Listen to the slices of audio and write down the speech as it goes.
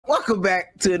Welcome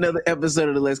back to another episode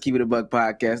of the Let's Keep It a Buck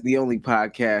podcast, the only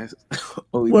podcast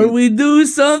where we do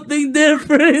something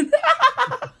different.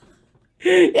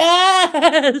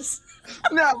 Yes.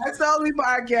 No, it's the only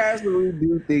podcast where we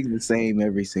do things the same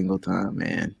every single time,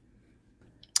 man.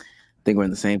 I think we're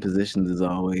in the same positions as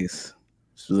always.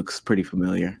 This looks pretty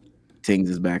familiar. Tings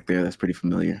is back there. That's pretty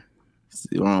familiar.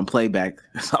 We're on playback.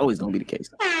 That's always going to be the case.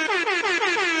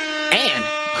 And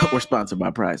we're sponsored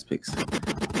by Prize Picks.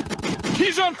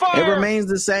 He's on fire. It remains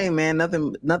the same, man.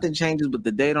 Nothing changes but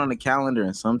the date on the calendar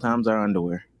and sometimes our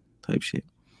underwear type shit.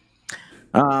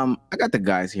 I got the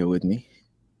guys here with me.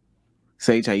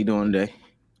 Sage, how you doing today?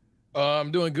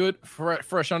 I'm doing good.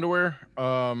 Fresh underwear.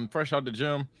 Fresh out the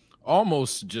gym.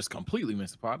 Almost just completely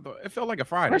missed the pod, but it felt like a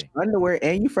Friday. Fresh underwear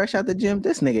and you fresh out the gym?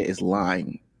 This nigga is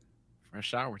lying. Fresh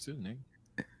shower too, nigga.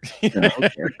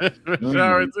 Okay.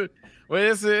 Shower too. Well,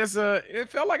 it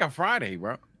felt like a Friday,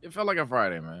 bro. It felt like a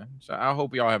Friday, man. So I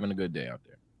hope y'all having a good day out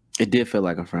there. It did feel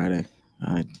like a Friday.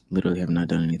 I literally have not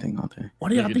done anything all day. What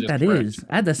do y'all think that is?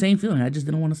 I had the same feeling. I just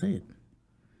didn't want to say it.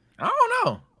 I don't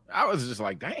know. I was just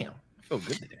like, damn, I feel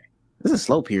good today. This is a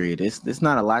slow period. It's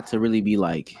not a lot to really be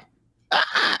like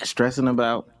stressing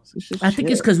about. I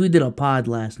think it's because we did a pod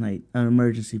last night, an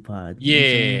emergency pod.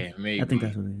 Yeah, maybe. I think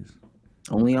that's what it is.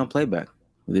 Only on playback.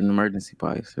 We did an emergency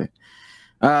pod yesterday.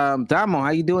 Damo, how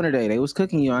you doing today? They was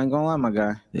cooking you. I ain't gonna lie, my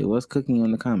guy. They was cooking you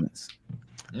in the comments.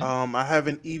 I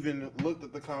haven't even looked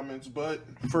at the comments, but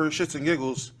for shits and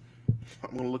giggles,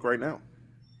 I'm gonna look right now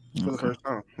for the first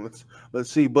time. Let's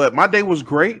see. But my day was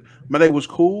great. My day was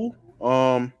cool.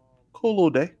 Cool little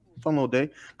day. Fun little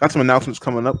day. Got some announcements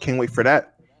coming up. Can't wait for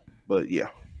that. But yeah.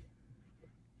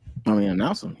 I mean,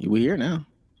 announce them. We here now.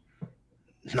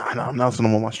 Nah, I'm announcing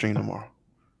them on my stream tomorrow.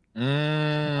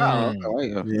 Yeah.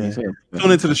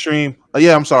 Tune into the stream.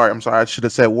 Yeah, I'm sorry. I should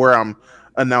have said where I'm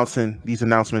announcing these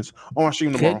announcements on my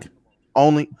stream tomorrow.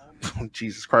 Only,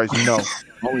 Jesus Christ, no.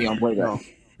 Only on playback.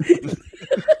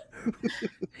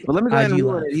 But let me go ahead and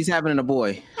do it. He's having a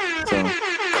boy. So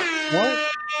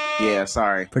what? Yeah,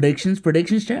 sorry. Predictions,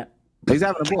 chat. He's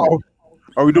having a boy.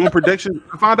 Are we doing predictions?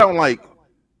 I found out in like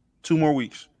 2 more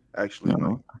weeks. Actually,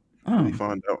 we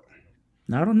find out.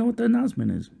 I don't know what the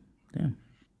announcement is. Damn.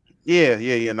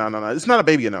 Yeah. No. It's not a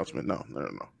baby announcement. No.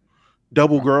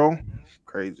 Double girl,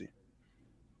 crazy.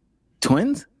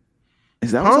 Twins?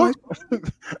 Is that what?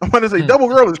 I'm about to say double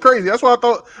girl is crazy. That's what I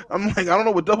thought. I'm like, I don't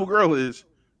know what double girl is.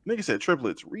 Nigga said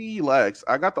triplets. Relax.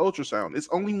 I got the ultrasound. It's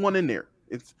only one in there.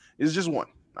 It's just one.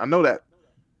 I know that.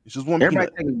 It's just one.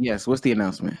 Everybody take a guess. What's the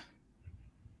announcement?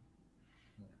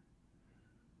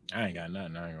 I ain't got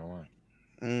nothing. I ain't gonna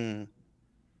lie.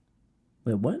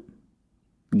 Wait, what?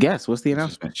 Guess. What's the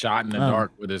announcement? Shot in the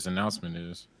dark. What this announcement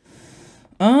is?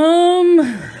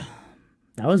 That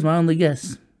was my only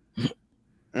guess.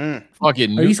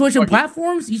 Fucking. Are you switching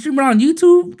platforms? You streaming on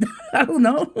YouTube? I don't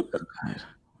know.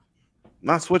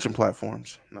 Not switching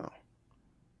platforms. No.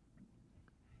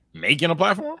 Making a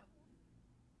platform?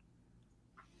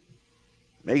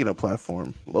 Making a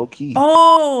platform. Low key.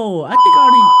 Oh, I think I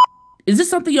already. Is this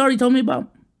something you already told me about?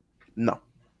 No.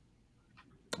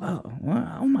 Oh,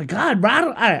 wow. Oh my God,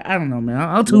 bro! I don't know, man.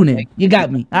 I'll tune in. You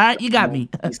got me. All right, you got me.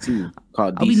 PC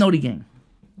called DC. I'll be Naughty Gang.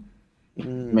 He's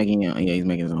making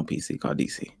his own PC called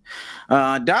DC.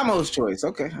 Damo's choice.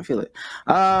 Okay, I feel it.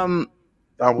 Damo's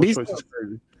choice is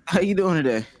crazy. How you doing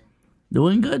today?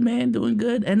 Doing good, man. Doing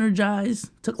good.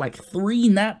 Energized. Took like 3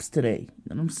 naps today.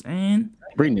 You know what I'm saying?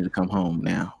 Bring me to come home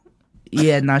now.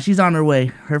 Yeah, nah, she's on her way.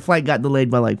 Her flight got delayed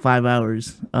by like 5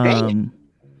 hours.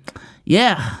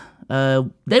 Yeah.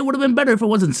 They would have been better if it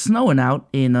wasn't snowing out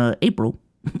in April,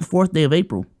 4th day of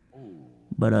April.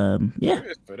 But yeah.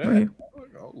 Right.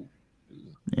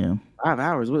 Yeah. 5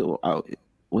 hours.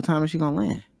 What time is she gonna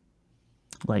land?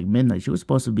 Like midnight. She was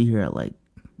supposed to be here at like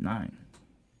 9.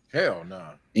 Hell no.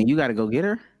 And you got to go get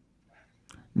her?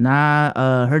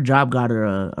 Nah. Her job got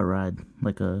her a ride,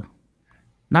 like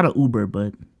not an Uber,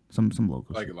 but some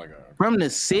locals. Like from the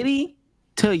city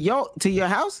to your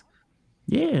house?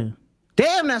 Yeah.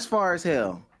 Damn, that's far as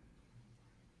hell.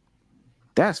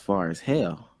 That's far as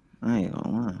hell. I ain't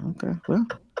gonna lie. Okay, well.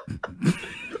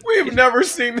 We've never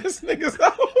seen this nigga's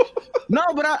house. No,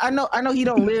 but I know he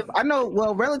don't live. I know,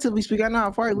 well, relatively speaking, I know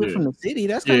how far he lives from the city.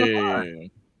 That's kind of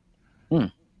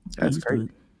far. That's crazy.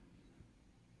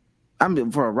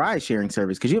 I'm for a ride sharing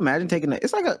service. Could you imagine taking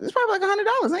it's probably like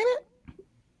 $100, ain't it?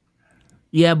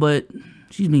 Yeah, but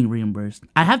she's being reimbursed.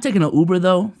 I have taken an Uber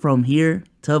though from here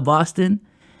to Boston,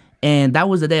 and that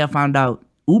was the day I found out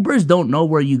Ubers don't know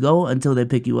where you go until they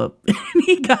pick you up. And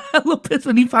he got a little pissed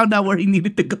when he found out where he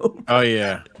needed to go. Oh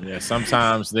yeah.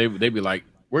 Sometimes they be like,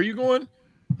 "Where you going?"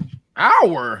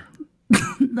 Hour.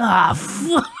 Nah,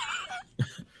 fuck.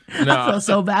 I Nah, felt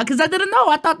so bad because I didn't know.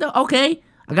 I thought that okay,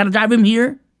 I gotta drive him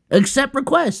here, accept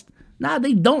request. Nah,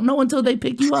 they don't know until they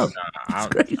pick you up. I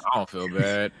don't feel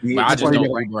bad. Yeah, But I that's just why don't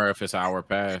you gotta- Uber if it's an hour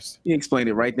past. He explained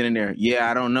it right then and there. Yeah,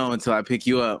 I don't know until I pick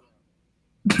you up.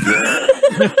 Yeah.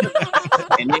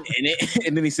 and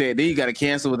then he said, then you got to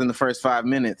cancel within the first 5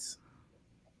 minutes.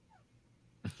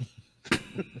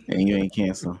 And you ain't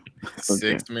cancel.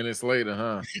 Okay. 6 minutes later,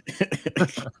 huh?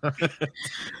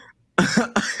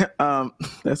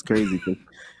 That's crazy. 'Cause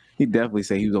he definitely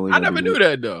said he was only. I never knew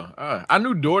that though. I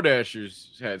knew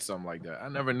DoorDashers had something like that. I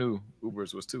never knew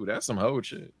Ubers was too. That's some hoe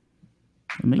shit.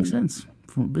 It makes sense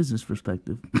from a business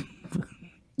perspective.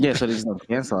 Yeah, so they just don't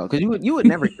cancel because you would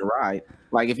never get a ride.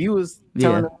 Like if you was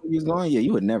telling them where you was going, yeah,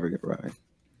 you would never get a ride.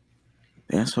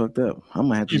 That's fucked up. I'm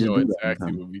gonna have to You just know, do it's that actually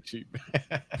sometime. would be cheap.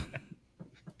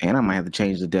 And I might have to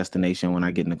change the destination when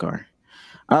I get in the car.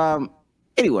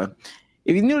 Anyway,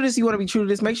 if you're new to this, you want to be true to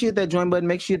this, make sure you hit that join button,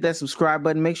 make sure you hit that subscribe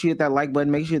button, make sure you hit that like button,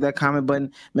 make sure you hit that comment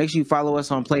button, make sure you follow us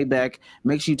on Playback,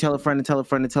 make sure you tell a friend to tell a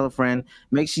friend to tell a friend,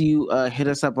 make sure you hit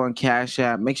us up on Cash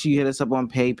App, make sure you hit us up on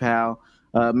PayPal,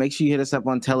 make sure you hit us up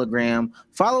on Telegram,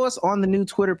 follow us on the new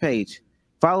Twitter page,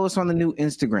 follow us on the new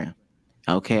Instagram,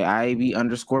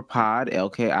 LKIAB_pod,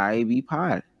 LKIAB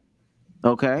pod.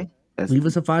 Okay? Leave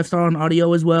us a 5-star on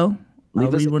audio as well. I'll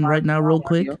Leave us read a one right now, 5-star real on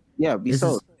quick. audio. Yeah, be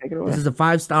so. Take it away. This is a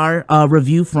 5-star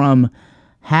review from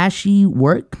Hashy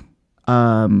Work.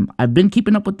 I've been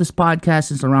keeping up with this podcast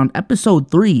since around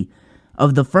episode 3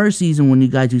 of the first season when you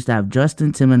guys used to have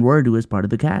Justin, Tim, and Wordu as part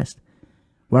of the cast,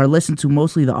 where I listen to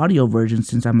mostly the audio version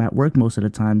since I'm at work most of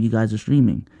the time. You guys are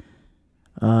streaming.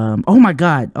 Oh my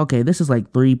God. Okay, this is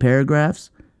like 3 paragraphs,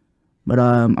 but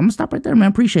I'm gonna stop right there, man.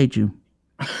 Appreciate you.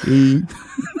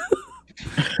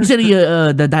 You said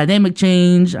the dynamic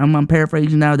change. I'm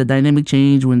paraphrasing now. The dynamic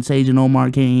change when Sage and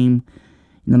Omar came.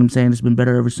 You know what I'm saying? It's been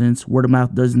better ever since. Word of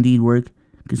mouth does indeed work,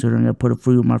 considering I put a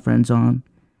few of my friends on.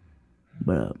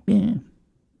 But yeah.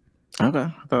 Okay,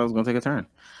 I thought I was gonna take a turn.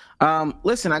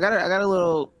 Listen, I got a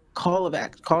little call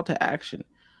to action.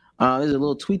 There's a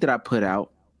little tweet that I put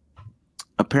out.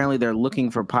 Apparently, they're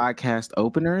looking for podcast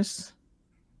openers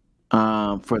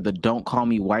for the Don't Call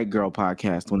Me White Girl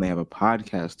podcast when they have a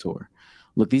podcast tour.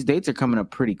 Look, these dates are coming up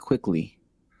pretty quickly.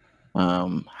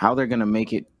 How they're gonna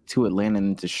make it to Atlanta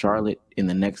and to Charlotte in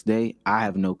the next day, I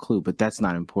have no clue, but that's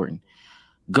not important.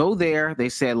 Go there. They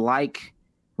said like,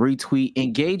 retweet,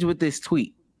 engage with this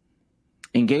tweet.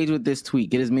 Engage with this tweet.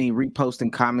 Get as many reposts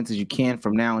and comments as you can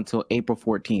from now until April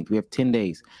 14th. We have 10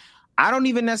 days. I don't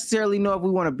even necessarily know if we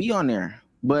want to be on there,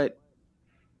 but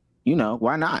you know,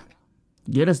 why not?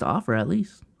 Get us the offer at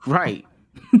least. Right.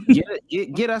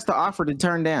 Get us the offer to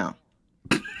turn down.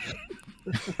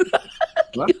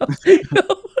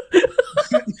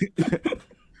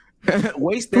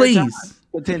 Waste their time,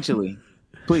 potentially.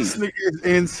 Please. This nigga is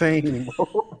insane, bro.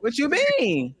 What you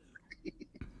mean?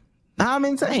 I'm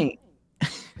insane.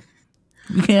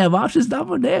 You can't have options now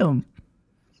for damn.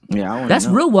 Yeah, I want That's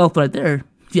real wealth right there.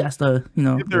 Yes, the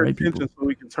Get their right people. attention so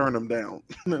we can turn them down.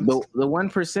 the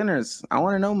 1%ers. I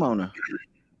want to know Mona.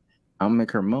 I'll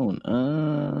make her moan.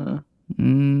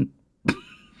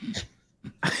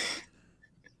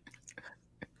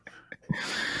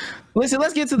 Listen,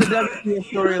 let's get to the WTF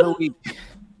story of the week.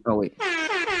 Oh wait,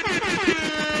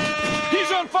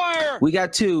 He's on fire. we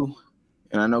got 2,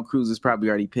 and I know Cruz is probably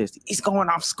already pissed. He's going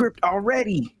off script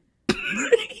already.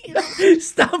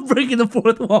 Stop breaking the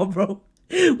fourth wall, bro.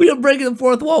 We are breaking the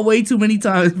fourth wall way too many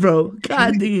times, bro.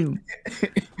 God damn.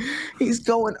 He's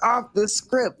going off the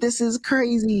script. This is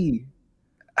crazy.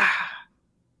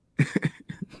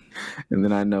 And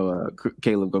then I know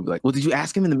Caleb gonna be like, "Well, did you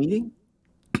ask him in the meeting?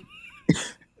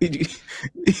 did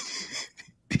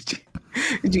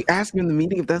you ask him in the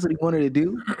meeting if that's what he wanted to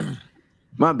do?"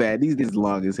 My bad. These is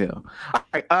long as hell. All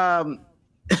right.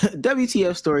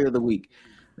 WTF story of the week.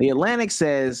 The Atlantic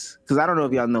says, because I don't know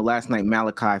if y'all know, last night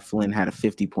Malachi Flynn had a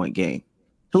 50-point game.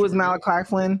 Who is Malachi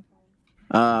Flynn?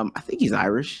 I think he's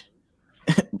Irish.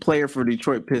 Player for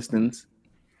Detroit Pistons.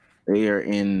 They are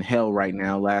in hell right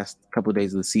now, last couple of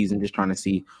days of the season, just trying to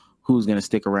see who's going to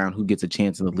stick around, who gets a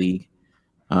chance in the league.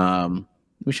 Let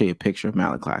me show you a picture of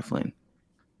Malachi Flynn.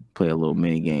 Play a little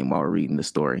mini game while we're reading the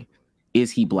story. Is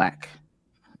he black?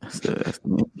 That's the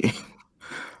mini game.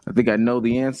 I think I know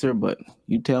the answer, but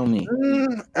you tell me.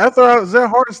 After that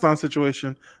Hardeston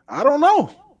situation, I don't know.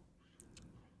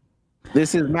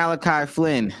 This is Malachi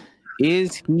Flynn.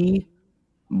 Is he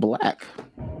black?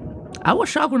 I was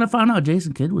shocked when I found out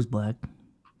Jason Kidd was black.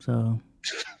 So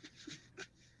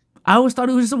I always thought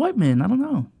he was just a white man. I don't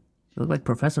know. He looked like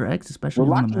Professor X, especially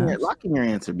Well, on the mask. lock in your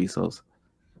answer, Bezos.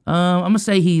 I'm gonna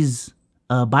say he's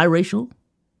biracial,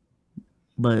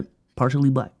 but partially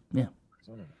black. Yeah.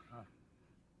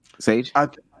 Sage?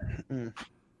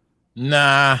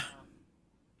 Nah.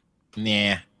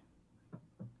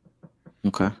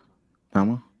 Okay.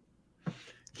 Mama?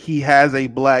 He has a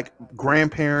black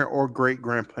grandparent or great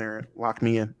grandparent. Lock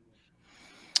me in.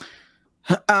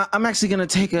 I'm actually going to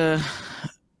take a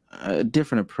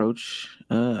different approach.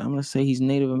 I'm going to say he's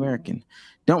Native American.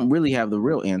 Don't really have the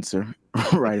real answer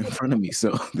right in front of me.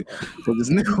 So this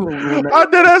new I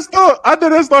did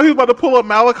that thought he was about to pull up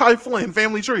Malachi Flynn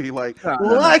family tree. Like,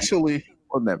 actually,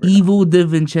 we'll never Evil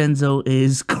DiVincenzo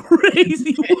is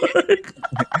crazy work.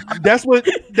 that's what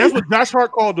Josh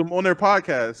Hart called him on their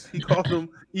podcast. He called him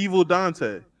Evil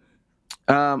Dante.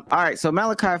 All right, so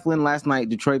Malachi Flynn last night,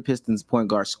 Detroit Pistons point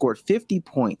guard, scored 50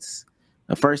 points.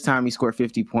 The first time he scored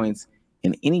 50 points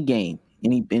in any game,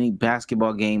 any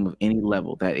basketball game of any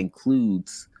level. That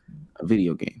includes a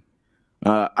video game.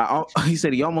 He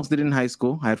said he almost did it in high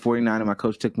school. I had 49 and my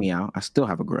coach took me out. I still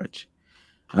have a grudge.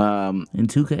 In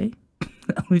 2K?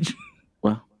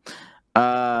 Well,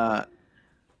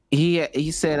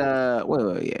 he said,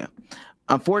 yeah.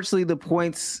 Unfortunately, the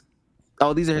points.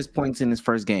 Oh, these are his points in his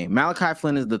first game. Malachi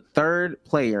Flynn is the third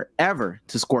player ever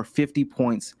to score 50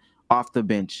 points off the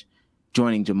bench,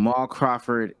 joining Jamal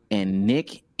Crawford and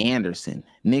Nick Anderson.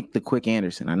 Nick the Quick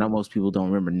Anderson. I know most people don't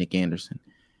remember Nick Anderson.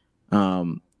 Out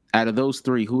of those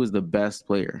three, who is the best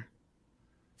player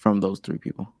from those three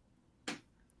people?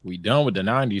 We done with the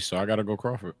 90s, so I got to go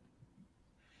Crawford.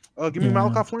 Give me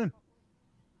Malachi Flynn.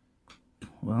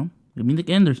 Well, give me Nick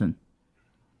Anderson.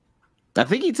 I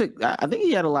think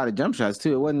he had a lot of jump shots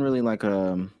too. It wasn't really like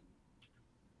it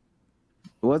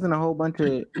wasn't a whole bunch of,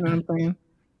 you know what I'm saying?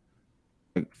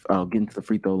 Like, getting to the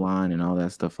free throw line and all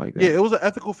that stuff like that. Yeah, it was an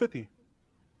ethical 50.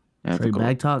 Straight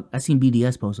bag talk. I seen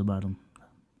BDS post about him.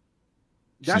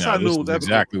 That's how I knew it was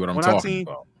exactly what I'm talking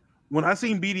about. When I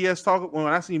seen BDS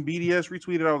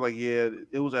retweeted, I was like, yeah,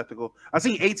 it was ethical. I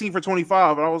seen 18 for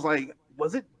 25, and I was like,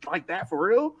 was it like that for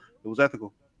real? It was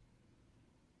ethical.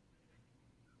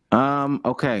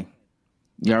 Okay.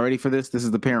 Y'all ready for this? This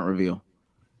is the parent reveal.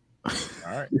 All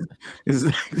right. This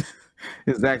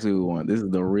is actually what we want. This is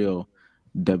the real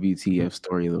WTF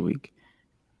story of the week.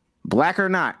 Black or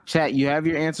not, chat, you have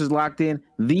your answers locked in.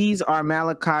 These are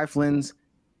Malachi Flynn's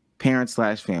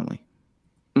parents/family.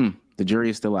 The jury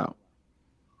is still out.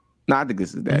 No, I think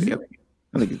this is daddy. I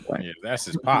think it's black. Yeah, that's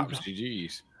his pops.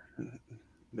 GG's.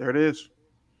 There it is.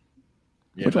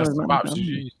 Yeah, that's his pops.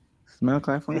 GG's.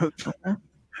 Malachi Flynn. Okay.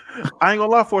 I ain't gonna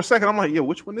lie, for a second, I'm like, yeah,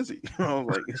 which one is he? I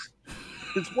was like,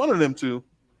 it's one of them two.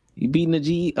 He beating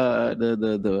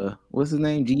the what's his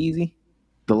name? G-Eazy?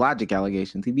 The Logic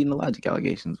allegations. He beating the Logic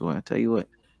allegations, boy. I tell you what.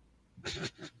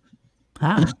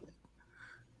 How?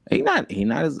 He not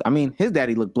as, I mean, his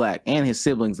daddy looked black and his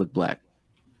siblings look black.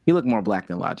 He looked more black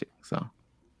than Logic, so.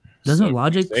 Doesn't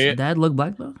Logic's dad look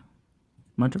black though?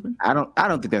 I don't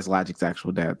think that's Logic's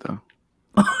actual dad though.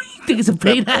 Oh, you think it's a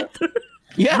paid actor?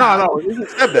 Yeah. No,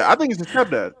 it's a stepdad. I think it's a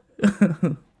stepdad.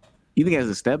 You think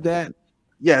it's a stepdad?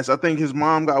 Yes, I think his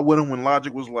mom got with him when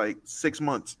Logic was like 6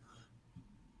 months.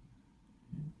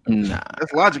 Nah.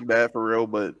 That's Logic dad for real,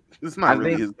 but it's not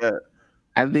really his dad.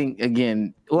 I think,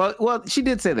 again, well, she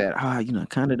did say that. I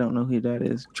kind of don't know who your dad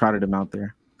is. Trotted him out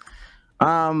there.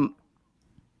 I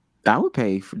would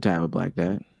pay to have a black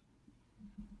dad.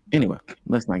 Anyway,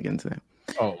 let's not get into that.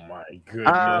 Oh my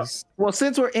goodness. Well,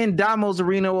 since we're in Damo's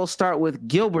arena, we'll start with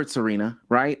Gilbert's arena,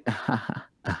 right?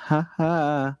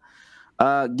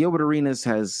 Gilbert Arenas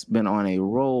has been on a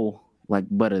roll like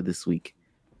butter this week.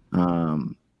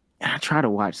 I try to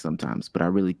watch sometimes, but I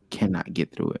really cannot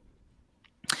get through it.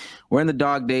 We're in the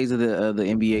dog days of the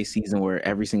NBA season where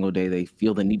every single day they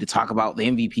feel the need to talk about the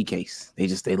MVP case.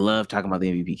 They love talking about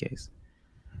the MVP case.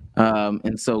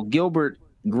 And so Gilbert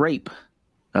Grape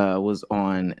was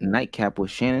on Nightcap with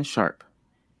Shannon Sharp,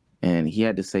 and he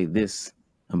had to say this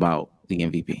about the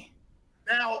MVP.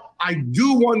 Now, I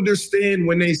do understand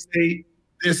when they say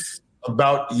this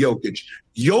about Jokic.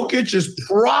 Jokic is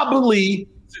probably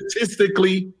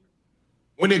statistically,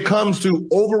 when it comes to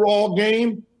overall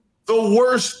game, the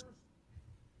worst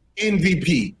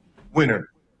MVP winner.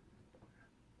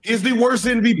 Is the worst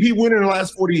MVP winner in the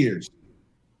last 40 years.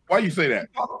 Why you say that?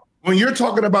 When you're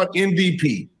talking about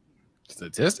MVP.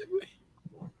 Statistically?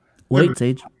 Wait,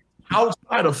 Sage.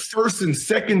 Outside of first and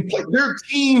second place, their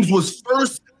teams was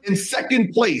first and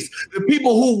second place. The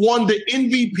people who won the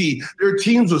MVP, their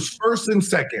teams was first and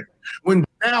second. When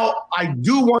now I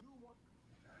do want.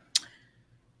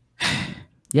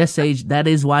 Yes, Sage, that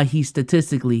is why he's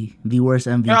statistically the worst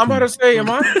MVP. Yeah, I'm about to say, am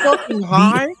I fucking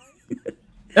high?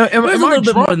 Am I little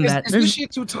bit more drunk? than that. Is this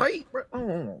shit too tight? Bro?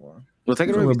 Oh. Well, take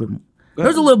it There's a away. little bit.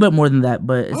 There's a little bit more than that,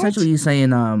 but essentially he's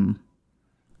saying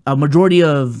a majority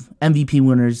of MVP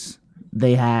winners,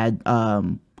 they had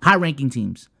high-ranking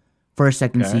teams, first,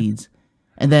 second seeds.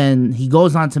 And then he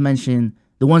goes on to mention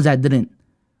the ones that didn't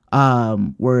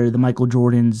were the Michael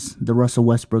Jordans, the Russell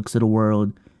Westbrooks of the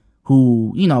world,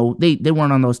 who, you know, they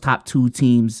weren't on those top 2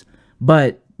 teams,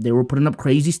 but they were putting up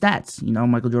crazy stats. You know,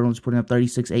 Michael Jordan was putting up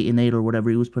 36, 8, and 8, or whatever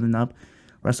he was putting up.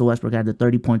 Russell Westbrook had the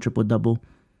 30-point triple-double.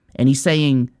 And he's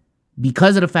saying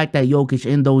because of the fact that Jokic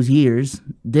in those years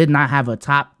did not have a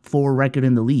top 4 record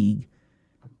in the league,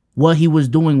 what he was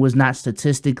doing was not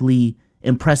statistically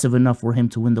impressive enough for him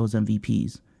to win those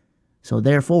MVPs. So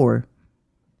therefore,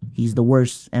 he's the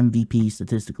worst MVP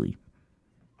statistically.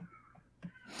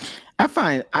 Let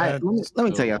me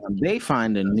tell you something. They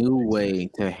find a new way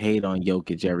to hate on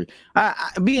Jokic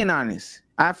being honest.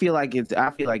 I feel like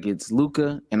it's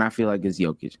Luka and I feel like it's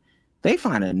Jokic. They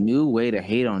find a new way to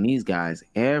hate on these guys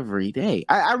every day.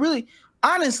 I really,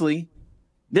 honestly,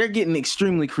 they're getting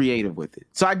extremely creative with it.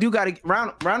 So I do got to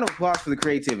round of applause for the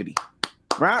creativity.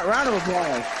 Round of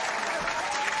applause.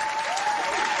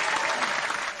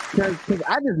 Because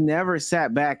I just never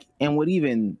sat back and would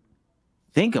even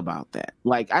think about that.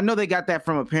 Like, I know they got that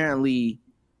from apparently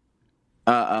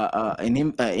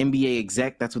an NBA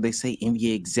exec. That's what they say.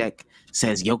 NBA exec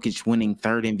says Jokic winning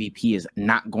 3rd MVP is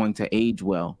not going to age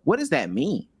well. What does that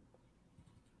mean?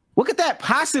 What could that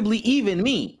possibly even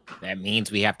mean? That means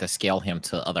we have to scale him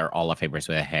to other Hall of Famers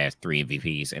that has 3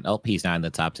 MVPs, and LP's not in the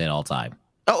top 10 all time.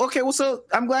 Oh, okay. Well, so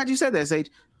I'm glad you said that, Sage.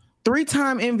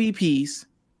 3-time MVPs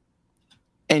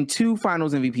and 2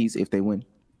 Finals MVPs if they win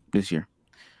this year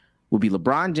will be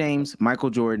LeBron James, Michael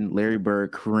Jordan, Larry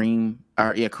Bird, Kareem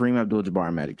Abdul-Jabbar,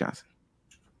 and Magic Johnson.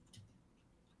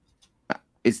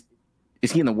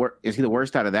 Is he in the Is he the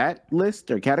worst out of that list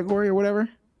or category or whatever?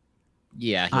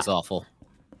 Yeah, he's awful.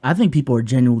 I think people are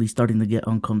genuinely starting to get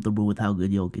uncomfortable with how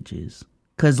good Jokic is,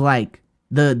 because like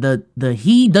the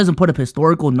he doesn't put up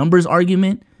historical numbers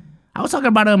argument. I was talking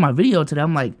about it in my video today.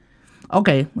 I'm like,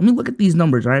 okay, let me look at these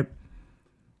numbers, right?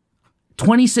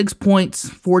 26 points,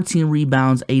 14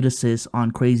 rebounds, 8 assists on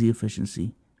crazy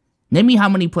efficiency. Name me how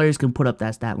many players can put up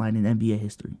that stat line in NBA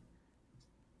history.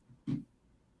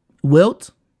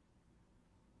 Wilt?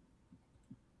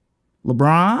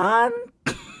 LeBron?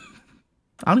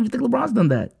 I don't even think LeBron's done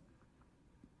that.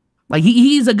 Like,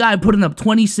 he's a guy putting up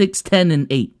 26, 10, and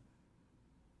 8.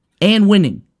 And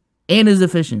winning. And is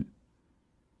efficient.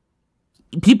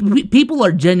 People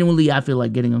are genuinely, I feel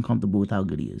like, getting uncomfortable with how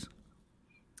good he is.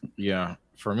 Yeah,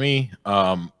 for me,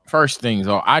 first things,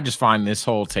 I just find this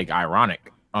whole take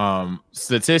ironic.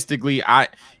 Statistically,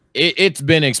 it's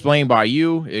been explained by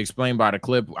you, explained by the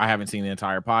clip. I haven't seen the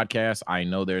entire podcast. I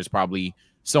know there's probably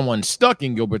someone stuck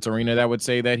in Gilbert's arena that would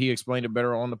say that he explained it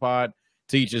better on the pod.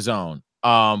 To each his own.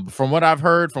 From what I've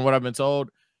heard, from what I've been told,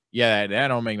 yeah, that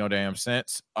don't make no damn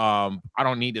sense. I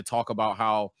don't need to talk about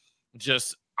how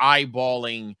just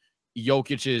eyeballing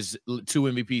Jokic's 2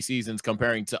 MVP seasons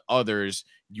comparing to others,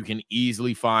 you can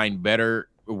easily find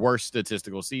worse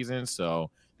statistical seasons. So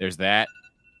there's that.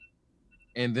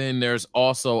 And then there's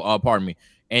also, pardon me.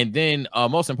 And then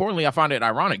most importantly, I find it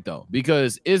ironic though,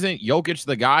 because isn't Jokic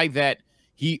the guy that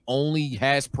he only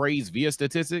has praise via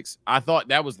statistics? I thought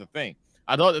that was the thing.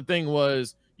 I thought the thing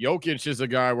was Jokic is a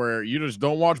guy where you just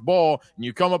don't watch ball and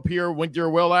you come up here with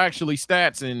your actually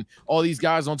stats, and all these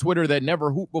guys on Twitter that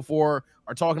never hooped before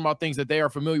are talking about things that they are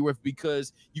familiar with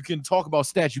because you can talk about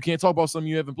stats. You can't talk about something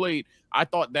you haven't played. I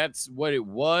thought that's what it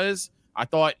was. I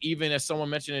thought, even as someone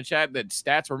mentioned in chat, that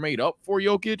stats were made up for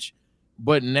Jokic,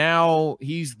 but now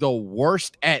he's the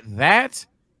worst at that.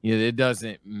 Yeah, it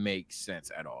doesn't make sense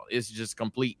at all. It's just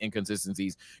complete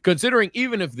inconsistencies. Considering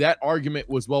even if that argument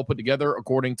was well put together,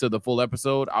 according to the full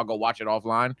episode, I'll go watch it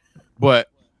offline. But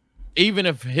even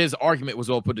if his argument was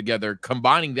well put together,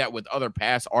 combining that with other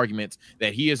past arguments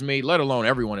that he has made, let alone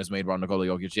everyone has made about Nikola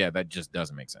Jokic, yeah, that just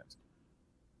doesn't make sense.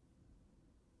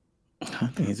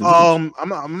 I'm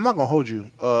not gonna hold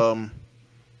you.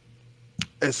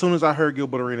 As soon as I heard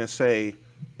Gilbert Arenas say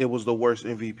it was the worst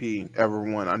MVP ever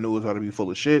won, I knew it was going to be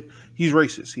full of shit. He's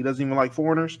racist. He doesn't even like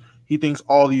foreigners. He thinks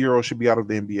all the Euros should be out of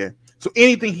the NBA. So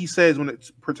anything he says when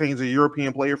it pertains to a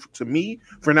European player, to me,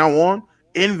 from now on,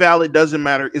 invalid, doesn't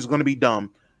matter, is going to be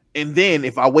dumb. And then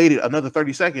if I waited another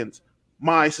 30 seconds,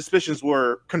 my suspicions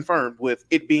were confirmed with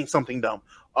it being something dumb.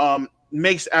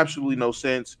 Makes absolutely no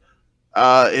sense.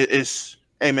 It's,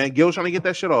 hey, man, Gil's trying to get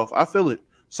that shit off. I feel it.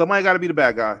 Somebody got to be the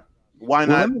bad guy. Why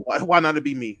not? Why not it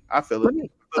be me? I feel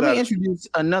it. Let me introduce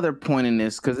another point in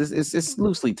this because it's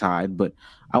loosely tied, but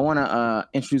I want to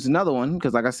introduce another one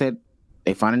because, like I said,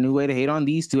 they find a new way to hate on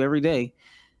these two every day.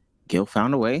 Gil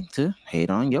found a way to hate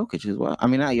on Jokic as well. I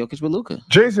mean, not Jokic, but Luka.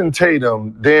 Jason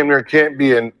Tatum damn near can't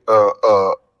be a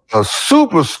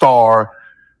superstar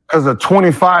because a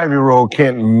 25-year-old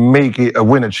can't make it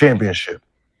win a championship.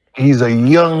 He's a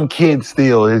young kid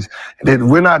still.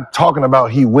 We're not talking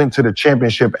about he went to the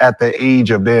championship at the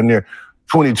age of damn near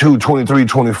 22, 23,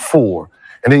 24.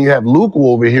 And then you have Luka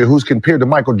over here who's compared to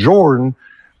Michael Jordan,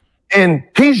 and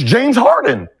he's James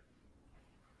Harden.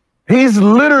 He's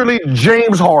literally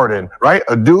James Harden, right?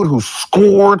 A dude who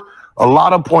scored a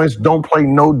lot of points, don't play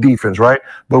no defense, right?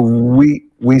 But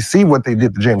we see what they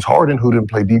did to James Harden, who didn't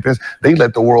play defense. They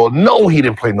let the world know he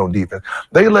didn't play no defense.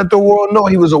 They let the world know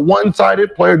he was a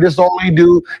one-sided player. This is all he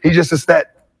do. He just a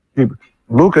stat.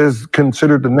 Luka is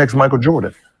considered the next Michael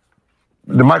Jordan.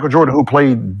 The Michael Jordan who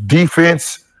played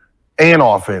defense and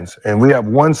offense. And we have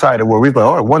one-sided where we're like,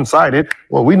 all right, one-sided.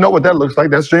 Well, we know what that looks like.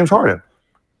 That's James Harden.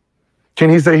 Can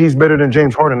he say he's better than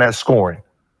James Harden at scoring?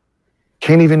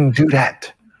 Can't even do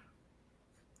that.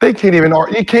 They can't even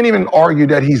argue. You can't even argue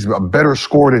that he's a better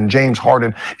scorer than James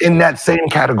Harden in that same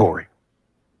category.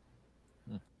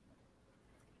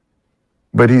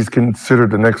 But he's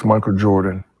considered the next Michael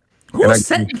Jordan. Who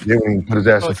said? He put his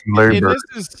ass in Larry Bird.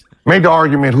 Make the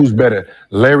argument: who's better,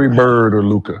 Larry Bird or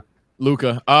Luka?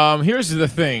 Luka. Here's the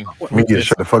thing.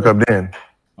 Shut the fuck up, then.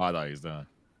 Oh, I thought he was done.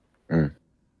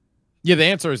 Yeah, the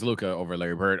answer is Luka over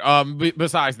Larry Bird.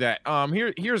 Besides that,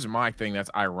 here's my thing that's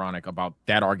ironic about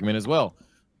that argument as well.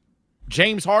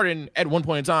 James Harden, at one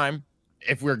point in time,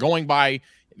 if we're going by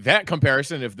that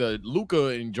comparison, if the Luka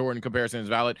and Jordan comparison is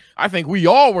valid, I think we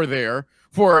all were there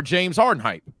for James Harden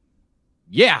hype.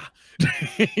 Yeah,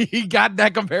 he got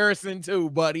that comparison too,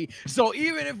 buddy. So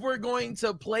even if we're going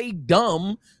to play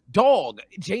dumb, dog,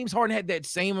 James Harden had that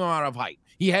same amount of hype.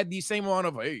 He had the same amount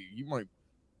of, hey, you might,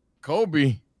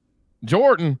 Kobe,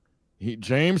 Jordan,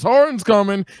 James Harden's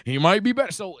coming. He might be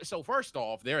better. So first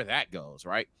off, there that goes,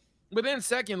 right? But then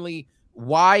secondly,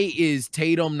 why is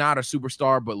Tatum not a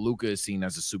superstar, but Luka is seen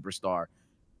as a superstar?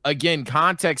 Again,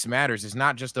 context matters. It's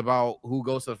not just about who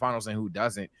goes to the finals and who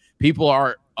doesn't. People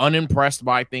are unimpressed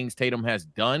by things Tatum has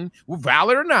done,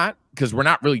 valid or not, because we're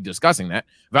not really discussing that.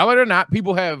 Valid or not,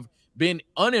 people have been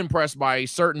unimpressed by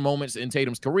certain moments in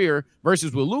Tatum's career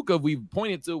versus with Luka, we've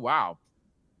pointed to, wow,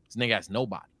 this nigga has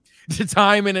nobody.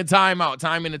 Time in and time out,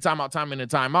 time in and time out, time in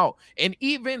and time out. And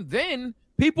even then,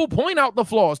 people point out the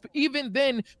flaws. Even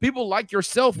then, people like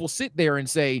yourself will sit there and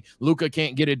say, Luka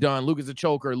can't get it done. Luka's a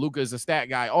choker. Luka is a stat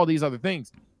guy. All these other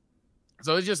things.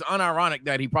 So it's just unironic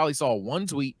that he probably saw one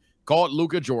tweet called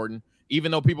Luka Jordan,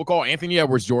 even though people call Anthony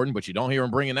Edwards Jordan, but you don't hear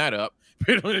him bringing that up.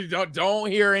 Don't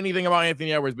hear anything about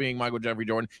Anthony Edwards being Michael Jeffrey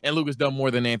Jordan, and Luka's done more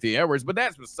than Anthony Edwards, but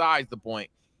that's besides the point.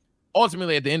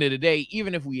 Ultimately, at the end of the day,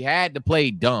 even if we had to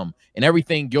play dumb and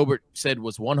everything Gilbert said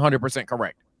was 100%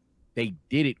 correct, they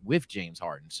did it with James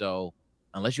Harden. So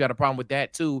unless you had a problem with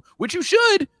that too, which you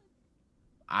should,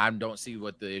 I don't see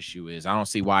what the issue is. I don't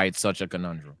see why it's such a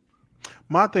conundrum.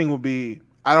 My thing would be,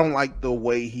 I don't like the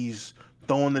way he's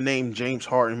throwing the name James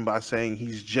Harden by saying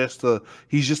he's just a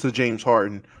James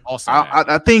Harden. Also,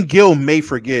 I think Gil may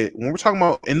forget when we're talking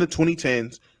about in the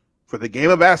 2010s for the game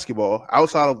of basketball,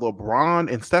 outside of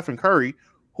LeBron and Stephen Curry,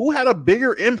 who had a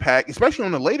bigger impact, especially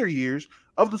on the later years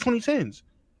of the 2010s.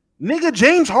 Nigga,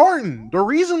 James Harden. The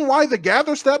reason why the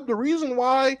gather step, the reason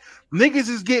why niggas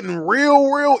is getting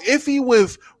real iffy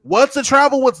with what's a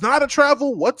travel, what's not a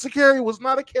travel, what's a carry, what's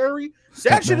not a carry.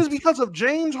 That shit is because of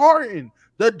James Harden.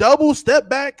 The double step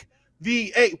back.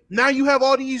 Now you have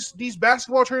all these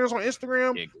basketball trainers on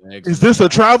Instagram. Is this a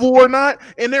travel or not?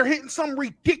 And they're hitting some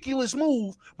ridiculous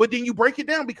move, but then you break it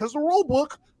down because the rule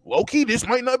book, low-key, this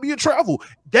might not be a travel.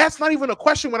 That's not even a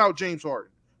question without James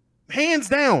Harden. Hands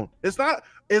down. It's not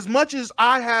as much as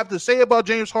I have to say about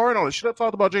James Harden, all the shit I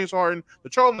talked about James Harden, the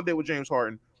Charles I did with James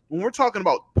Harden. When we're talking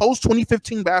about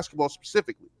post-2015 basketball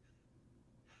specifically,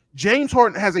 James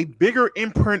Harden has a bigger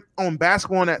imprint on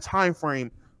basketball in that time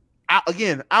frame.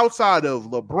 Again, outside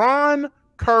of LeBron,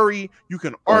 Curry, you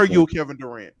can argue Kevin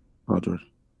Durant. Paul George.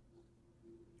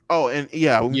 Oh, and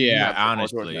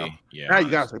honestly, now you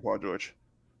gotta say Paul George.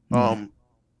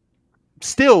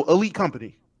 Still elite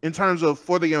company in terms of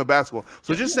for the game of basketball.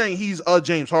 So just saying he's a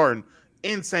James Harden,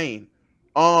 insane.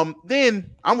 Then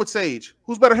I'm with Sage.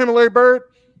 Who's better, him or Larry Bird?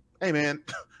 Hey man,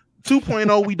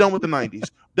 2.0. We done with the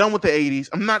 90s. Done with the 80s.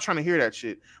 I'm not trying to hear that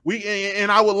shit.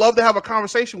 And I would love to have a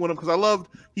conversation with him because I loved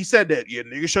he said that. Yeah,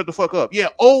 niggas, shut the fuck up. Yeah,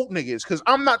 old niggas, because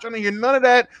I'm not trying to hear none of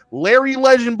that Larry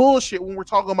Legend bullshit when we're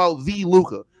talking about the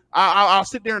Luka. I'll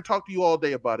sit there and talk to you all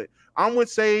day about it. I'm with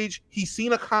Sage. He's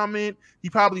seen a comment. He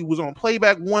probably was on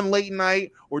playback one late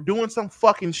night or doing some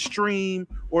fucking stream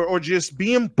or just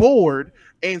being bored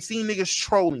and seeing niggas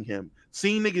trolling him,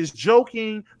 seeing niggas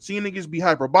joking, seeing niggas be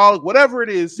hyperbolic, whatever it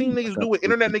is, seeing niggas do what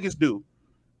internet niggas do.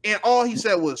 And all he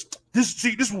said was, this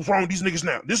was wrong with these niggas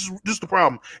now. This is the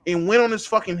problem. And went on this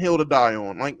fucking hill to die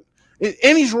on. Like,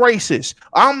 and he's racist.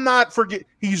 I'm not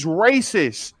he's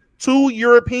racist to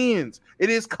Europeans. It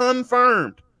is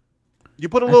confirmed. You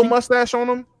put a little mustache on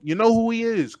him, you know who he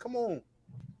is. Come on.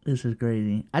 This is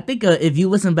crazy. I think if you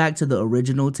listen back to the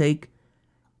original take,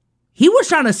 he was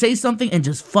trying to say something and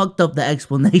just fucked up the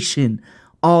explanation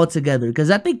altogether. Because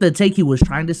I think the take he was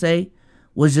trying to say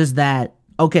was just that,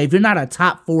 okay, if you're not a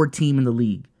top 4 team in the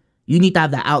league, you need to have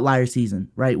the outlier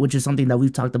season, right? Which is something that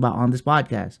we've talked about on this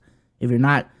podcast. If you're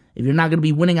not going to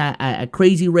be winning at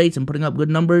crazy rates and putting up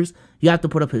good numbers, you have to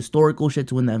put up historical shit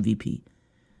to win the MVP.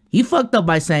 He fucked up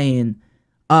by saying,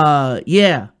 the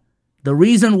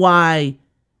reason why,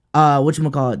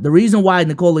 the reason why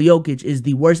Nikola Jokic is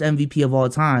the worst MVP of all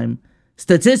time,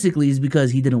 statistically, is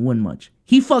because he didn't win much.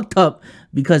 He fucked up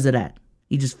because of that.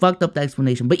 He just fucked up the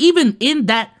explanation. But even in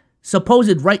that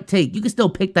supposed right take, you can still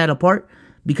pick that apart,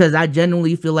 because I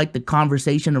genuinely feel like the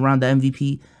conversation around the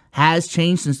MVP has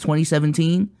changed since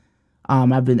 2017.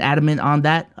 I've been adamant on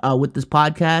that with this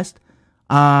podcast.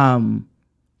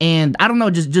 And I don't know,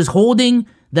 just holding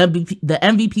the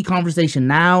MVP conversation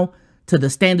now to the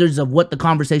standards of what the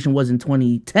conversation was in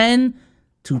 2010,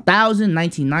 2000,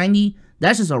 1990,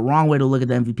 that's just a wrong way to look at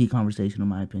the MVP conversation, in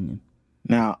my opinion.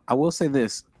 Now, I will say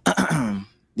this.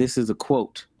 This is a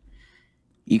quote.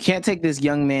 You can't take this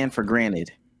young man for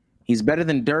granted. He's better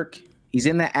than Dirk. He's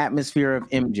in the atmosphere of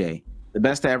MJ, the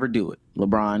best to ever do it,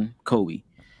 LeBron, Kobe.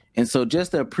 And so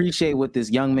just to appreciate what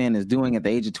this young man is doing at the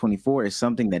age of 24 is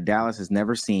something that Dallas has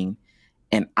never seen.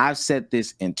 And I've said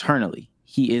this internally.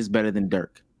 He is better than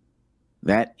Dirk.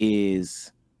 That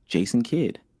is Jason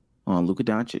Kidd on Luka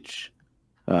Doncic.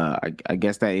 I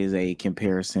guess that is a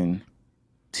comparison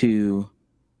to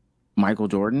Michael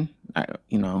Jordan.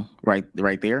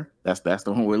 Right there. That's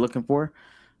the one we're looking for.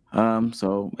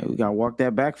 So we gotta walk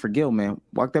that back for Gil, man.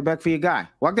 Walk that back for your guy.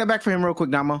 Walk that back for him real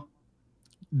quick, Damo.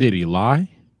 Did he lie?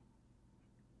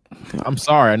 I'm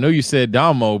sorry. I know you said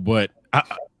Damo, but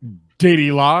did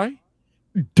he lie?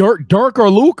 Dirk or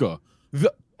Luka?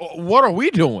 What are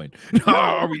we doing?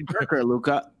 Are we Dirk or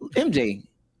Luka? MJ.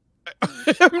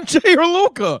 MJ or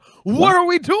Luka? What are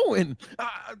we doing?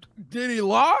 Did he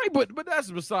lie? But that's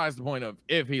besides the point of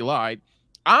if he lied.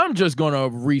 I'm just going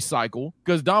to recycle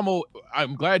because Damo,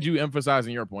 I'm glad you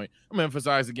emphasizing your point. I'm going to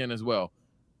emphasize again as well.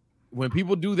 When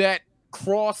people do that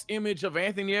cross image of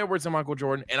Anthony Edwards and Michael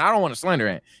Jordan, and I don't want to slander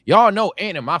Ant. Y'all know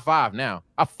Ant in my 5 now.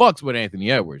 I fucks with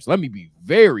Anthony Edwards. Let me be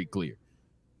very clear.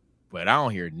 But I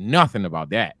don't hear nothing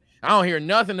about that. I don't hear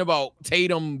nothing about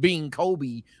Tatum being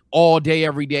Kobe all day,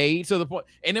 every day to the point.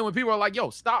 And then when people are like, yo,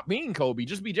 stop being Kobe,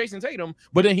 just be Jason Tatum.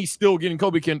 But then he's still getting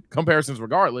Kobe comparisons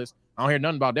regardless. I don't hear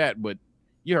nothing about that. But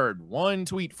you heard one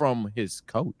tweet from his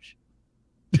coach.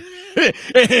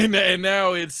 and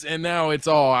now it's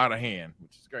all out of hand,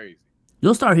 which is crazy.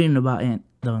 You'll start hearing about Ant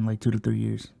though in like 2 to 3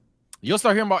 years. You'll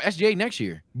start hearing about SGA next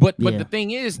year. But the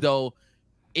thing is though,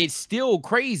 it's still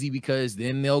crazy because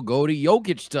then they'll go to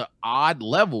Jokic to odd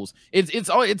levels.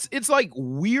 It's like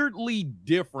weirdly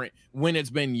different when it's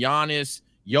been Giannis,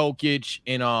 Jokic,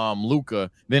 and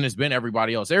Luka than it's been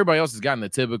everybody else. Everybody else has gotten the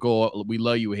typical "we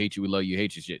love you, we hate you, we love you,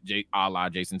 hate you" shit, a la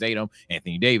Jason Tatum,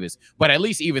 Anthony Davis. But at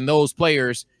least even those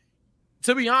players,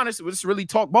 to be honest, let's really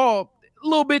talk ball, a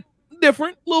little bit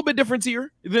different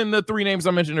tier than the 3 names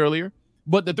I mentioned earlier.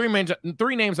 But the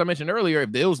three names I mentioned earlier,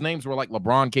 if those names were like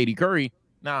LeBron, KD, Curry,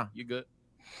 nah, you're good.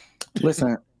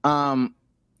 Listen, well,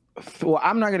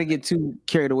 I'm not gonna get too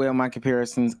carried away on my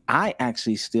comparisons. I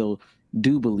actually still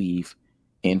do believe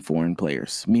in foreign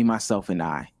players, me, myself, and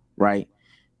I, right?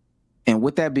 And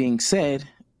with that being said,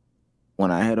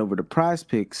 when I head over to Prize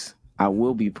Picks, I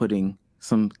will be putting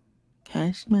some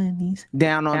cash monies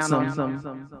down on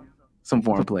some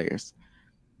foreign players.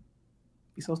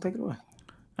 So take it away.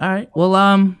 All right.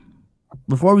 Well,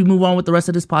 before we move on with the rest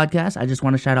of this podcast, I just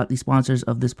want to shout out the sponsors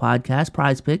of this podcast,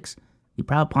 Prize Picks, the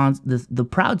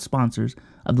proud sponsors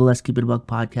of the Let's Keep It a Buck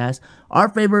podcast, our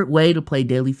favorite way to play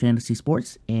daily fantasy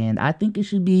sports, and I think it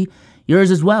should be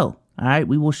yours as well. All right.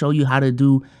 We will show you how to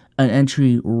do an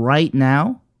entry right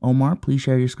now. Omar, please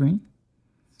share your screen.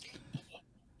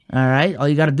 All right. All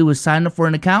you got to do is sign up for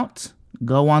an account,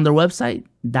 go on their website,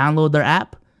 download their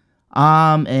app.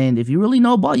 And if you really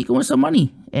know ball, you can win some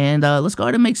money. And let's go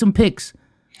ahead and make some picks.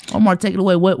 Omar, take it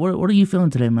away. What are you feeling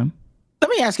today, man? Let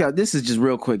me ask you, this is just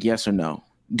real quick, yes or no.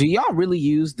 do y'all really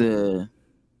use the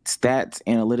stats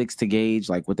analytics to gauge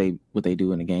like what they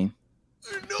do in the game?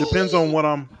 Depends on what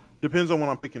I'm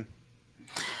picking.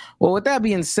 Well, with that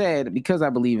being said, because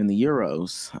I believe in the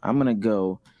Euros, I'm gonna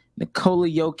go Nikola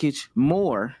Jokic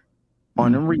more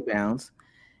on the rebounds,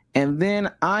 and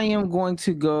then I am going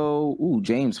to go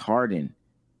James Harden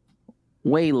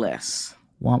way less.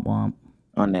 Womp womp.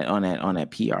 On that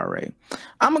PRA.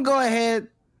 I'm gonna go ahead.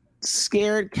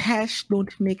 Scared cash don't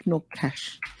make no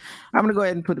cash. I'm gonna go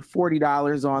ahead and put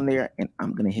 $40 on there, and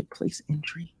I'm gonna hit place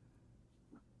entry.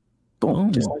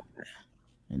 Boom. Just like that.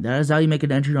 And that is how you make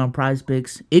an entry on Prize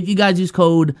Picks. If you guys use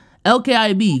code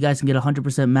LKIB, you guys can get a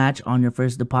 100% match on your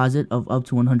first deposit of up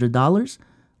to $100.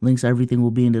 Links to everything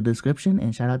will be in the description.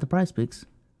 And shout out to Prize Picks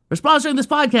for sponsoring this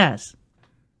podcast.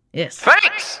 Yes.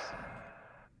 Thanks.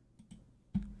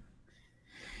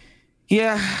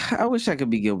 Yeah, I wish I could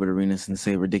be Gilbert Arenas and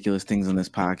say ridiculous things on this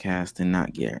podcast and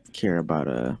not care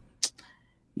about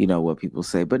what people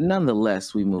say. But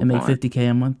nonetheless, we move and make on. $50K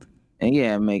a month. And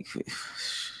yeah, make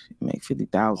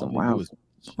 50,000. Wow.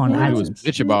 On I was iTunes.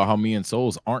 bitch about how me and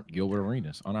Souls aren't Gilbert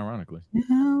Arenas, unironically.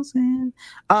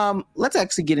 Let's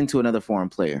actually get into another foreign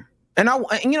player. And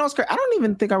it's great. I don't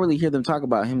even think I really hear them talk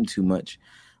about him too much.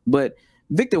 But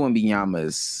Victor Wembanyama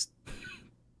is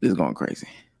going crazy.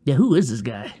 Yeah, who is this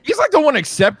guy? He's like the one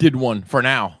accepted one for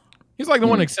now. He's like the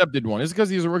one accepted one. Is it because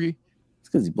he's a rookie? It's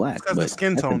because he's black. It's because of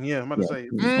skin tone. Yeah, I'm about to say.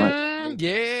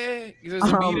 Yeah.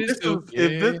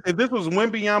 If this was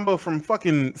Wembenyama from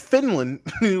fucking Finland,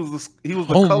 he was the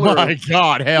oh color. Oh my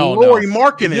God, hell no. Lori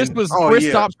Markkinen. If this was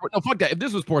Kristaps. No, fuck that. If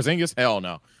this was Porzingis, hell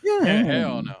no. Yeah.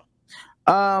 Hell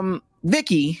no.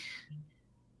 Vicky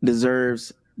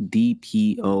deserves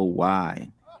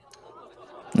DPOY.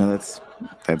 No, that's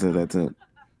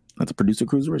a Producer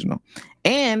Cruise original.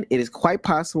 And it is quite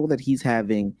possible that he's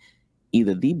having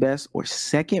either the best or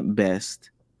second best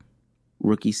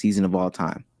rookie season of all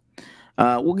time.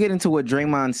 We'll get into what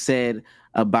Draymond said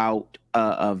about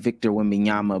Victor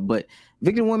Wembanyama, but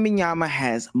Victor Wembanyama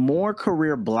has more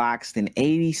career blocks than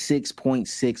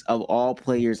 86.6 of all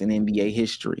players in NBA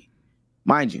history.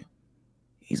 Mind you,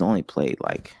 he's only played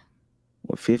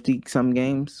 50-some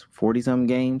games, 40-some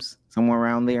games, somewhere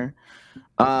around there.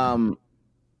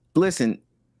 Listen,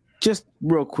 just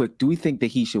real quick, do we think that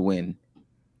he should win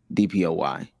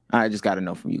DPOY? I just got to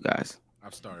know from you guys.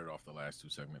 I've started off the last two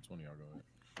segments. One of y'all go ahead.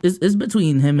 It's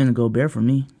between him and Gobert for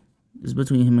me.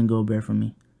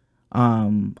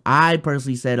 I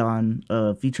personally said on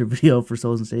a feature video for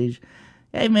Souls and Sage,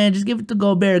 hey man, just give it to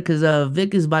Gobert because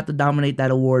Vic is about to dominate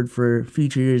that award for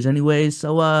future years anyways.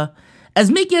 So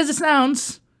as meeky as it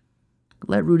sounds,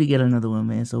 let Rudy get another one,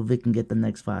 man, so Vic can get the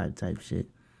next 5 type shit.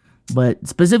 But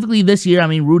specifically this year, I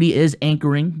mean, Rudy is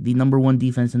anchoring the #1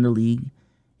 defense in the league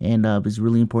and is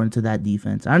really important to that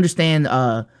defense. I understand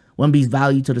Wemby's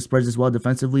value to the Spurs as well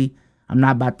defensively. I'm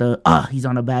not about to, he's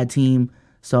on a bad team,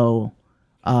 so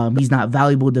he's not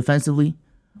valuable defensively.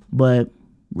 But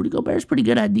Rudy Gobert's pretty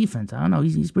good at defense. I don't know.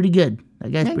 He's pretty good.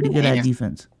 That guy's pretty good at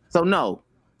defense. So, no.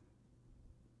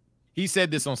 He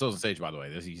said this on Social Stage, by the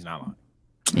way. He's not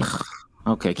lying.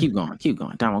 Okay, keep going.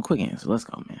 Down, quick answer. Let's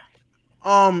go, man.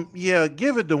 Yeah,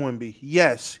 give it to Wemby.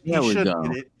 Yes, he should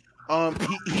get it.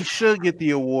 He should get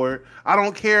the award. I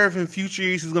don't care if in future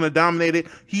years he's going to dominate it.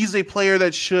 He's a player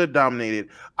that should dominate it.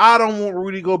 I don't want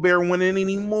Rudy Gobert winning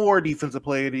any more Defensive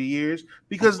Player of the Years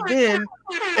because then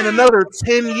in another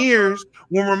 10 years,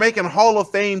 when we're making Hall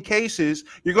of Fame cases,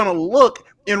 you're going to look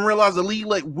and realize the league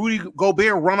let Rudy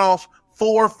Gobert run off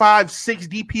 4, 5, 6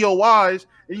 DPOYs,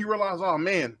 and you realize, oh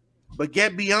man, but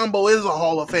Get Biyombo is a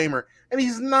Hall of Famer, and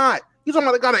he's not. He's talking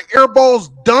about the guy that airballs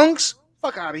dunks.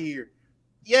 Fuck out of here.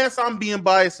 Yes, I'm being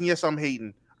biased, and yes, I'm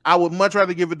hating. I would much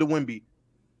rather give it to Wemby.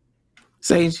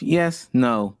 Sage, yes,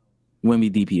 no.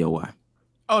 Wemby DPOY.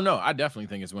 Oh, no, I definitely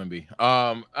think it's Wemby.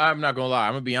 I'm not going to lie.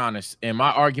 I'm going to be honest. In my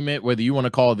argument, whether you want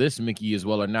to call this Mickey as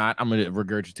well or not, I'm going to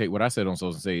regurgitate what I said on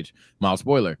Social Sage. Mild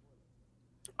spoiler.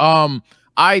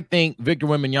 I think Victor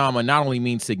Wembanyama not only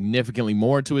means significantly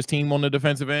more to his team on the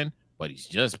defensive end, but he's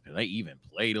just even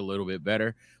played a little bit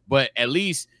better. But at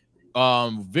least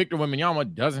Victor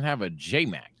Wembanyama doesn't have a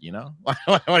J-Mac, you know?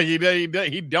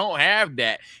 He don't have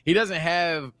that. He doesn't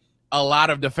have a lot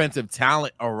of defensive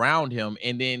talent around him.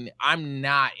 And then I'm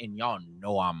not, and y'all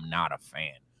know I'm not a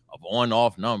fan of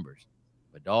on-off numbers.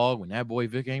 But, dog, when that boy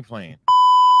Vic ain't playing,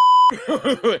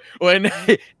 when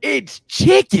it's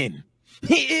chicken.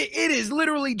 It is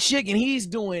literally chicken. He's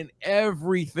doing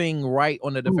everything right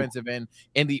on the defensive end.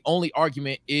 And the only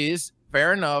argument is,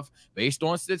 fair enough, based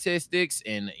on statistics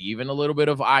and even a little bit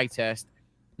of eye test,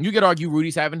 you could argue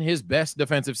Rudy's having his best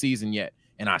defensive season yet.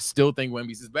 and I still think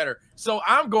Wemby's is better. So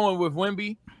I'm going with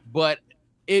Wemby, but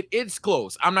it's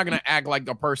close. I'm not gonna act like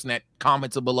the person that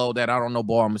commented below that I don't know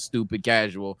ball. I'm a stupid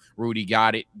casual. Rudy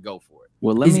got it. Go for it.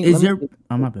 Well,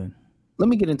 Oh, my bad. Let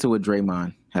me get into what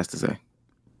Draymond has to say.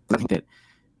 I think that,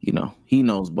 he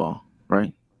knows ball,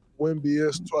 right? Wemby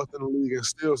is 12th in the league in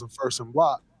steals and first in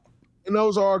block. And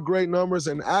those are great numbers.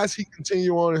 And as he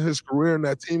continue on in his career and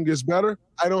that team gets better,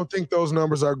 I don't think those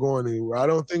numbers are going anywhere. I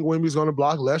don't think Wemby's going to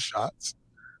block less shots.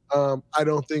 I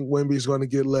don't think Wemby's going to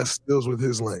get less steals with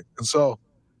his length. And so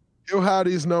he'll have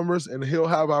these numbers and he'll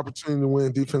have opportunity to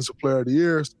win Defensive Player of the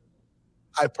Year.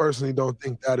 I personally don't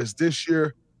think that is this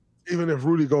year. Even if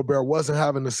Rudy Gobert wasn't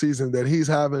having the season that he's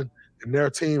having and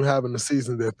their team having the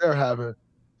season that they're having,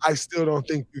 I still don't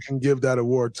think you can give that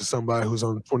award to somebody who's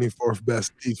on the 24th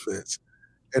best defense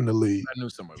in the league. I knew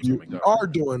somebody was You going to are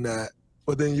doing that,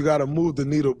 but then you got to move the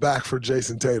needle back for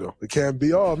Jason Tatum. It can't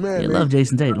be, oh, man. You love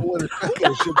Jason Tatum.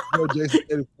 Jason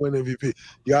Tatum win MVP.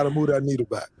 You got to move that needle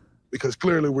back because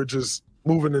clearly we're just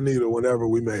moving the needle whenever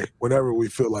we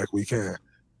feel like we can.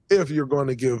 If you're going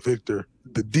to give Victor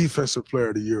the Defensive Player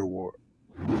of the Year award.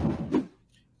 Go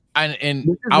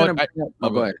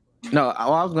ahead. No,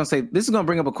 I was going to say, this is going to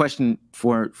bring up a question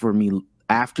for me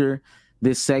after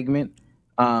this segment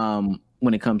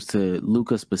when it comes to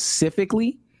Luka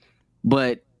specifically,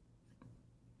 but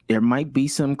there might be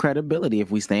some credibility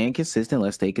if we stay inconsistent.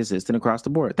 Let's stay consistent across the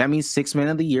board. That means 6 Man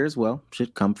of the Year as well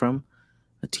should come from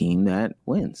a team that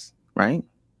wins, right?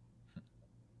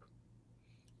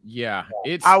 Yeah,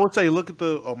 I would say look at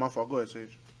the. Oh, my fault. Go ahead,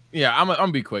 Sage. Yeah, I'm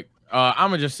gonna be quick.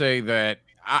 I'm gonna just say that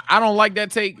I don't like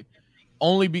that take,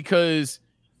 only because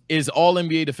is all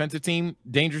NBA defensive team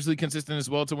dangerously consistent as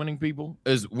well to winning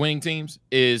teams?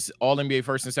 Is all NBA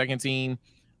first and second team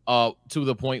to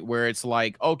the point where it's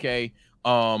like, okay,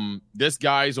 this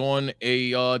guy's on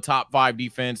a top 5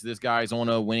 defense, this guy's on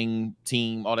a winning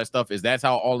team, all that stuff. That's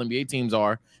how all NBA teams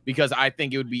are? Because I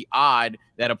think it would be odd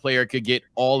that a player could get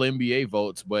all NBA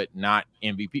votes but not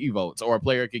MVP votes, or a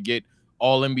player could get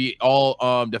all NBA,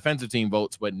 all defensive team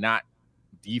votes but not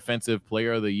Defensive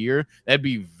Player of the Year. That'd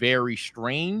be very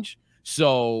strange.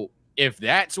 So if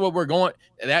that's what we're going,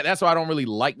 that's why I don't really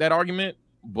like that argument.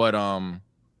 But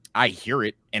I hear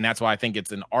it, and that's why I think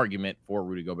it's an argument for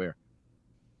Rudy Gobert.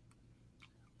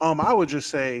 I would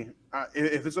just say,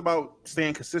 if it's about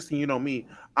staying consistent, you know me,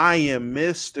 I am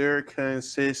Mr.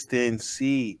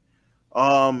 Consistency.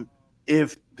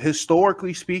 If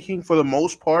historically speaking, for the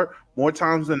most part, more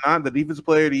times than not, the Defensive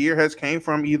Player of the Year has came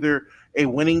from either a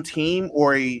winning team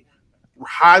or a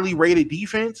highly rated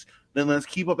defense, then let's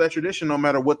keep up that tradition no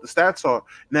matter what the stats are.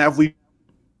 Now, if we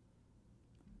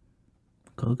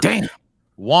Damn.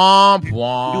 Womp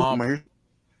womp.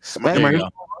 Spectrum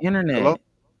internet. Hello?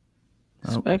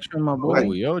 Spectrum, my boy.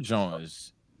 Oh, yo,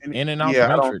 Jones. In and out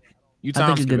Yeah, the matrix. You I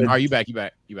think it's good. Are you back? You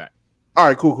back. All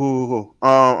right, cool.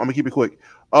 I'm gonna keep it quick.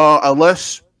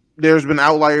 Unless there's been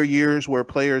outlier years where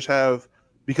players have,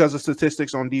 because of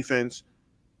statistics on defense,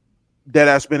 that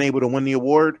has been able to win the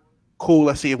award. Cool.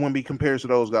 Let's see if Wemby compares to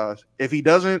those guys. If he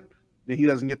doesn't, then he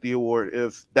doesn't get the award.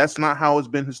 If that's not how it's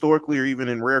been historically, or even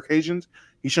in rare occasions,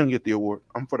 he shouldn't get the award.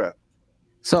 I'm for that.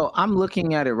 So I'm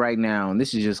looking at it right now, and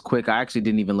this is just quick. I actually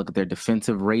didn't even look at their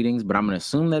defensive ratings, but I'm going to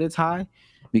assume that it's high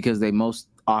because they most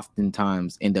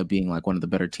oftentimes end up being like one of the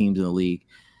better teams in the league.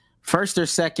 First or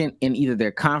second in either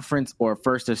their conference or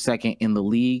first or second in the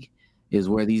league is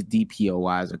where these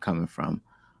DPOYs are coming from.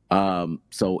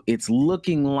 So it's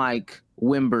looking like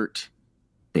Wembert,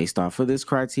 based off of this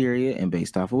criteria and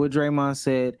based off of what Draymond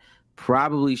said,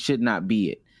 probably should not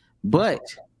be it. But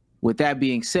with that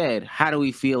being said, how do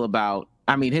we feel about,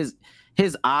 I mean,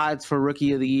 his odds for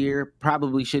Rookie of the Year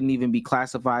probably shouldn't even be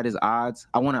classified as odds.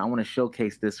 I want to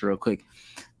showcase this real quick.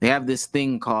 They have this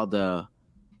thing called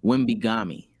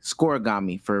wembenyami,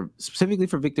 scoregami, specifically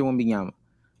for Victor Wembanyama.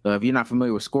 If you're not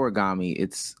familiar with scoregami,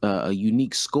 it's a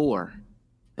unique score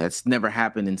that's never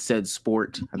happened in said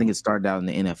sport. I think it started out in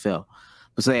the NFL.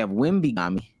 But so they have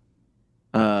wembenyami.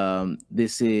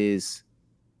 This is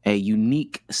a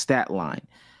unique stat line.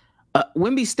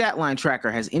 Wemby stat line tracker.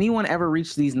 Has anyone ever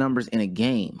reached these numbers in a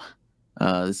game?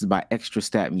 This is by Extra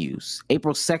Stat Muse.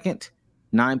 April 2nd,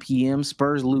 9 p.m.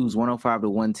 Spurs lose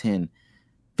 105-110.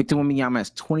 Victor Wembanyama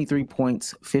has 23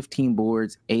 points, 15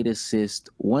 boards, 8 assists,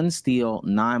 1 steal,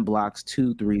 9 blocks,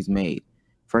 2 threes made.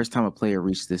 First time a player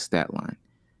reached this stat line.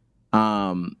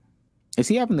 Is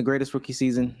he having the greatest rookie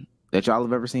season that y'all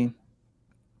have ever seen?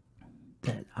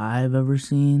 That I've ever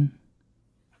seen?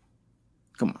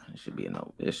 Come on, it should be a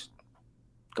no.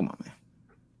 Come on, man.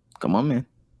 Come on, man.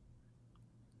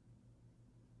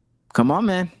 Come on,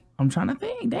 man. I'm trying to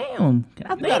think. Damn. Can I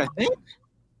think? You gotta think.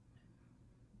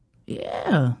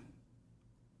 Yeah.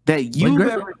 That you've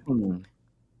Griffin? ever seen.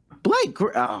 Blake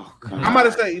Griffin. Oh, God. I'm about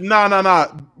to say,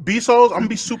 nah. B-Souls, I'm gonna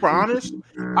be super honest.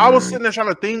 I was sitting there trying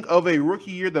to think of a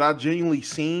rookie year that I genuinely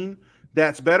seen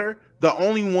that's better. The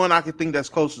only one I could think that's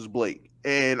close is Blake.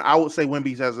 And I would say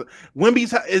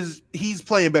he's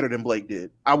playing better than Blake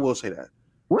did. I will say that.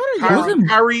 What are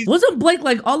y'all? Wasn't Blake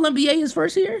like all NBA his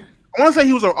first year? I want to say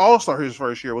he was an all-star his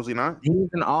first year, was he not? He was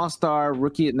an all-star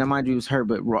rookie. Now, mind you, he was hurt,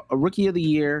 but a rookie of the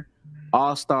year,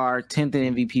 all-star, 10th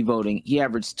in MVP voting. He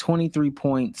averaged 23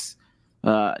 points,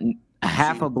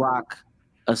 half a block,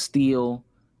 a steal,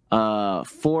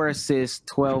 4 assists,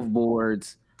 12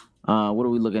 boards. What are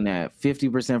we looking at?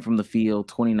 50% from the field,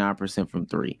 29% from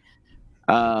three.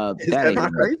 Is that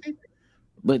not crazy?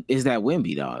 But is that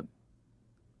Wemby, dog?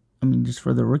 I mean, just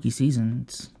for the rookie season,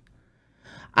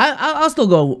 I'll still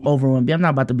go over Wemby. I'm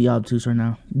not about to be obtuse right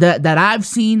now. That I've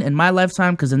seen in my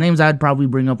lifetime, because the names I'd probably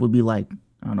bring up would be like,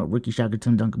 I don't know, Ricky Shaq or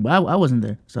Tim Duncan, but I wasn't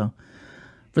there. So,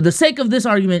 for the sake of this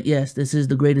argument, yes, this is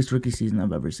the greatest rookie season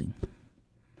I've ever seen.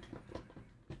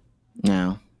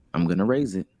 Now, I'm going to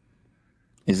raise it.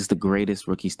 Is this the greatest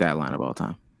rookie stat line of all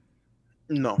time?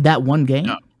 No. That one game?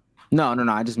 No.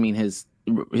 I just mean his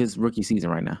rookie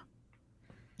season right now.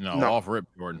 No, off rip,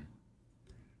 Jordan.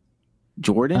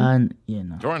 Jordan? Yeah,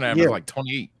 no. Jordan averaged like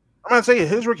 28. I'm gonna say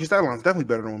his rookie stat line is definitely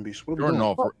better than Wemby's. Jordan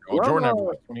averaged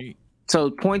like 28.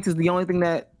 So points is the only thing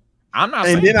that. I'm not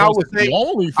and saying then I would the say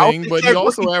only thing, but he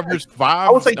also averaged 5.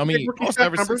 I would say he also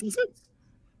averaged 6 and 6.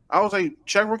 I would say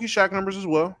check rookie Shaq numbers as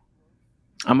well.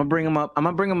 I'm gonna bring him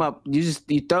up. You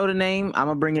throw the name. I'm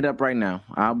gonna bring it up right now.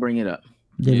 I'll bring it up.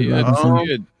 David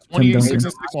Robinson, 28, 6 and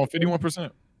 6 on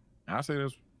 51%. I say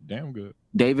that's damn good.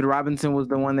 David Robinson was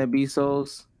the one that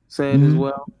B-Souls said as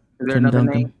well. Is there another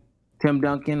name? Tim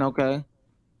Duncan. Okay.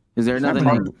 Is there another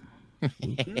name?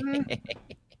 I'm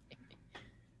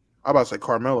about to say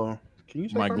Carmelo. Can you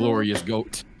say my Carmelo? Glorious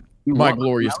goat? My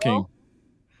glorious Carmelo? king.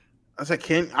 I said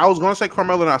I was going to say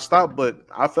Carmelo and I stopped, but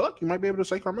I feel like you might be able to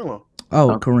say Carmelo.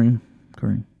 Oh, Kareem.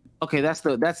 Okay, that's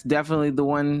definitely the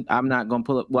one. I'm not gonna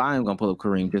pull up. Well, I am gonna pull up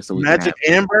Kareem just so we Magic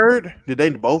and Bird. Did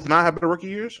they both not have the rookie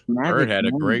years? Bird had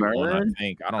a great one, I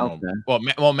think. I don't know.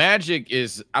 Well, Magic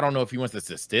is. I don't know if he wants the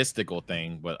statistical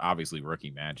thing, but obviously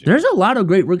rookie Magic. There's a lot of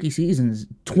great rookie seasons.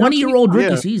 20-year-old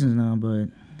rookie seasons now, but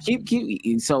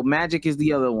keep. So Magic is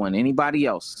the other one. Anybody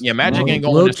else? Yeah, Magic ain't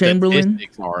going to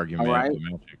statistics argument. All right.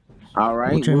 Magic. All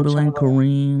right. Will Chamberlain,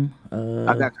 Kareem.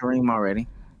 I got Kareem already.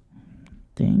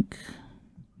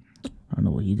 I don't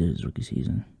know what he did his rookie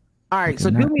season. All right,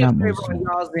 so do me a favor,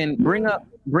 y'all. Then bring up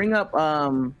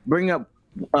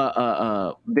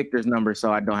Victor's number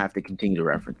so I don't have to continue to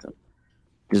reference him.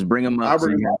 Just bring him up. I'll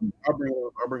bring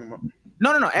him up.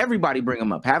 No. Everybody bring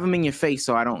him up. Have him in your face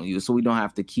so we don't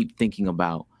have to keep thinking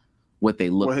about what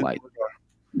they look like.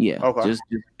 Yeah. Okay. Just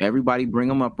everybody bring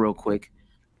them up real quick.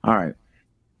 All right.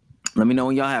 Let me know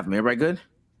when y'all have them. Everybody good?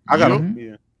 I got them.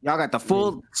 Yeah. Y'all got the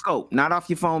full scope, not off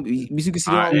your phone. You can see it's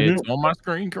on my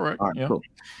screen, correct? All right, cool.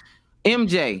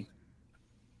 MJ,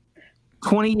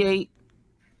 28,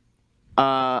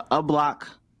 a block,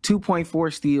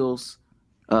 2.4 steals,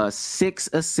 6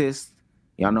 assists.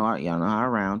 Y'all know how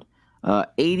around.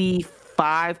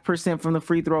 85% from the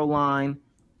free throw line.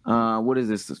 What is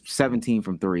this? 17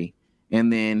 from 3,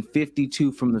 and then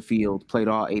 52 from the field. Played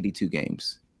all 82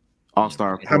 games.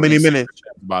 All-star. How many minutes?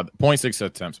 0.6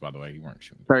 attempts, by the way. You weren't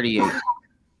shooting. 38.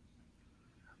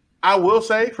 I will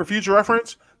say, for future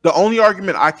reference, the only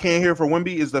argument I can hear for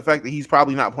Wemby is the fact that he's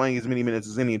probably not playing as many minutes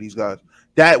as any of these guys.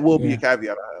 That will be a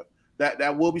caveat I have.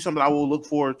 That will be something I will look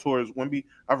forward towards Wemby.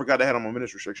 I forgot they had him on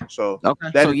minutes restriction. So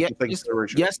that is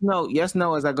consideration. Yes,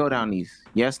 no, as I go down these.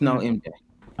 Yes, no, MJ.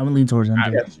 I'm gonna lean towards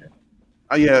MJ.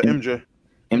 Yeah, MJ.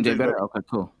 MJ better. Okay,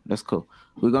 cool. That's cool.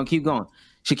 We're gonna keep going.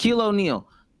 Shaquille O'Neal.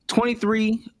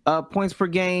 23 points per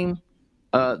game.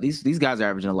 These guys are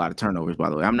averaging a lot of turnovers, by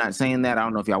the way. I'm not saying that. I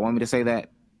don't know if y'all want me to say that.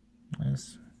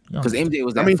 Because MJ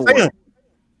was at 4. Say him.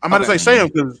 I'm about to say him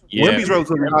because Wemby's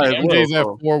relatively high as well. MJ's at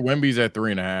 4. Wemby's at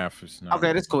 3.5.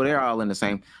 Okay, that's cool. They're all in the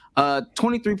same.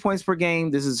 23 points per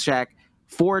game. This is Shaq.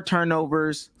 4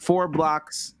 turnovers, 4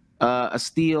 blocks, a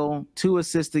steal, 2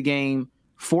 assists a game,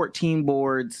 14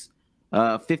 boards.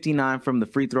 59 from the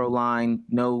free throw line,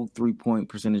 no 3-point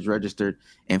percentage registered,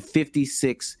 and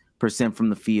 56% from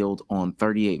the field on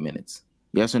 38 minutes.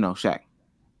 Yes or no, Shaq?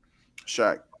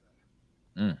 Shaq.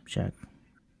 Shaq.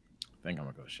 I think I'm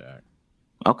gonna go Shaq.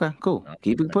 Okay, cool.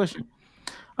 Keep it pushing.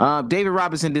 David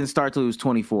Robinson didn't start till he was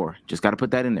 24. Just got to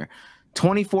put that in there.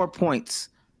 24 points,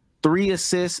 3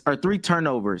 assists or 3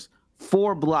 turnovers,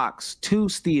 4 blocks, 2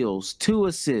 steals, 2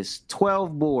 assists,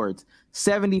 12 boards.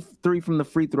 73 from the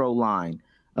free throw line,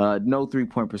 No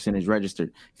 3-point percentage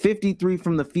registered. 53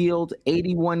 from the field,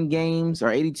 81 games or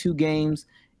 82 games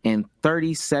in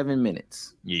 37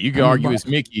 minutes. Yeah, you could argue it's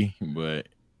Mickey, but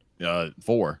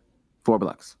 4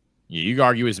 blocks. Yeah, you could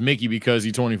argue it's Mickey because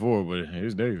he's 24, but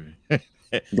it's David.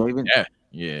 David?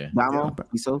 Yeah. Damo?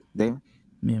 So, David?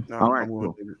 Yeah. No, All right,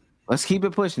 cool. Let's keep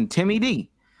it pushing. Timmy D,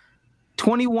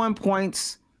 21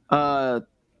 points,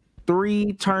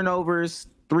 3 turnovers,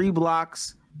 3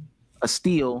 blocks, a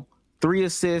steal, 3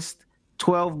 assists,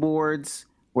 12 boards.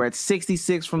 We're at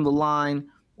 66 from the line.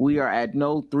 We are at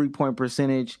no 3-point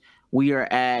percentage. We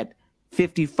are at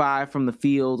 55 from the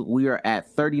field. We are at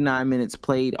 39 minutes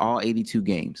played, all 82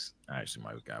 games. I actually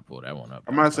might gotta pull that one up.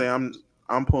 I might say I'm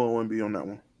pulling Wemby on that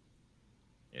one.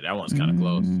 Yeah, that one's kind of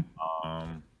close.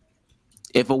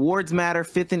 If awards matter,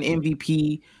 5th in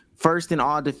MVP, 1st in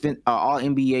all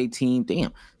NBA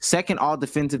team, second all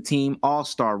defensive team,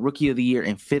 all-star, rookie of the year,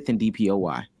 and 5th in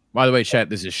DPOY. By the way, chat,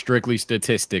 this is strictly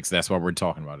statistics. That's why we're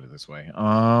talking about it this way.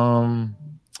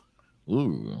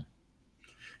 Ooh.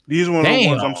 These are one of the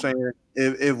ones I'm saying.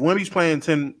 If Wemby's playing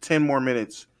 10 more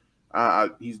minutes,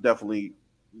 he's definitely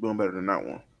doing better than that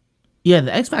one. Yeah,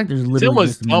 the X Factor is literally. Tim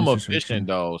was dumb efficient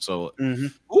though, so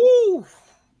ooh.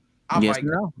 Yes,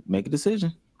 no. Make a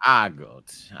decision. I go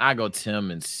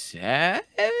Tim and Wemby.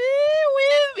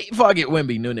 Fuck it,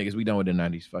 Wemby. New niggas. We done with the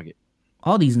 90s. Fuck it.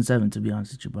 All these in 7, to be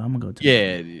honest with you, but I'm gonna go Tim.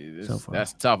 Yeah,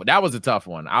 that's tough. That was a tough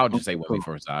one. I'll just say Wemby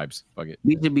for vibes. Fuck it.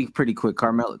 These should be pretty quick.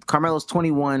 Carmelo's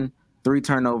 21, 3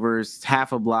 turnovers,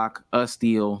 half a block, a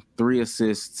steal, 3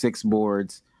 assists, 6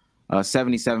 boards,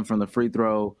 77 from the free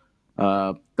throw,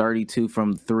 32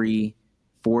 from 3,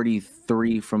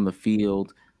 43 from the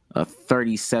field,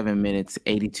 37 minutes,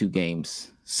 82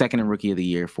 games. 2nd in rookie of the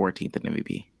year, 14th in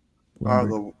MVP. I'll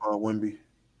go Wemby.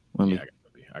 Wemby. Yeah,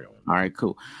 I got Wemby. All right,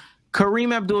 cool.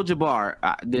 Kareem Abdul-Jabbar.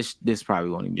 This probably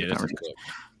won't even be a conversation.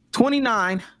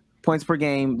 29 points per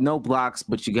game, no blocks,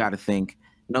 but you got to think.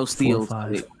 No steals. 4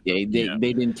 or 5. They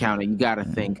didn't count it. You got to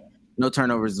think. No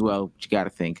turnovers as well, but you got to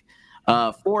think.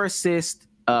 4 assists,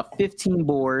 15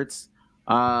 boards.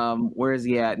 Where is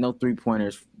he at? No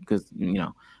 3-pointers because,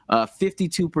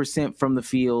 52% from the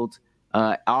field,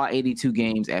 all 82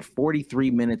 games at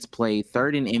 43 minutes played,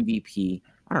 3rd in MVP.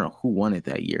 I don't know who won it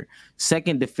that year.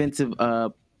 Second defensive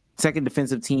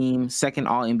team, 2nd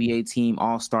all NBA team,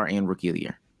 all-star, and rookie of the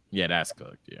year. Yeah, that's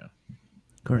good. Yeah.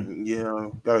 Correct. Yeah,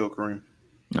 gotta go Kareem.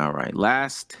 All right,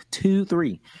 last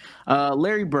 2-3.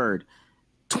 Larry Bird,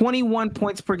 21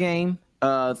 points per game,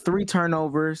 3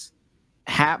 turnovers,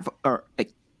 half or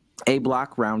a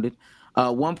block rounded,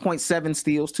 1.7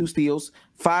 steals, 2 steals,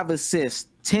 5 assists,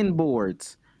 10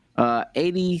 boards,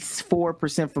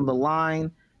 84% from the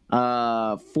line,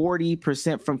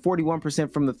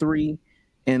 41% from the 3,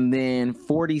 and then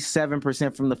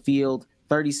 47% from the field.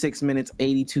 36 minutes,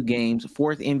 82 games,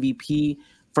 4th MVP,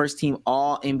 1st team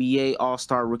All NBA,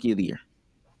 All-Star, Rookie of the Year.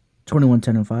 21,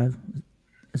 10, and 5,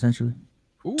 essentially.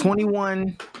 Ooh.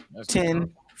 21,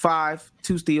 10, 5,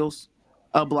 2 steals,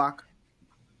 a block,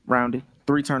 rounded,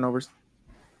 3 turnovers.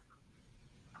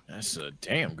 That's a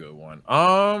damn good one.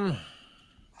 I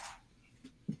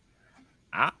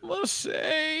must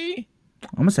say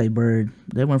Bird.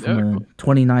 They went from a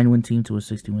 29-win team to a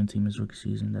 60-win team his rookie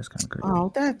season. That's kind of crazy.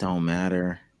 Oh, that don't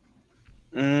matter.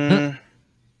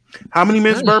 How many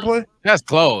minutes Bird play? That's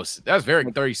close. That's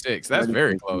very 36. That's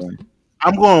very close.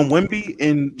 I'm going Wemby,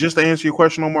 and just to answer your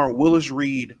question, Omar, Willis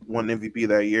Reed won MVP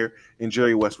that year, and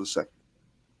Jerry West was 2nd.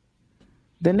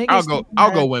 I'll go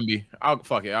Wemby. I'll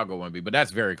go Wemby, but that's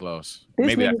very close.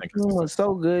 Maybe that thing was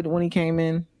so good when he came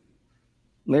in.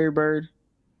 Larry Bird.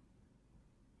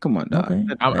 Come on, dog. Okay.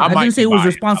 I didn't say it was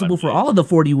responsible for all of the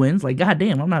 40 wins. Like,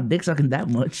 goddamn, I'm not dick sucking that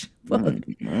much. Fuck.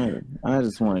 I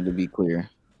just wanted to be clear.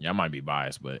 Yeah, I might be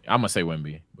biased, but I'm gonna say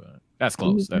Wemby. But that's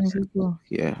close.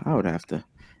 Yeah, I would have to.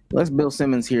 Unless Bill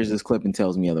Simmons hears this clip and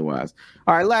tells me otherwise.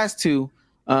 All right, last 2.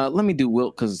 Let me do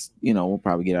Wilt because we'll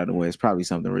probably get out of the way. It's probably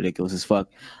something ridiculous as fuck.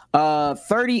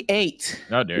 38.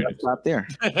 Oh, there it is. Stop there.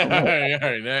 All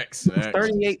right, next.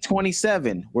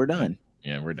 38-27. We're done.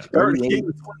 Yeah, we're done.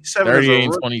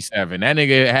 38-27. That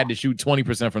nigga had to shoot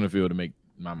 20% from the field to make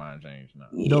my mind change. No.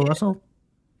 Yo, Russell.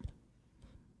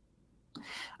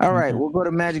 All right, we'll go to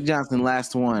Magic Johnson.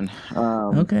 Last one.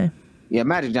 Okay. Yeah,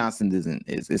 Magic Johnson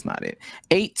it's not it.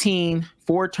 18,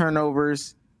 4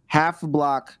 turnovers, half a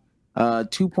block,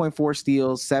 2.4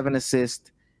 steals, 7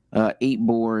 assists, 8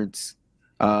 boards,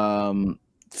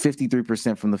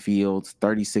 53% from the field,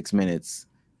 36 minutes.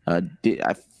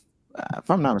 if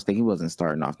I'm not mistaken, he wasn't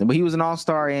starting often, but he was an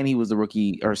all-star and he was the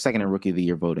rookie or second in rookie of the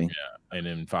year voting. Yeah, and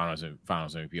then finals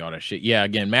MVP, all that shit. Yeah,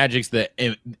 again, Magic's the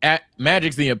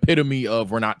epitome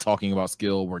of we're not talking about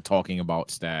skill, we're talking about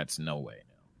stats. No way.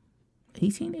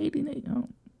 18, 88. Oh.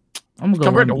 I'm gonna go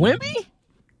Compared to Wemby.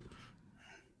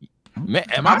 Wemby? Man,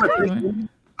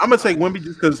 I'm gonna take Wemby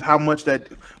just because how much that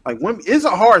like Wemby is a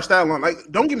hard stat line. Like,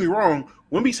 don't get me wrong,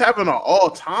 Wemby's having an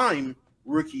all-time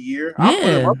rookie year.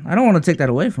 Yeah, I don't want to take that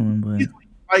away from him, but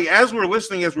like as we're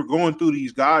listening, as we're going through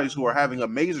these guys who are having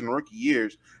amazing rookie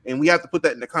years, and we have to put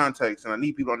that into context. And I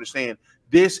need people to understand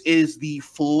this is the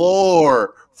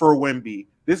floor for Wemby.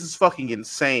 This is fucking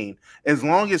insane. As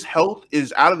long as health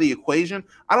is out of the equation,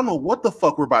 I don't know what the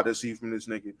fuck we're about to see from this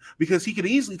nigga, because he could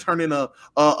easily turn in a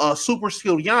super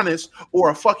skilled Giannis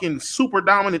or a fucking super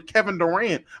dominant Kevin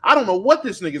Durant. I don't know what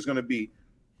this nigga's gonna be.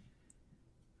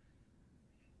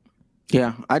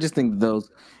 Yeah, I just think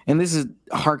those, and this is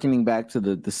hearkening back to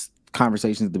the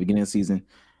conversations at the beginning of the season.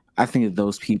 I think that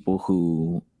those people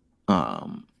who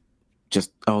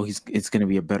just, it's going to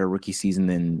be a better rookie season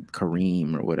than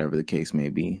Kareem or whatever the case may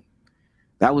be.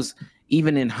 That was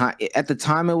even in high at the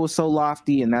time. It was so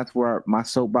lofty, and that's where my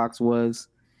soapbox was.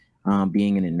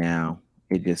 Being in it now,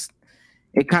 it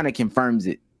kind of confirms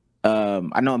it.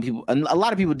 I know a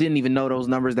lot of people didn't even know those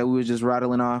numbers that we were just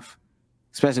rattling off,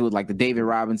 especially with like the David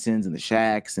Robinsons and the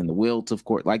Shaqs and the Wilts, of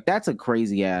course. Like that's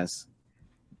crazy,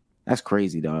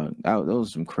 dog. Those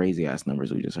are some crazy ass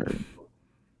numbers we just heard.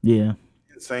 yeah,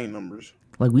 Insane numbers.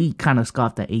 like we kind of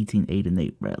scoffed at 18, 8, and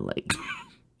 8, bro. Like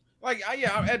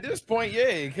at this point,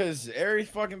 yeah, because every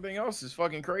fucking thing else is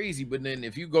fucking crazy. But then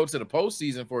if you go to the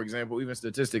postseason, for example, even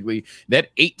statistically, that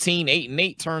 18, 8, and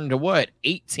 8 turned to what?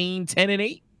 18, 10, and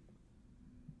 8?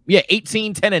 Yeah,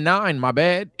 18, 10, and 9, my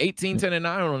bad. 18, 10, and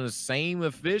 9 on the same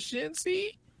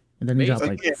efficiency. and then he dropped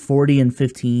like 40 and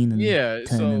 15. And 10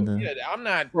 so I'm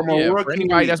not for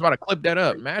anybody that's about to clip that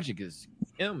up. Magic is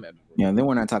him. Yeah, and then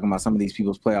we're not talking about some of these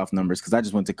people's playoff numbers, because I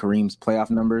just went to Kareem's playoff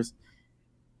numbers.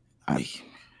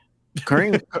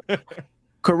 Kareem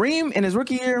in his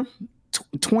rookie year,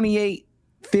 28,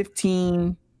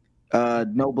 15,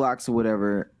 no blocks or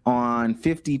whatever on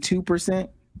 52%.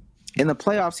 In the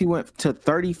playoffs, he went to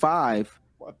 35,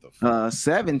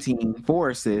 17, 4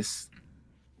 assists.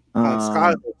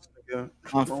 On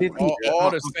 50,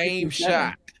 all the same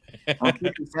shot. On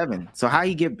 57. So how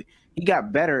he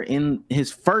got better in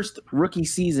his first rookie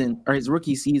season, or his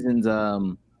rookie season's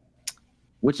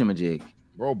whatchamajig.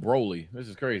 Bro, Broly. This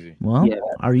is crazy. Well,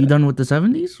 are you done with the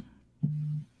 70s?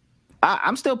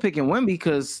 I'm still picking Wemby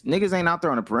because niggas ain't out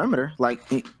there on the perimeter. Like,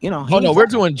 you know. Oh, no, we're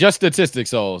doing just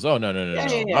statistics, Oh, no.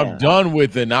 Yeah. I'm done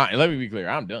with the 9. Let me be clear.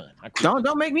 I'm done.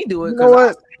 Don't make me do it. You know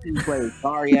what? You play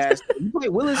sorry ass. You play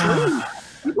Willis Reed.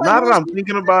 Now that I'm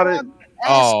thinking about it.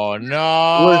 Oh,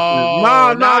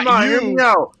 no.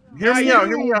 No. Hear me out.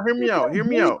 Hear me out.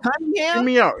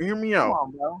 Come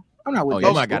on, bro. I'm not with you.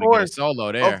 I gotta get a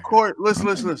solo there. Of course, listen.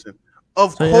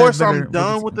 Of course, I'm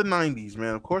done with the 90s,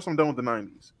 man. Of course, I'm done with the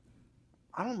 90s.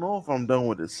 I don't know if I'm done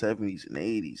with the 70s and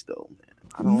 80s, though, man.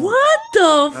 What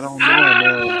the? I don't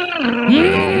know,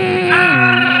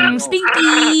 man.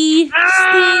 Stinky.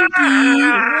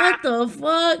 What the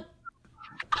fuck?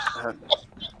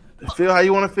 Feel how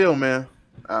you want to feel, man.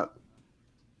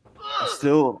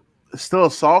 Still a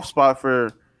soft spot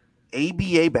for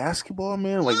ABA basketball,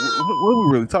 man. Like, what are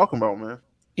we really talking about, man?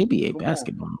 ABA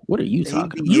basketball. What are you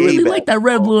talking about? You really like that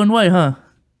red, blue, and white, huh?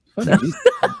 W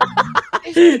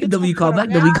call back.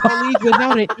 W call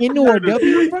without an N or a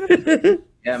W in front of it.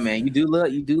 Yeah, man. You do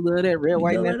love that red,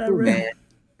 white, and that blue, man.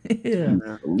 Yeah.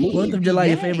 4th of July,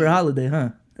 your favorite holiday, huh?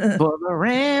 For the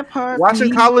rampart.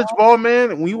 Watching college ball,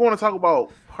 man. When you want to talk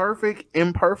about perfect,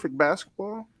 imperfect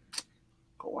basketball,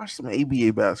 go watch some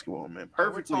ABA basketball, man.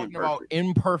 Perfectly We're talking about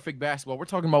imperfect basketball. We're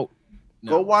talking about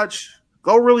Go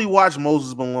really watch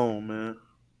Moses Malone, man.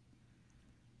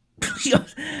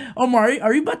 Omar,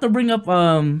 are you about to bring up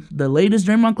the latest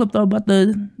Draymond clip though about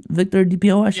the Victor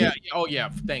DPOY shit? Yeah. Oh yeah.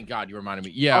 Thank God you reminded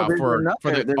me. Yeah, for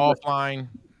the offline.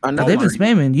 They've been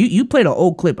spamming. You played an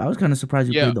old clip. I was kind of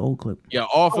surprised you played the old clip. Yeah,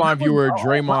 offline viewer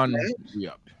Draymond.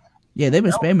 Yeah, they've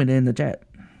been spamming it in the chat.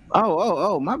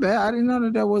 Oh, my bad. I didn't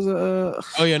know that was a.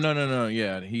 Oh yeah, no.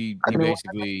 Yeah, he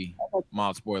basically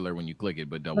mild spoiler when you click it,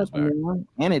 but doubles back.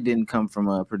 And it didn't come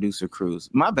from producer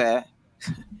Cruz. My bad.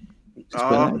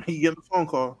 He getting a phone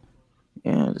call.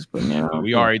 Yeah, just putting it.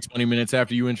 We already 20 minutes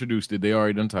after you introduced it. They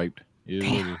already done typed.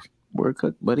 Word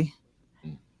cook, buddy.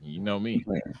 You know me.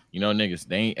 You know niggas.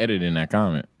 They ain't editing that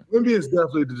comment. Wemby is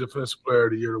definitely the defensive player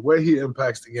of the year. The way he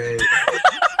impacts the game.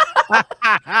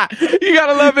 You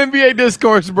gotta love NBA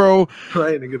discourse, bro.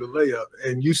 Playing to get a layup,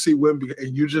 and you see Wemby,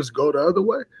 and you just go the other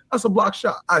way. That's a block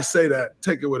shot. I say that,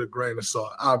 take it with a grain of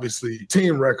salt. Obviously,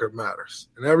 team record matters,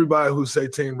 and everybody who say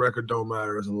team record don't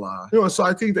matter is a lie. You know, so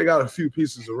I think they got a few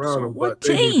pieces around them, but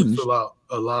they need to fill out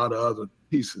a lot of other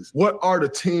pieces. What are the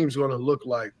teams going to look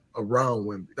like around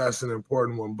Wemby? That's an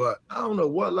important one, but I don't know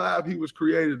what lab he was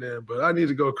created in, but I need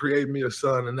to go create me a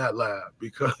son in that lab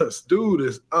because dude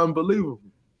is unbelievable.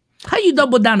 How you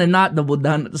double down and not double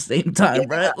down at the same time,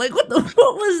 bro? Like, what the fuck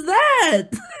was that?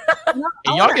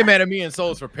 And y'all get mad at me and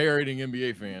Souls for parroting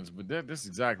NBA fans, but this is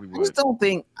exactly what. I just don't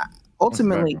think,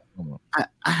 ultimately,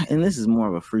 and this is more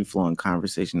of a free-flowing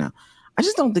conversation now, I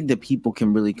just don't think that people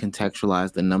can really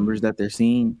contextualize the numbers that they're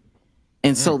seeing.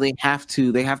 And so they have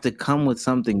to come with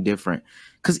something different.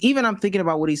 Because even I'm thinking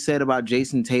about what he said about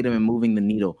Jason Tatum and moving the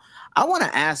needle. I want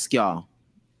to ask y'all,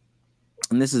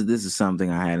 and this is something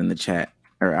I had in the chat,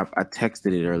 or I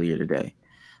texted it earlier today.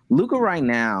 Luka right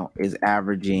now is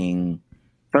averaging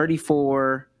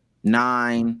 34,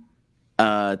 9,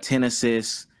 10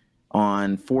 assists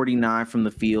on 49 from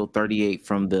the field, 38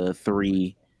 from the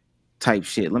three type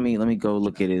shit. Let me go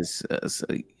look at his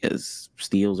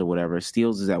steals or whatever.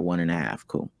 Steals is at 1.5.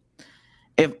 Cool.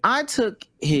 If I took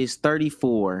his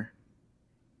 34,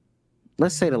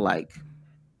 let's say to like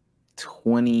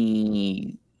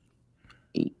 28,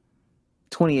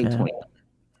 29,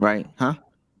 right? Huh?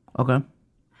 Okay.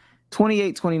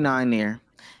 28, 29 there.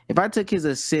 If I took his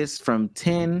assists from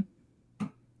 10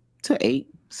 to 8,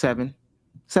 7,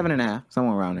 7.5,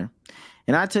 somewhere around there,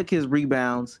 and I took his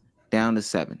rebounds down to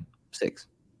 7, 6,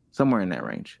 somewhere in that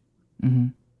range. Mm-hmm.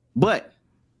 But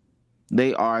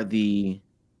they are the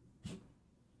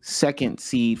second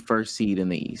seed, first seed in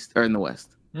the East or in the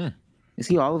West. Is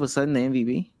he all of a sudden the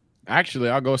MVP? Actually,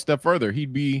 I'll go a step further.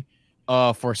 He'd be,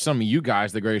 for some of you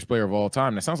guys, the greatest player of all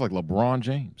time. That sounds like LeBron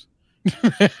James.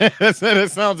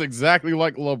 It sounds exactly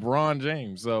like LeBron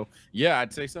James. So, yeah,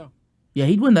 I'd say so. Yeah,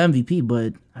 he'd win the MVP,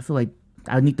 but I feel like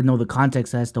I need to know the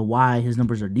context as to why his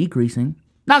numbers are decreasing.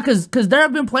 Not because there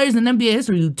have been players in NBA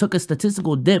history who took a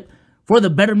statistical dip for the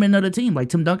betterment of the team. Like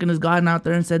Tim Duncan has gone out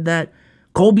there and said that.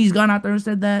 Kobe's gone out there and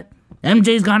said that.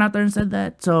 MJ's gone out there and said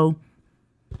that. So,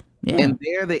 yeah. And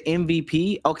they're the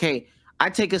MVP. Okay, I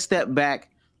take a step back.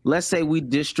 Let's say we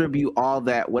distribute all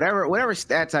that, whatever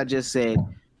stats I just said,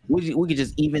 we could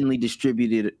just evenly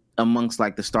distribute it amongst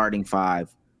like the starting five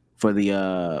for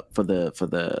the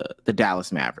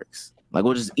Dallas Mavericks. Like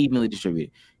we'll just evenly distribute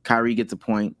it. Kyrie gets a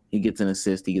point, he gets an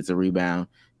assist, he gets a rebound,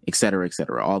 et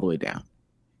cetera, all the way down.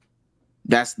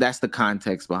 That's the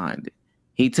context behind it.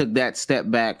 He took that step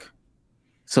back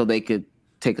so they could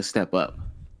take a step up.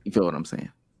 You feel what I'm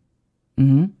saying?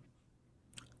 Mm-hmm.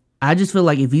 I just feel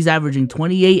like if he's averaging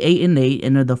 28, 8, and 8,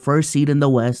 and they're the first seed in the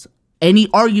West, any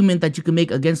argument that you can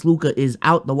make against Luka is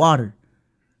out the water.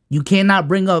 You cannot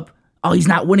bring up, oh, he's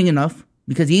not winning enough,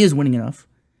 because he is winning enough.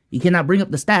 You cannot bring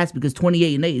up the stats because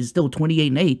 28 and 8 is still 28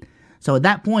 and 8. So at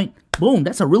that point, boom,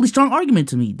 that's a really strong argument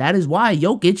to me. That is why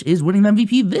Jokic is winning the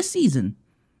MVP this season.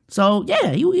 So,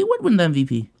 yeah, he would win the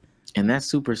MVP. And that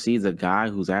supersedes a guy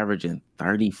who's averaging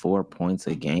 34 points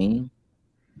a game.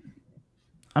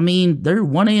 I mean, they're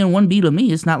 1A and 1B to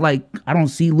me. It's not like I don't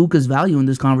see Luka's value in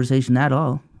this conversation at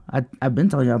all. I've been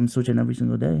telling you I'm switching every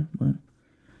single day. But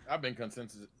I've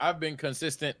been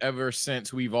consistent ever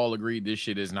since we've all agreed this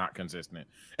shit is not consistent.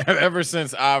 Ever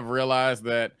since I've realized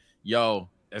that,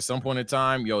 at some point in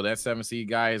time, that 7 seed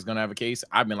guy is going to have a case.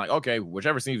 I've been like, okay,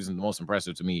 whichever seed is the most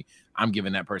impressive to me, I'm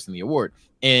giving that person the award.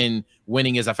 And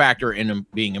winning is a factor in him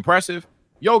being impressive.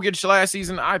 Jokic last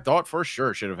season, I thought for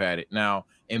sure should have had it. Now,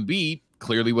 Embiid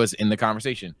clearly was in the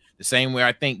conversation. The same way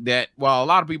I think that, a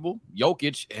lot of people,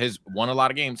 Jokic has won a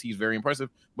lot of games. He's very impressive.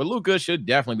 But Luka should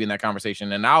definitely be in that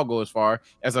conversation. And I'll go as far,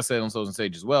 as I said on Souls and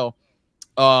Sage as well.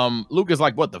 Luka's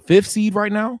like, what, the 5th seed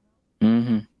right now?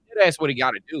 Mm-hmm. That's what he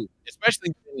got to do, especially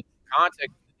in the context of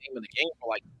the name of the game for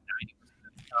like 90%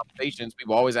 of the conversations.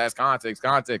 People always ask context.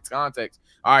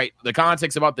 All right, the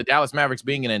context about the Dallas Mavericks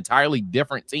being an entirely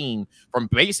different team from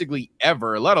basically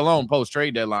ever, let alone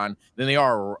post-trade deadline, than they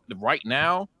are right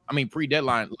now. I mean,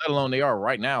 pre-deadline, let alone they are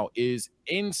right now, is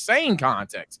insane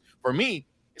context for me.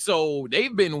 So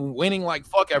they've been winning like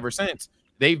fuck ever since.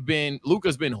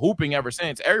 Luka's been hooping ever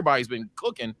since. Everybody's been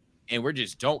cooking, and we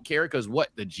just don't care because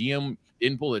the GM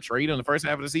didn't pull a trade in the first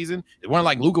half of the season. It wasn't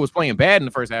like Luka was playing bad in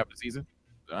the first half of the season.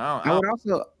 I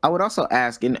would also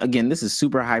ask, and again, this is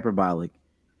super hyperbolic,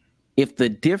 if the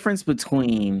difference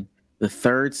between the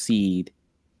 3rd seed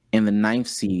and the 9th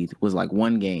seed was like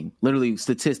one game, literally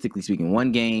statistically speaking,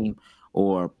 one game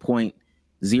or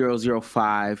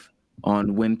 .005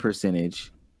 on win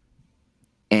percentage,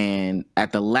 and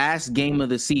at the last game of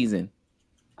the season,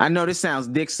 I know this sounds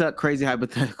dick suck crazy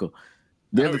hypothetical.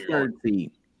 They're the third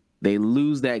seed. They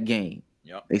lose that game.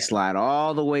 Yep. They slide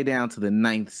all the way down to the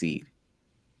 9th seed.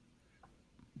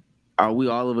 Are we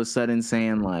all of a sudden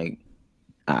saying like,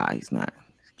 he's not?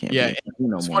 Yeah,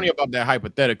 what's funny about that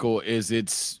hypothetical is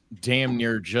it's damn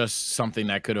near just something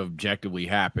that could objectively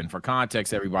happen. For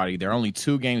context, everybody, they're only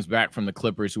 2 games back from the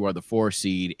Clippers, who are the 4th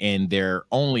seed, and they're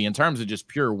only, in terms of just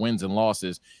pure wins and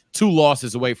losses, 2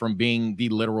 losses away from being the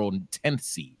literal 10th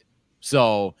seed.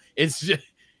 So it's just,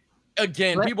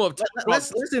 again, people have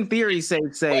let's in theory say,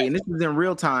 and this is in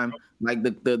real time, like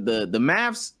the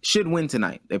Mavs should win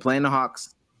tonight. They're playing the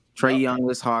Hawks. Trae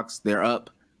Youngless Hawks. They're up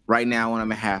right now when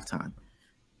I'm at halftime.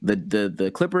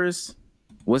 The Clippers,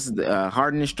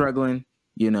 Harden is struggling.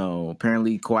 You know,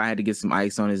 apparently Kawhi had to get some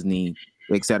ice on his knee,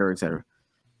 et cetera, et cetera.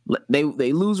 They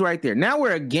lose right there. Now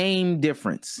we're a game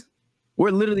difference. We're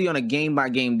literally on a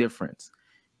game-by-game difference.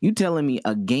 You telling me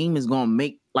a game is going to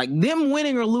make, like, them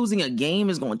winning or losing a game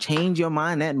is going to change your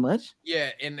mind that much? Yeah,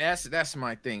 and that's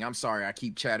my thing. I'm sorry I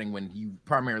keep chatting when you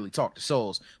primarily talk to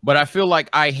souls, but I feel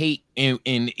like I hate, in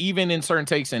even in certain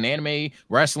takes in anime,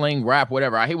 wrestling, rap,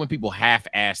 whatever, I hate when people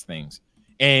half-ass things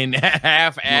and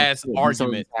half-ass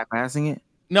argument. Half-assing it?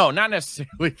 No, not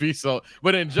necessarily be so,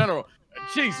 but in general,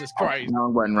 Jesus Christ.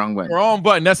 Wrong button. Wrong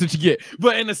button. That's what you get.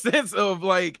 But in the sense of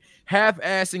like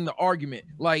half-assing the argument,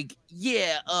 like,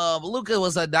 yeah, Luka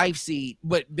was a knife seed,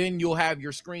 but then you'll have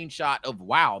your screenshot of,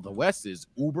 wow, the West is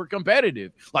uber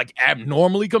competitive, like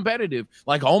abnormally competitive.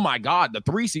 Like, oh my God, the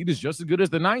 3 seed is just as good as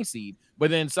the 9 seed.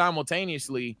 But then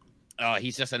simultaneously,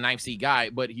 he's just a 9 seed guy,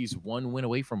 but he's 1 win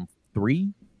away from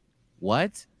 3.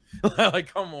 What?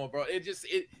 Like, come on, bro.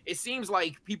 It seems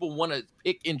like people want to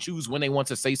pick and choose when they want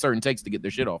to say certain takes to get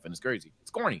their shit off, and it's crazy.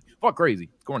 It's corny. Fuck crazy.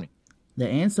 It's corny. The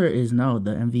answer is no.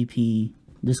 The MVP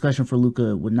discussion for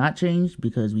Luka would not change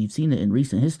because we've seen it in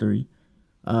recent history.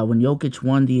 When Jokic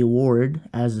won the award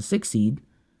as a 6th seed,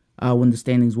 when the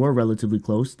standings were relatively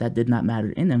close, that did not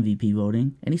matter in MVP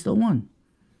voting, and he still won.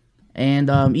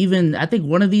 And even, I think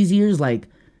one of these years, like,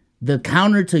 the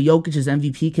counter to Jokic's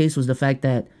MVP case was the fact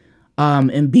that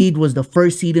Embiid was the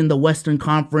 1st seed in the Western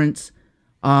Conference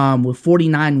with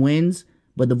 49 wins,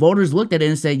 but the voters looked at it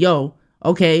and said, yo,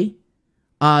 okay,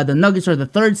 the Nuggets are the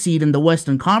 3rd seed in the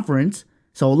Western Conference,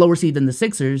 so a lower seed than the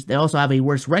Sixers. They also have a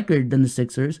worse record than the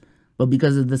Sixers, but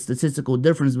because of the statistical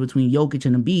difference between Jokic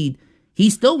and Embiid,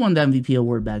 he still won the MVP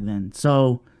award back then.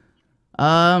 So,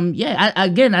 yeah,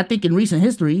 I think in recent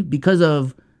history, because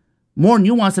of more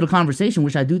nuance to the conversation,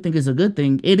 which I do think is a good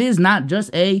thing, it is not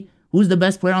just a who's the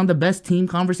best player on the best team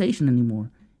conversation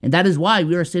anymore. And that is why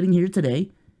we are sitting here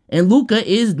today. And Luka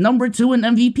is number 2 in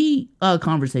MVP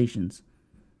conversations.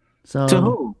 So to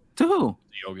who?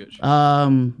 Jokic.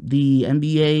 The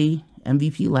NBA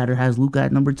MVP ladder has Luka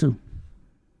at number 2.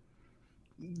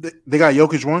 They got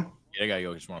Jokic 1? Yeah, they got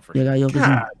Jokic 1 first. They got Jokic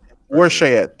 1. Where's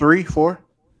Shea at? 3, 4?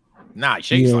 Nah,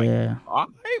 Shea's he's 3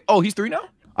 now?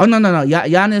 Oh, no.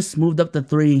 Giannis moved up to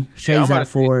 3. Shea's at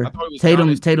 4.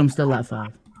 Tatum's still at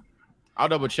 5. I'll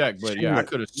double check, but yeah, I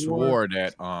could have swore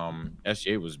that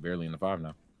SJ was barely in the 5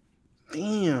 now.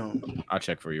 Damn. I'll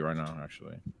check for you right now,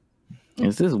 actually.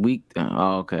 Is this week?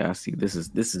 Oh, okay. I see. This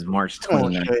is March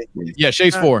 29th. Yeah,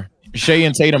 Shea's 4. Shea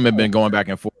and Tatum have been going back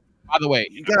and forth. By the way,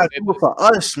 you gotta do it for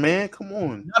us, man. Come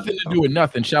on. Nothing to do with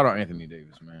nothing. Shout out Anthony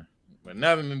Davis, man. But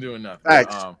nothing to do with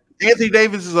nothing. Anthony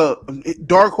Davis is a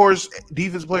dark horse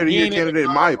defense player of the year candidate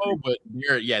in my opinion. But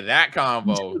that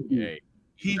combo.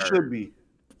 He should be.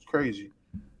 It's crazy.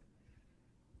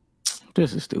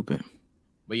 This is stupid.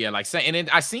 But yeah, like saying, and then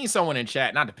I seen someone in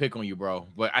chat, not to pick on you, bro,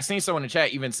 but I seen someone in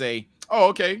chat even say, "Oh,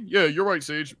 okay, yeah, you're right,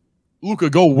 Sage. Luka,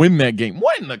 go win that game."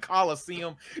 What in the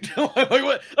Coliseum? Like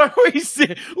what?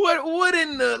 What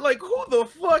in the, like, who the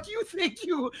fuck you think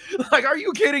you, like, are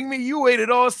you kidding me? You waited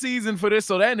all season for this,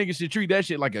 so that nigga should treat that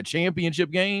shit like a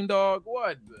championship game, dog.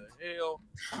 What the hell?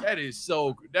 That's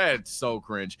so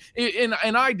cringe.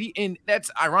 And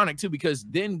that's ironic too, because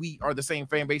then we are the same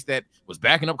fan base that was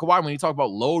backing up Kawhi when he talked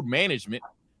about load management.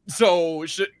 So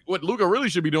what Luka really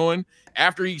should be doing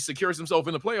after he secures himself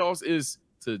in the playoffs is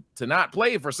to not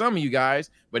play for some of you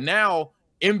guys, but now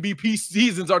MVP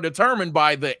seasons are determined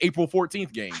by the April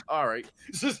 14th game. All right.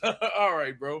 All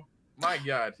right, bro. My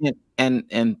God.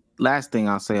 And last thing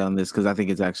I'll say on this, because I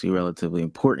think it's actually relatively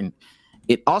important,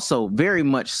 it also very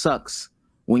much sucks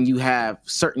when you have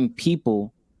certain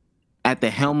people at the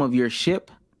helm of your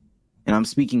ship, and I'm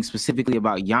speaking specifically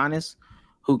about Giannis,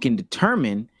 who can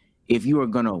determine if you are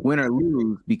going to win or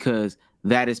lose because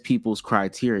that is people's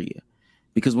criteria.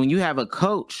 Because when you have a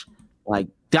coach like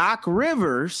Doc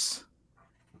Rivers,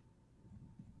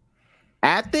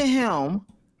 at the helm,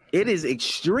 it is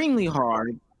extremely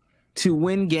hard to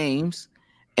win games,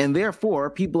 and therefore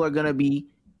people are going to be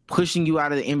pushing you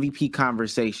out of the MVP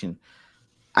conversation.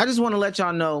 I just want to let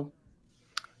y'all know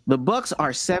the Bucks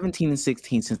are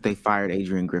 17-16 since they fired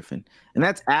Adrian Griffin, and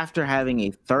that's after having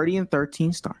a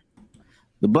 30-13 start.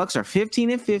 The Bucks are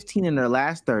 15-15 in their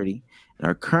last 30 and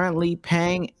are currently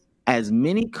paying as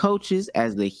many coaches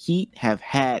as the Heat have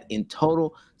had in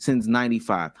total since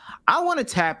 95. I want to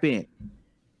tap in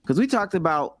because we talked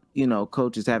about, you know,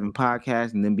 coaches having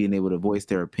podcasts and then being able to voice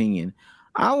their opinion.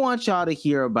 I want y'all to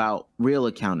hear about real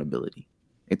accountability.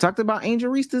 They talked about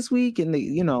Angel Reese this week and the,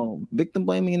 you know, victim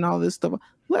blaming and all this stuff.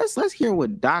 Let's hear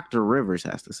what Dr. Rivers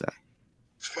has to say.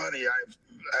 It's funny. I've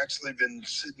actually been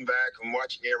sitting back and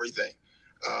watching everything.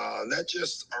 Not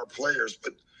just our players,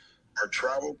 but our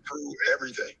travel crew,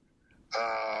 everything.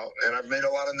 And I've made a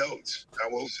lot of notes. I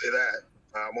will say that.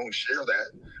 I won't share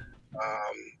that.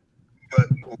 But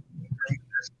we'll bring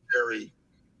necessary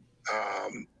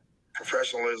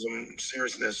professionalism,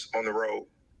 seriousness on the road.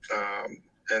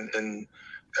 And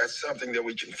that's something that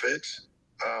we can fix.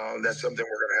 That's something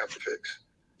we're going to have to fix.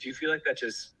 Do you feel like that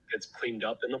just gets cleaned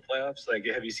up in the playoffs? Like,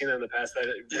 have you seen that in the past?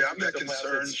 Yeah, I'm not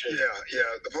concerned. Yeah.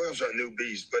 The playoffs are a new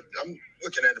beast, but I'm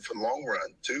looking at it for the long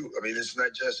run, too. I mean, it's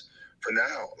not just for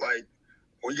now. Like,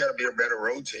 we got to be a better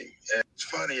road team. And it's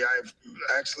funny, I've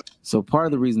actually... So part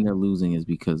of the reason they're losing is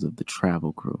because of the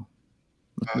travel crew.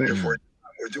 If we're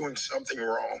doing something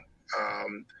wrong,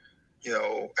 you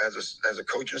know, as a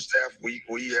coaching staff, we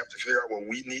have to figure out what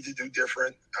we need to do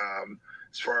different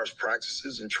as far as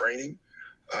practices and training.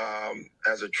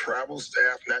 As a travel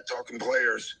staff, not talking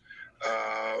players,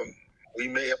 we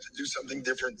may have to do something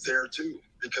different there too,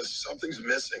 because something's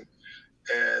missing.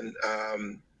 And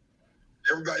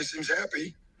everybody seems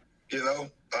happy, you know,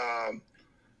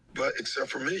 but except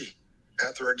for me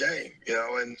after a game, you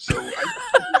know, and so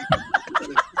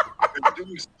we're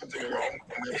doing something wrong.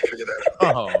 We have to figure that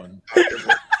out.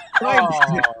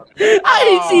 I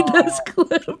ain't seen this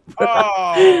clip.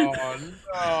 Oh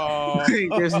no!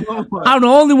 There's no one. I'm the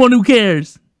only one who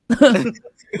cares. God.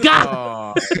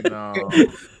 Oh no!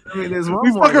 I mean, there's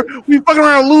one more. We fucking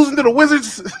around losing to the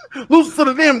Wizards, losing to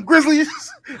the damn Grizzlies.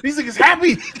 These niggas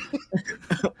happy.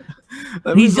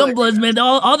 These young bloods, man,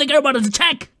 all they care about is a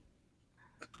check.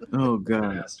 Oh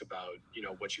God! Asked about, you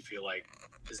know, what you feel like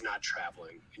is not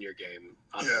traveling in your game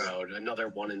on the road. Another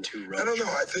 1 and 2 road. I don't know.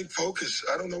 I think focus.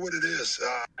 I don't know what it is.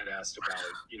 I'd asked about,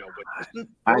 you know, what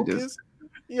I just,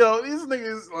 yo, these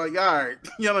niggas like, all right,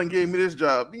 y'all done gave me this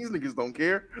job. These niggas don't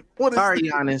care. What is sorry,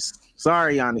 Giannis.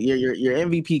 Sorry, Giannis. Your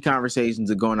MVP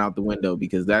conversations are going out the window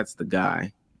because that's the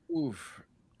guy. Oof.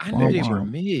 I knew they were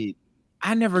mid.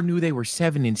 I never knew they were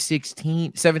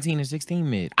 17-16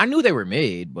 mid. I knew they were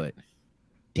mid, but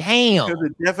damn.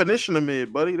 the definition of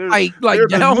mid, buddy. Like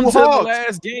down to the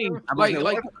last game. Like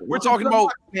we're talking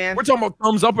about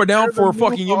thumbs up or down for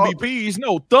fucking MVPs.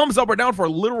 No, thumbs up or down for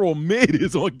literal mid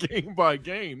is on game by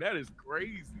game. That is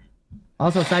crazy.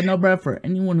 Also, side note, bro, for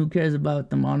anyone who cares about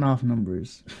them on-off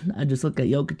numbers, I just look at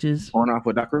Jokic's. On-off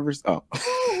with Doc Rivers? Oh.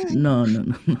 No.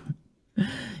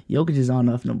 Jokic's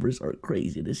on-off numbers are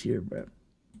crazy this year, bro.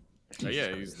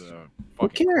 Yeah, he's the Who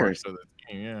fucking cares? of the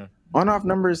team, yeah. On-off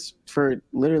numbers for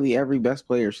literally every best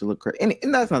player should look crazy.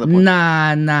 And that's not the point.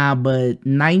 Nah, but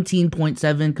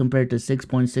 19.7 compared to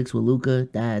 6.6 with Luka,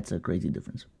 that's a crazy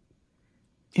difference.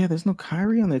 Yeah, there's no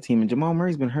Kyrie on that team, and Jamal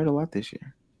Murray's been hurt a lot this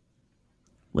year.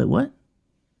 Wait, what?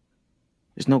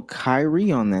 There's no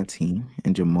Kyrie on that team,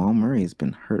 and Jamal Murray has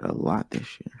been hurt a lot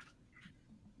this year.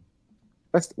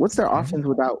 What's their offense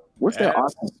without? What's their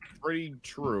offense? Pretty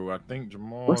true. I think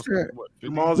What's their,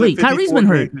 Jamal's Wait, Kyrie's been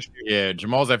hurt. Yeah,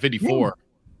 Jamal's at 54.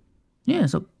 Yeah,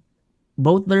 so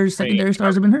both their secondary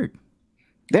stars have been hurt.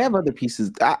 They have other pieces.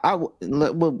 We'll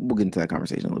get into that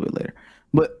conversation a little bit later.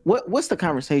 But what's the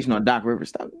conversation on Doc Rivers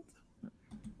stuff?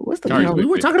 What's the We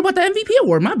were talking about the MVP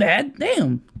award. My bad.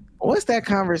 Damn. What's that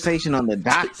conversation on the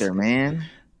doctor, man?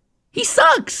 He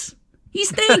sucks. He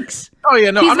stinks. Oh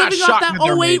yeah, no, He's I'm not living shocked off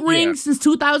that 08 ring since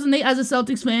 2008 as a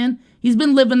Celtics fan. He's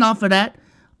been living off of that.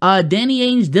 Danny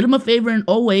Ainge did him a favor in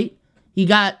 08. He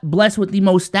got blessed with the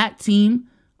most stacked team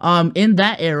in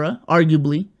that era,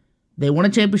 arguably. They won a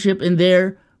championship in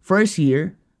their first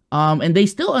year, and they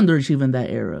still underachieve in that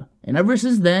era. And ever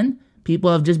since then, people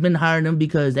have just been hiring him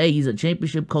because, hey, he's a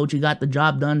championship coach. He got the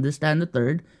job done, this, that, and the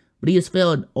third. But he has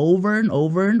failed over and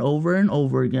over and over and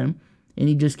over again. And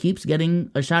he just keeps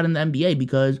getting a shot in the NBA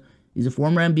because he's a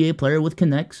former NBA player with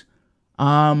connects.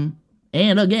 And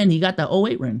again, he got that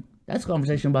 08 ring. That's a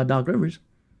conversation about Doc Rivers.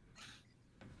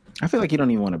 I feel like he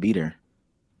don't even want to be there.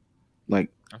 Like,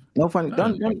 no funny.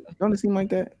 Don't it seem like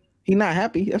that? He not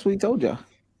happy. That's what he told y'all.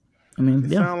 I mean,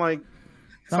 It yeah. sound like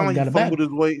he fumbled his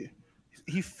way.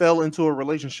 He fell into a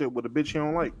relationship with a bitch he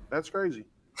don't like. That's crazy.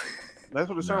 That's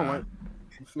what it sounds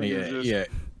like. Yeah.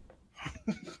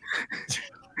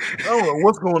 I don't know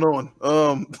what's going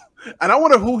on. And I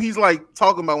wonder who he's like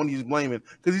talking about when he's blaming,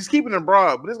 because he's keeping it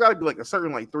broad, but there's got to be like a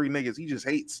certain like 3 niggas he just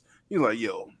hates. He's like,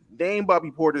 yo, Dame,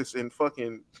 Bobby Portis, and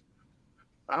fucking,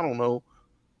 I don't know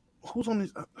who's on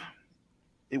this.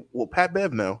 Well, Pat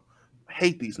Bev now.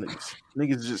 Hate these niggas.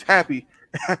 Niggas is just happy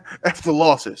after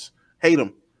losses. Hate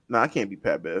him. Nah, I can't be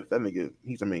Pat Bev. That nigga,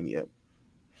 he's a maniac.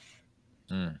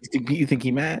 You think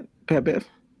he mad, Pat Bev?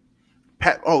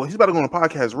 He's about to go on a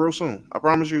podcast real soon. I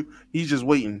promise you. He's just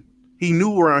waiting. He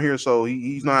knew around here, so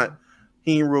he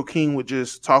ain't real keen with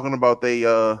just talking about they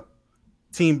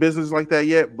team business like that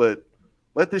yet. But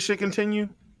let this shit continue.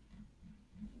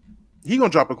 He gonna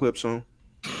drop a clip soon.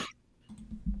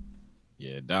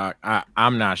 Yeah, Doc.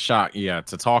 I'm not shocked. Yeah,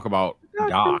 to talk about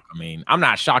Doc. I mean, I'm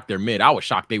not shocked they're mid. I was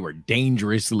shocked they were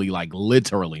dangerously, like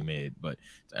literally mid. But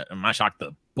am I shocked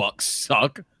the Bucks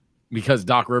suck because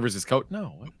Doc Rivers is coach?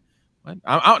 No. What?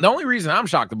 The only reason I'm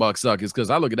shocked the Bucks suck is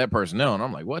because I look at that personnel and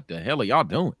I'm like, what the hell are y'all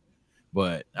doing?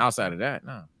 But outside of that,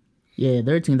 no. Yeah,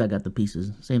 they're a team that got the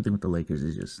pieces. Same thing with the Lakers.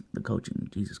 It's just the coaching.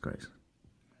 Jesus Christ.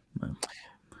 But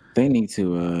they need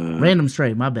to random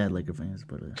straight. My bad, Laker fans.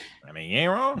 But I mean, you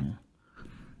ain't wrong.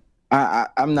 Yeah.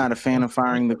 I'm not a fan of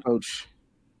firing the coach,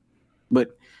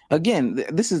 but again,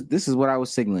 this is what I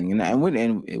was signaling, and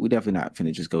we definitely not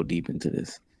finna just go deep into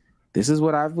this. This is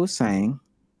what I was saying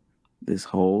this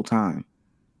whole time.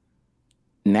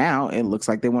 Now it looks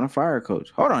like they want to fire a coach.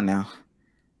 Hold on now,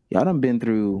 y'all done been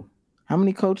through how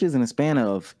many coaches in a span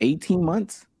of 18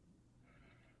 months?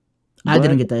 I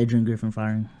didn't get the Adrian Griffin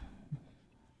firing.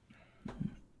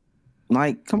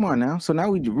 Like, come on now. So now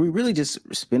we really just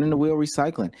spinning the wheel,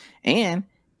 recycling. And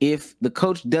if the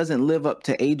coach doesn't live up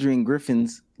to Adrian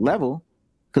Griffin's level,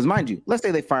 because mind you, let's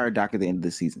say they fire Doc at the end of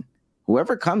the season.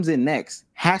 Whoever comes in next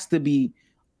has to be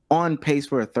on pace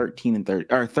for a 30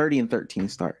 and 13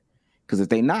 start. Because if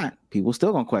they not, people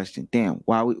still gonna question, damn,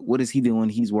 what is he doing?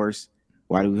 He's worse.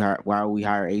 Why we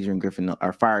hire Adrian Griffin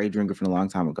or fire Adrian Griffin a long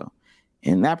time ago?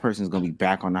 And that person's gonna be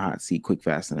back on the hot seat quick,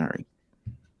 fast, and hurry.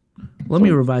 Let me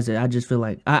revise it. I just feel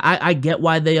like I get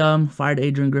why they fired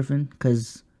Adrian Griffin,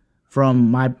 because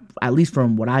at least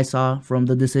from what I saw from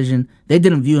the decision, they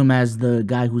didn't view him as the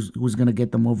guy who's gonna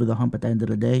get them over the hump at the end of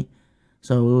the day.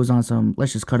 So it was on some,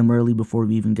 let's just cut him early before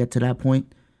we even get to that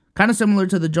point. Kind of similar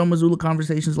to the Joe Mazzulla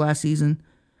conversations last season.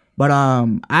 But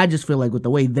I just feel like with the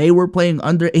way they were playing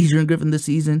under Adrian Griffin this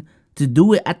season, to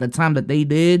do it at the time that they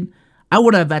did, I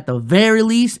would have at the very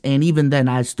least, and even then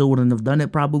I still wouldn't have done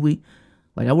it probably.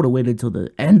 Like, I would have waited till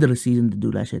the end of the season to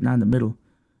do that shit, not in the middle.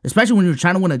 Especially when you're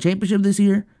trying to win a championship this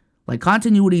year. Like,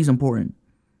 continuity is important.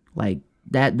 Like,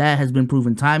 that has been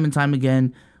proven time and time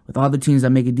again with all the teams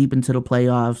that make it deep into the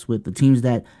playoffs, with the teams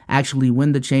that actually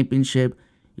win the championship.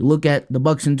 You look at the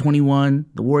Bucks in 21,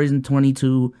 the Warriors in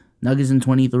 22, Nuggets in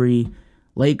 23,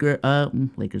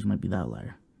 Lakers might be the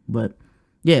outlier. But,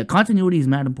 yeah, continuity is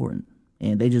mad important.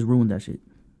 And they just ruined that shit.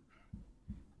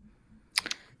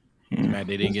 Mad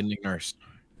they didn't get Nick Nurse.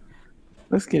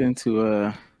 Let's get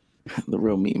into the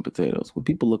real meat and potatoes. What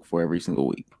people look for every single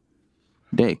week.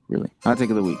 Day, really. I'll take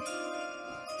it the week.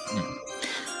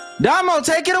 Damo,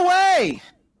 take it away.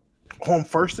 Home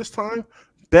first this time?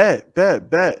 Bet.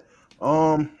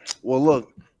 Well,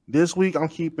 look, this week I'm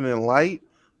keeping it light.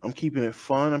 I'm keeping it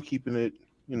fun. I'm keeping it,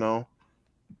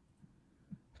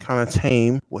 kind of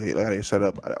tame. Wait, I got it set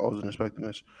up. I wasn't expecting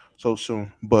this so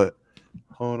soon. But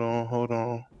hold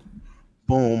on.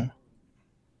 Boom.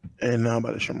 And now I'm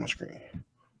about to share my screen.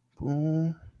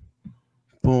 Boom.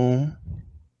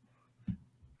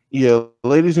 Yeah,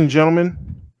 ladies and gentlemen,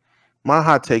 my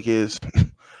hot take is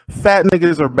fat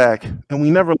niggas are back, and we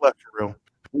never left for real.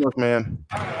 Look, man,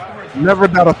 never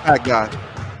doubt a fat guy.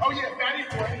 Oh, yeah, fatty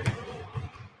boy.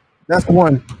 That's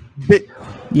one.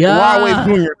 Yeah. Wild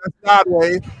Wave Jr. That's God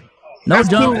Wave. No That's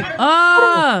jump. two.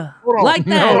 Ah, Hold on. like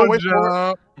that. No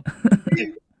jump.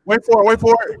 Wait for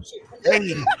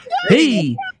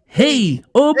it. Hey,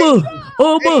 Oba,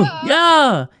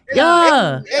 yeah.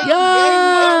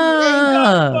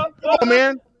 Oh,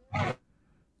 man.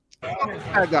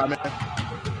 Fat guy, man.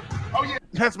 Oh, yeah.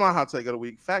 That's my hot take of the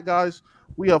week. Fat guys,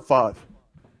 we up 5.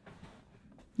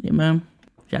 Yeah, man.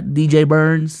 Shout out to DJ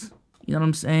Burns. You know what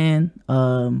I'm saying?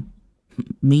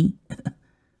 Me.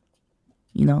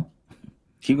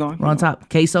 Keep going. We're on top.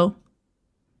 Queso.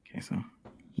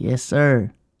 Yes,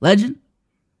 sir. Legend.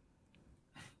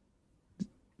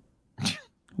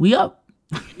 We up.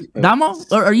 Damo?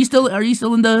 Or are you still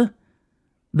in the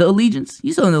The Allegiance?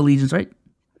 You still in the Allegiance, right?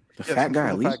 The Yes, fat I'm guy,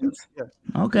 still a fat Allegiance. guy.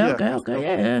 Yeah. Okay, Yeah. okay,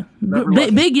 yeah. Never Big,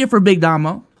 liked big year for Big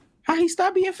Damo. How he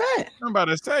stop being fat? I'm about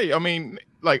to say, I mean,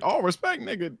 like, all respect,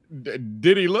 nigga.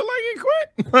 Did he look like he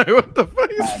quit? Like, what the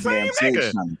fuck is the same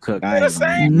nigga? Trying to cook. He I the ain't gonna-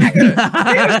 same nigga. He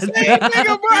the same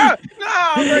nigga, bro.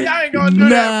 Nah, bro, y'all ain't gonna do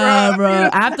that, bro.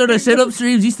 After the sit-up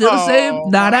streams, you still the same? Oh,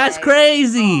 Nah, that's my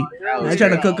crazy. God. Nah, you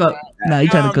trying to cook up. Nah, you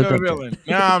trying to cook up.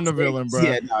 Now I'm the villain, bro.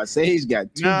 Yeah, no, Sage got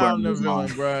two Now I'm the burners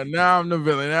villain, on. bro. Now I'm the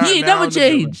villain. Now, He ain't now never I'm the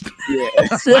villain. changed. Yeah.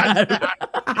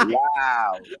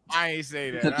 Wow. I ain't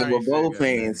say that. Cooking I with ain't say both that.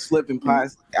 hands, flipping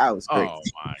pies. That was crazy. Oh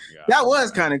my god. That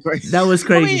was kind of crazy. That was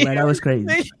crazy, man. That was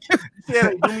crazy. Yeah,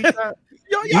 they do me that.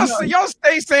 Y'all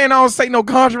stay saying I don't say no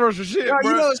controversial shit, Yo, bro.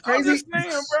 you know what's I'm crazy? just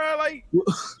saying, bro. Like,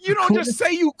 you don't just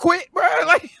say you quit, bro.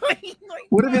 Like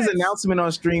What if his announcement on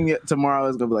stream tomorrow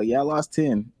is gonna be like, "Yeah, I lost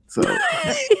 10." So All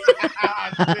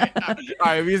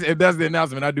right, if that's the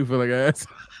announcement, I do feel like ass.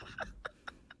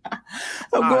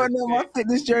 I'm going on my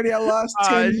fitness journey. I lost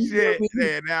 10. Oh shit!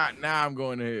 Yeah, now I'm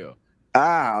going to hell.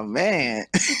 Ah man.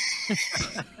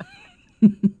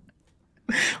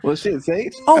 Well, shit,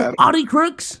 Sage. Oh, Audi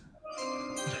Crooks.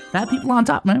 Fat people on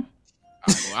top, man.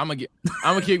 Well, I'm gonna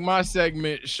kick my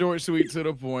segment short, sweet, to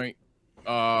the point.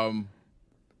 Man,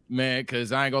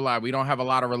 because I ain't gonna lie, we don't have a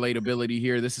lot of relatability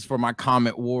here. This is for my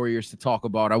comment warriors to talk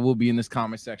about. I will be in this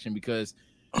comment section because,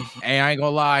 hey, I ain't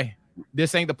gonna lie,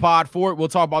 this ain't the pod for it. We'll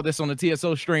talk about this on the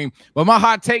TSO stream. But my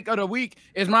hot take of the week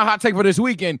is my hot take for this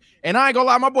weekend. And I ain't gonna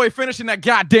lie, my boy finishing that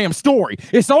goddamn story.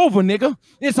 It's over, nigga.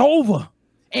 It's over.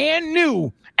 And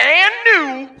new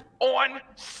on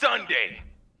Sunday.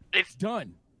 It's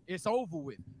done. It's over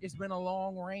with. It's been a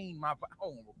long reign. Hold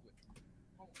on real quick.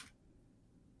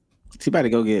 He about to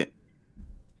go get.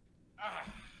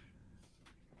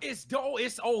 It's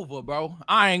over, bro.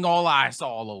 I ain't gonna lie, it's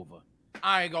all over.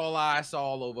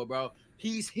 Bro.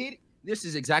 He's hit. This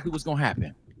is exactly what's gonna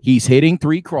happen. He's hitting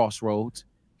 3 crossroads.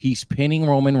 He's pinning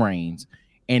Roman Reigns,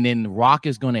 and then Rock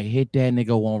is gonna hit that nigga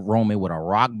on Roman with a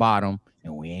rock bottom,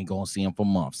 and we ain't gonna see him for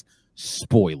months.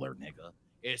 Spoiler, nigga.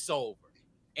 It's over.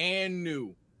 And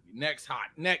new. Next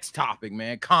topic,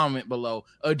 man. Comment below.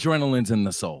 Adrenaline's in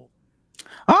the soul.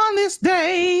 On this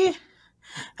day,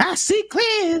 I see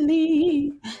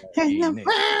clearly.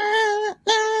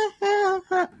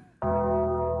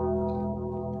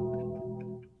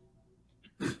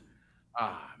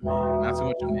 Ah, man. Not too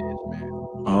much on the edge, man.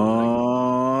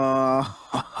 Oh.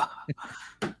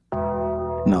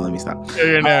 No, let me stop.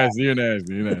 You're nasty.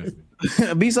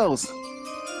 Bezos.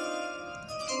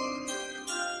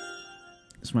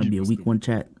 This might be a week 1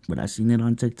 chat, but I seen it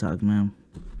on TikTok, man.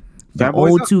 The Bad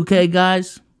boys old up. 2K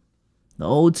guys, the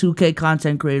old 2K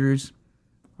content creators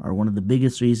are one of the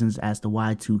biggest reasons as to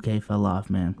why 2K fell off,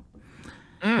 man.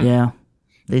 Yeah.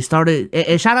 They started,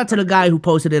 and shout out to the guy who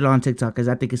posted it on TikTok, because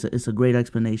I think it's a great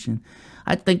explanation.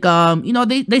 I think,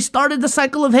 they started the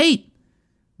cycle of hate.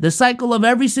 The cycle of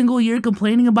every single year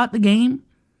complaining about the game.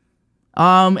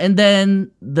 And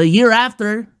then the year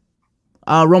after,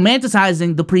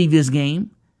 romanticizing the previous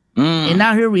game. And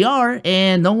now here we are,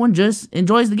 and no one just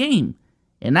enjoys the game.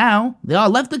 And now they all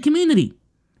left the community.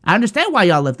 I understand why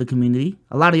y'all left the community.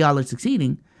 A lot of y'all are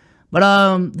succeeding. But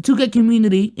the 2K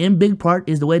community, in big part,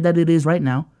 is the way that it is right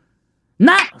now.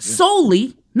 Not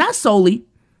solely,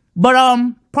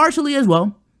 but partially as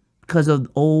well, because of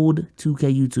old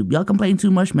 2K YouTube. Y'all complain too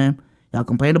much, man. Y'all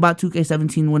complained about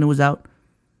 2K17 when it was out.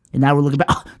 And now we're looking back.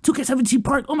 Oh, 2K17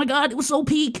 Park. Oh my God, it was so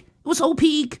peak. It was so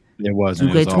peak. It was.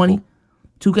 2K20.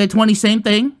 2K20, same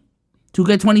thing.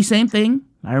 2K20, same thing.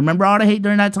 I remember all the hate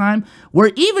during that time.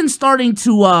 We're even starting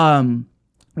to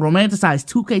romanticize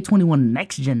 2K21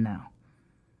 Next Gen now.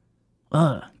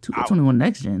 2K21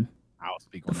 Next Gen. I'll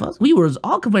speak The on fuck? We was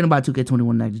all complaining about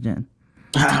 2K21 Next Gen.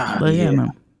 But yeah, man.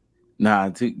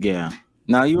 Nah,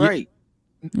 No, you're right.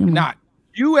 Yeah, man. Not.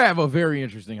 You have a very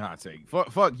interesting hot take.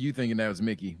 Fuck you thinking that was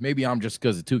Mickey. Maybe I'm just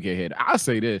because of 2K head. I'll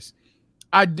say this.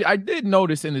 I did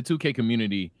notice in the 2K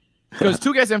community, because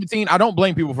 2K17, I don't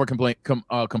blame people for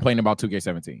complaining about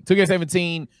 2K17.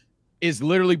 2K17 is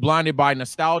literally blinded by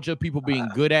nostalgia, people being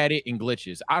good at it, and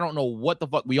glitches. I don't know what the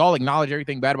fuck. We all acknowledge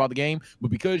everything bad about the game, but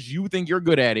because you think you're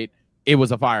good at it, it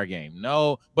was a fire game.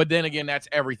 No, but then again, that's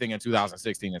everything in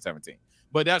 2016 and 17.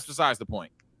 But that's besides the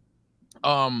point.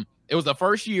 It was the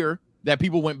first year that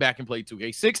people went back and played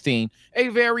 2K16, a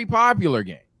very popular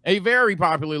game. A very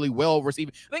popularly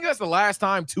well-received. I think that's the last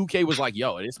time 2K was like,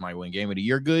 yo, this might win Game of the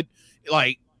Year good.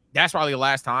 Like, that's probably the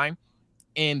last time.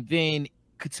 And then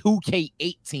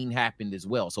 2K18 happened as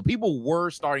well. So people were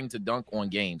starting to dunk on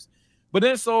games. But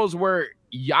then so is where,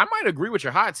 yeah, I might agree with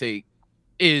your hot take,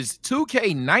 is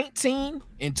 2K19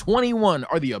 and 21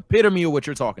 are the epitome of what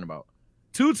you're talking about.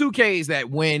 Two 2Ks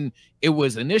that when it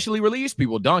was initially released,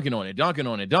 people dunking on it.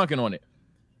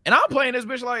 And I'm playing this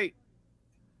bitch like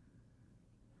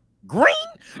green.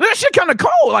 That shit kind of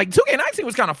cold. Like 2K19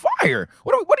 was kind of fire.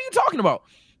 What are you talking about?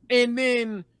 And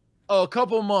then a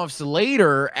couple months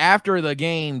later, after the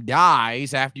game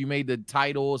dies, after you made the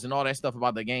titles and all that stuff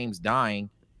about the games dying,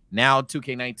 now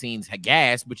 2K19's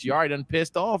gas, but you already done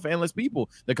pissed off endless people.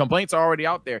 The complaints are already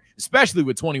out there, especially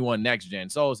with 21 next gen.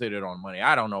 Souls hit it on money.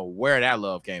 I don't know where that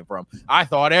love came from. I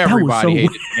thought everybody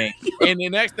hated the game. And the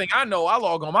next thing I know, I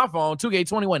log on my phone,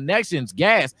 2K21 next gen's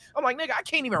gas. I'm like, nigga, I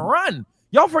can't even run.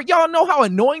 Y'all know how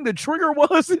annoying the trigger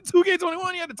was in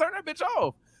 2K21. You had to turn that bitch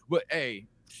off. But hey,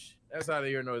 that's neither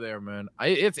here nor there, man.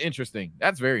 It's interesting.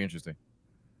 That's very interesting.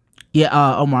 Yeah,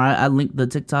 Omar, I linked the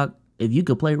TikTok. If you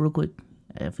could play it real quick,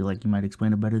 I feel like you might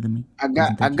explain it better than me. I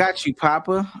got you,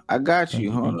 Papa. I got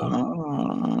you. Hold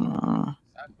on.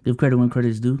 Give credit when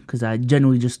credit's due, because I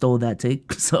genuinely just stole that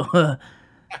take. So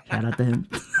shout out to him.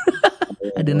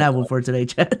 I didn't have one for today,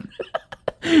 Chad.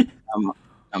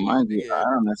 I might be. I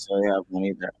don't necessarily have one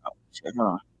either. Oh, shit, hold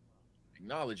on.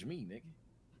 Acknowledge me, nigga.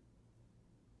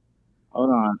 Hold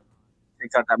on.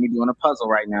 TikTok got me doing a puzzle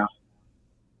right now.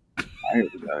 Here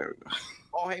we go.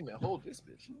 Oh, hey, man, hold this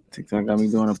bitch. TikTok got me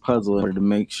doing a puzzle to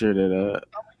make sure that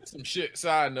some shit.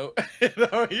 Side note. Is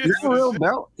it a real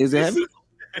belt? Is it heavy?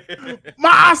 My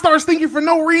eye starts thinking for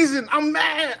no reason. I'm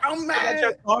mad. I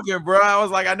kept talking, bro. I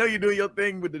was like, I know you're doing your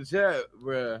thing with the chat,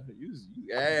 bro. You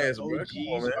ass, bro.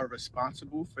 OGs are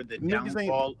responsible for the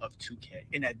downfall of 2K.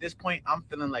 And at this point, I'm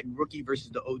feeling like rookie versus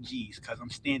the OGs because I'm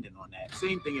standing on that.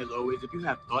 Same thing as always. If you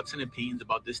have thoughts and opinions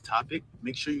about this topic,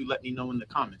 make sure you let me know in the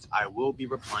comments. I will be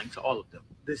replying to all of them.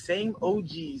 The same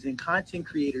OGs and content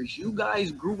creators you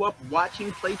guys grew up watching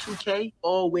play 2K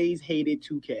always hated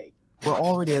 2K. We're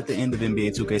already at the end of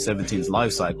NBA 2K17's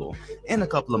life cycle. In a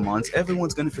couple of months,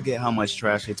 everyone's going to forget how much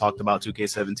trash they talked about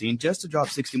 2K17 just to drop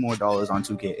 $60 more on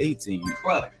 2K18.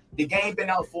 Bro, the game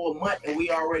been out for a month and we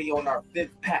already on our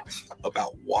 5th patch.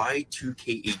 About why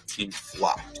 2K18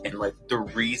 flopped and like the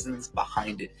reasons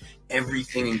behind it,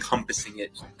 everything encompassing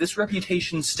it. This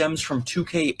reputation stems from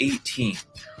 2K18,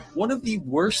 one of the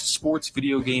worst sports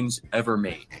video games ever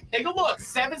made. Take a look,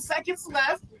 7 seconds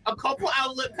left, a couple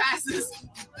outlet passes.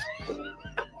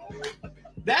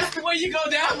 That's the way you go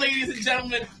down, ladies and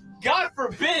gentlemen. God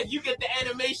forbid you get the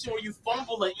animation where you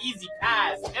fumble an easy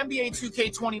pass. NBA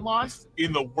 2K20 launched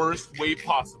in the worst way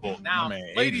possible. Now,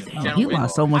 ladies and gentlemen, he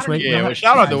lost so much weight. Yeah,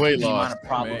 shout out the weight loss.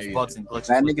 Bugs and glitches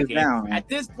that nigga's down. At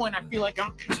this point, I feel like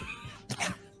I'm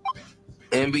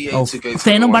NBA 2K21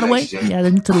 Phantom, by the way. next gen. Yeah,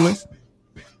 them to the list.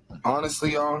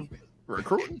 Honestly, y'all,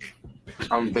 recruiting.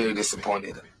 I'm very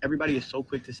disappointed. Everybody is so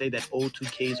quick to say that old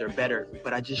 2Ks are better,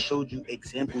 but I just showed you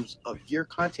examples of your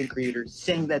content creators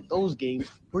saying that those games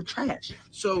were trash.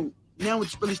 So now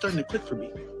it's really starting to click for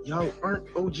me. Y'all aren't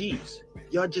OGs.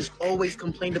 Y'all just always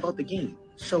complained about the game.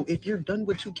 So if you're done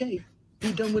with 2K,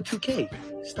 be done with 2K.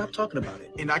 Stop talking about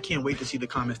it. And I can't wait to see the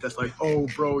comments that's like, oh,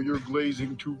 bro, you're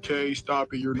glazing 2K.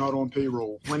 Stop it. You're not on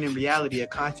payroll. When in reality, a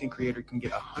content creator can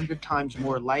get 100 times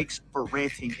more likes for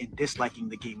ranting and disliking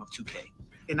the game of 2K.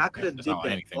 And I could have did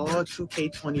that all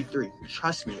 2K23.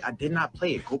 Trust me, I did not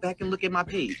play it. Go back and look at my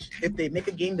page. If they make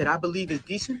a game that I believe is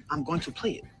decent, I'm going to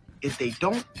play it. If they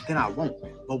don't, then I won't.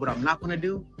 But what I'm not going to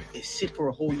do is sit for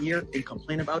a whole year and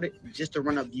complain about it just to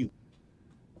run up views.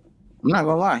 I'm not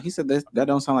gonna lie. He said that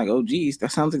don't sound like OGs.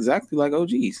 That sounds exactly like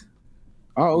OGs.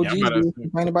 All OGs do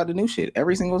complain about the new shit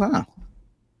every single time.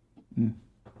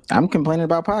 I'm complaining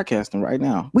about podcasting right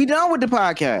now. We done with the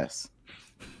podcast.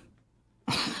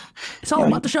 It's all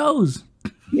about the shows.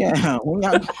 Yeah.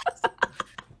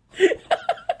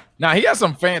 Now he has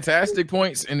some fantastic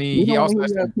points, and he also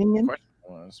has some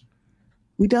questions.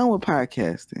 We done with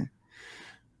podcasting.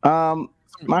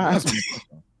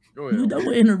 We done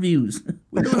with interviews.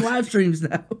 We're doing live streams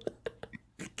now.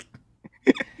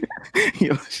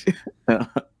 Yo, shit.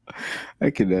 I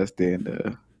cannot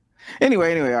stand.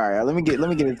 Anyway, all right. Let me get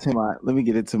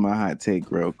into my hot take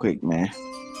real quick, man.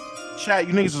 Chat,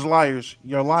 you niggas is liars.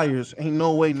 You're liars. Ain't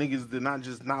no way niggas did not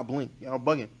just not blink. Y'all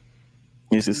bugging.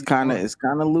 It's kind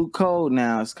of Luke Code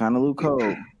now. It's kind of Luke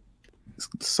Code.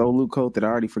 It's so Luke Code that I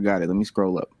already forgot it. Let me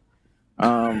scroll up.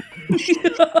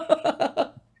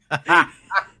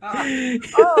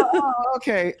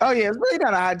 Okay. Oh yeah, it's really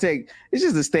not a hot take. It's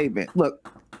just a statement. Look,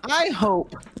 I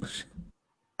hope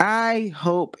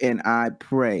and I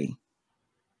pray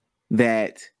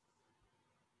that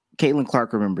Caitlin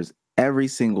Clark remembers every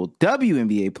single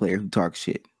WNBA player who talks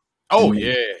shit. Oh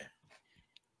yeah.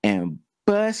 And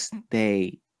bust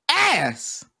they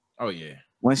ass. Oh yeah.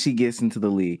 once she gets into the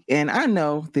league. And I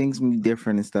know things can be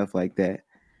different and stuff like that.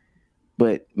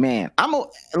 But man,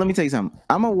 let me tell you something.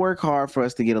 I'm gonna work hard for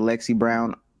us to get a Lexi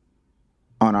Brown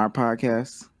on our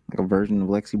podcast, like a version of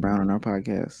Lexi Brown on our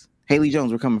podcast. Haley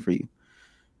Jones, we're coming for you.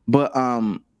 But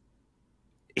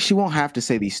she won't have to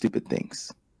say these stupid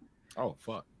things. Oh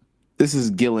fuck. This is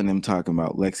Gil and him talking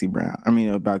about Lexi Brown. I mean,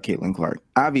 about Caitlin Clark.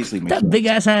 Obviously, that big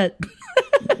ass hat.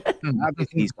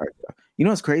 Obviously, he's part of it. You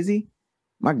know what's crazy?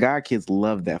 My god kids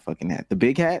love that fucking hat. The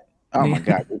big hat. Oh my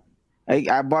god!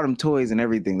 I bought them toys and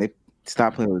everything. They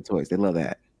stopped playing with the toys. They love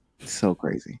that. It's so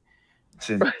crazy.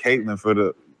 Caitlin for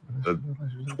the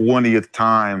 20th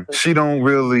time. She don't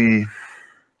really.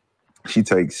 She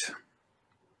takes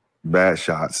bad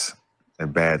shots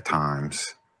at bad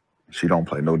times. She don't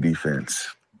play no defense.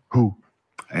 Who?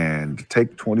 And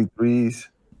take 23s.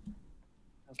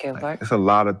 Okay, like, it's a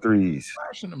lot of threes.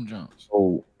 Flashing them jumps.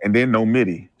 Oh, and then no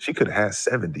midi. She could have had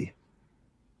 70.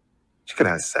 She could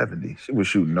have had 70. She was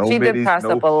shooting no middies. She did pass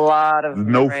up a lot of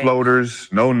no floaters,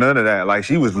 no none of that. Like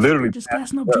she was literally just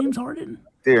passing up James Harden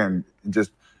there and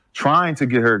just trying to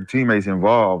get her teammates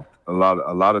involved. A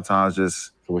lot of times,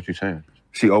 just so what you saying?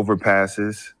 She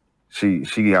overpasses. She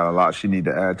got a lot she need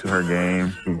to add to her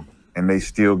game, and they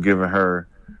still giving her,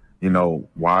 you know,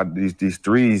 why these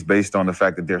threes based on the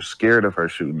fact that they're scared of her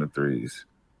shooting the threes.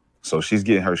 So she's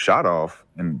getting her shot off,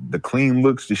 and the clean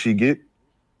looks that she get,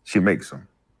 she makes them.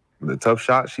 The tough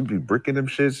shot, she be bricking them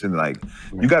shits, and like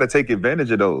you got to take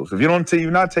advantage of those. If you don't, you're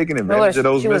not taking advantage of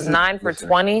those. She was 9 for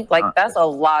 20. Like that's a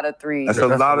lot of threes. That's a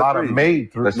lot of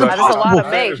made threes. That's a lot of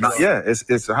made. Yeah,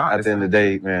 it's hot. At the end of the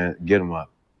day, man, get them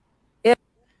up.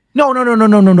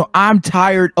 No. I'm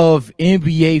tired of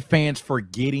NBA fans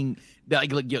forgetting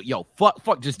that. Like yo,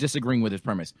 fuck, just disagreeing with his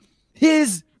premise.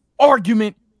 His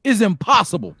argument is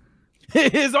impossible.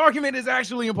 His argument is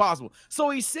actually impossible. So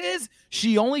he says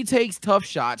she only takes tough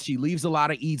shots. She leaves a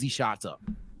lot of easy shots up.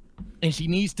 And she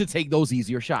needs to take those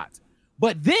easier shots.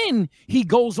 But then he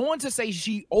goes on to say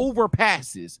she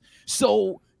overpasses.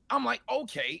 So I'm like,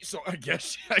 okay, so I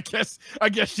guess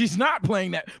she's not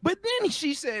playing that. But then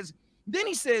he says,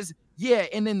 yeah,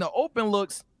 and then the open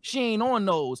looks, she ain't on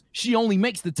those. She only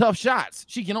makes the tough shots.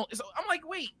 She can only, so I'm like,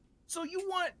 wait, so you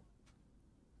want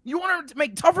her to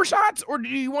make tougher shots, or do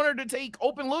you want her to take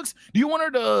open looks? Do you want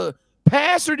her to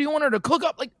pass, or do you want her to cook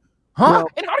up? Like, huh? Well,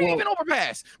 and how do you even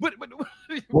overpass? But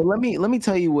well, let me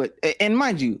tell you what. And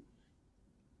mind you,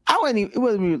 it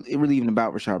wasn't really even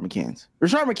about Rashard McCants.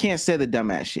 Rashard McCants said the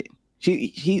dumbass shit.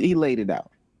 He laid it out.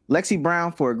 Lexi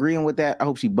Brown, for agreeing with that, I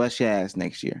hope she busts your ass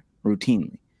next year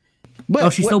routinely.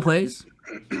 But she still plays.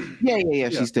 Yeah.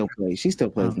 She still plays. She still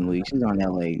plays in the league. She's on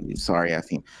LA. Sorry, I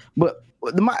think. But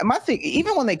my thing,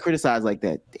 even when they criticize like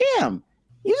that, damn,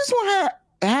 you just want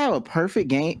to have a perfect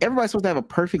game. Everybody's supposed to have a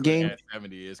perfect game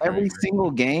every single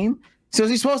game. So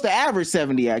she's supposed to average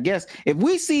 70, I guess. If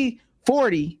we see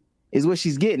 40 is what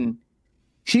she's getting,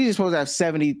 she's just supposed to have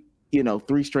 70,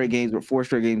 3 straight games or 4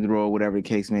 straight games in a row, whatever the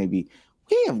case may be.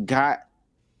 We have got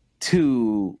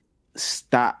to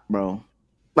stop, bro.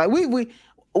 Like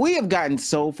we have gotten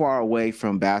so far away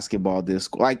from basketball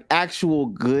discourse, like actual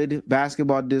good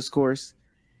basketball discourse.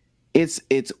 It's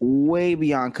way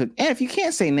beyond cook. And if you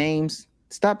can't say names,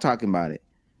 stop talking about it.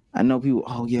 I know people,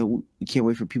 oh yeah, we can't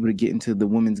wait for people to get into the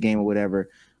women's game or whatever.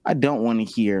 I don't want to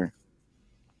hear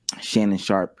Shannon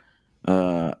Sharp,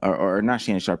 or not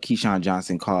Shannon Sharp, Keyshawn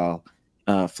Johnson call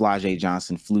Flau'jae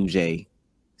Johnson Flau'jae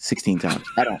 16 times.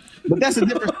 I don't. But that's a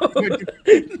different.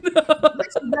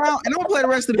 Lexi Brown, and I'm gonna play the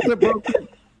rest of the clip real quick.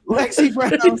 Lexi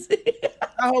Brown,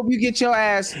 I hope you get your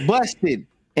ass busted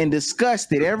and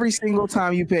disgusted every single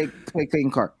time you play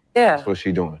Clayton Clark. Yeah, that's what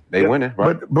she doing. They winning,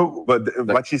 right? But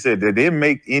like she said, they didn't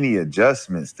make any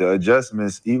adjustments. The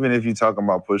adjustments, even if you're talking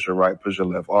about push her right, push her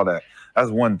left, all that, that's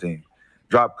one thing.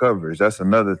 Drop coverage, that's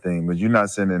another thing. But you're not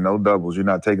sending no doubles. You're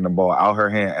not taking the ball out her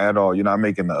hand at all. You're not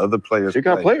making the other players. She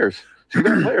got players. She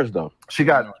got players though. She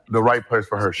got the right players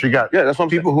for her. She got that's what I'm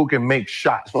people who can make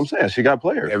shots. That's what I'm saying. She got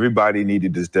players. Everybody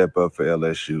needed to step up for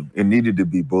LSU. It needed to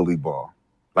be bully ball,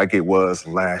 like it was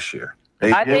last year.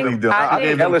 I gave them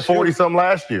 40-something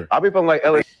last year. I'll be feeling like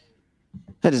LSU.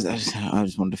 I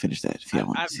just wanted to finish that. If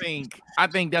y'all I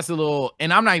think that's a little,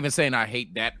 and I'm not even saying I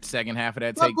hate that second half of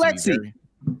that take.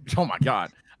 Oh my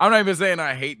God. I'm not even saying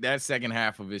I hate that second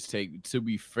half of his take. To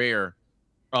be fair,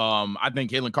 I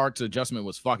think Caitlin Clark's adjustment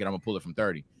was fuck it. I'm gonna pull it from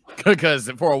 30 because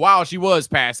for a while she was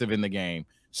passive in the game.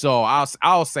 So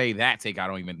I'll say that take I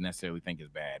don't even necessarily think is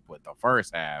bad, but the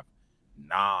first half,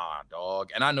 nah, dog.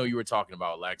 And I know you were talking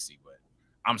about Lexi, but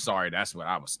I'm sorry, that's what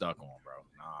I was stuck on, bro.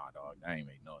 Nah, dog, that ain't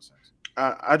make no sense.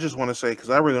 I just want to say, because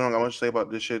I really don't got much to say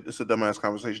about this shit. It's a dumbass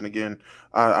conversation again.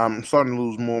 I'm starting to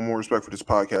lose more and more respect for this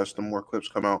podcast the more clips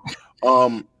come out.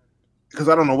 Because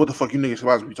I don't know what the fuck you niggas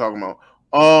supposed to be talking about.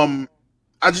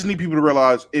 I just need people to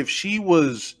realize if she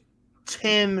was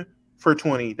 10 for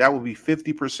 20, that would be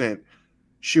 50%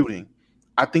 shooting.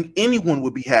 I think anyone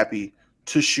would be happy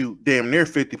to shoot damn near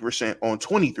 50% on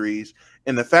 23s.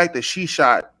 And the fact that she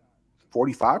shot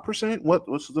 45%,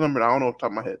 what's the number? I don't know off the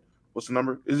top of my head. What's the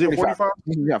number? Is it 45?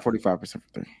 Yeah, 45% for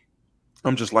 3.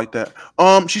 I'm just like that.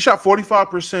 She shot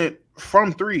 45%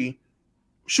 from 3,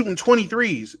 shooting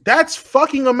 23s. That's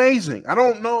fucking amazing. I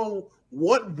don't know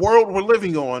what world we're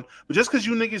living on, but just because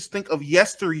you niggas think of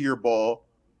yesteryear ball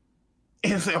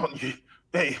and say, oh,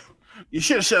 hey, you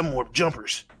should have shot more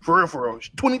jumpers. For real, for real.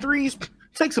 23s,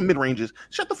 take some mid-ranges.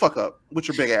 Shut the fuck up with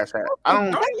your big ass hat. I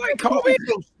don't like Kobe.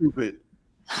 So stupid.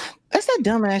 That's that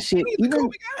dumbass shit.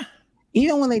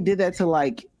 Even when they did that to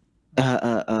like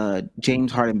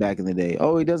James Harden back in the day.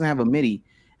 Oh, he doesn't have a midi.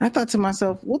 And I thought to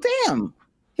myself, well, damn,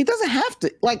 he doesn't have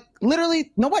to. Like,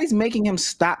 literally, nobody's making him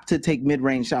stop to take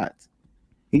mid-range shots.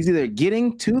 He's either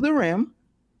getting to the rim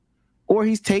or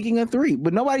he's taking a 3.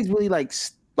 But nobody's really like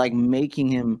making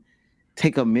him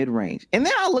take a mid-range. And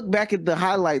then I look back at the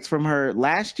highlights from her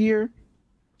last year.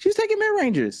 She was taking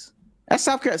mid-rangers. That's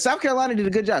South Carolina. South Carolina did a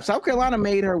good job. South Carolina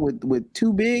made her with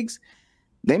 2 bigs.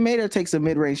 They made her take some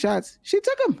mid-range shots. She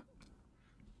took them.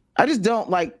 I just don't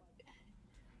like.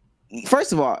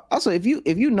 First of all, also if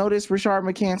you notice Rashard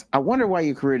McCants, I wonder why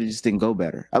your career just didn't go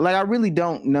better. Like, I really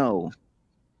don't know.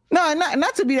 No,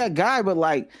 not to be that guy, but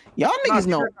like y'all niggas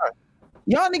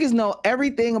know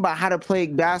everything about how to play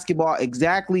basketball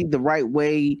exactly the right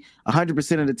way,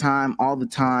 100% of the time, all the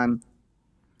time,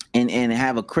 and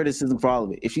have a criticism for all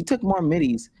of it. If she took more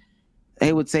middies,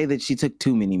 they would say that she took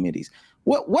too many middies.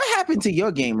 What happened to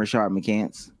your game, Rashard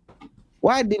McCants?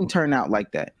 Why it didn't turn out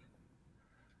like that?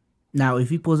 Now, if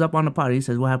he pulls up on the pod, he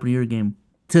says, "What happened to your game?"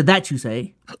 To that you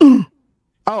say,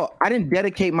 "Oh, I didn't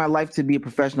dedicate my life to be a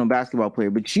professional basketball player,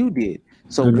 but you did.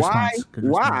 So why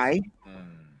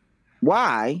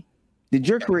did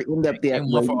your career end up there?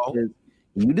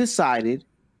 You decided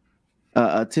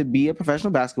to be a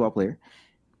professional basketball player.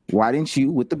 Why didn't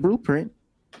you, with the blueprint,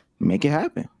 make it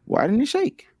happen? Why didn't it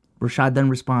shake?" Rashad then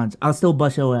responds, "I'll still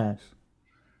bust your ass."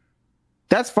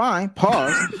 That's fine.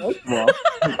 Pause. First of all,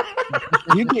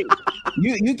 you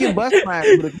can bust my ass,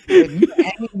 but if you're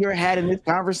hanging your hat in this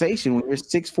conversation when you're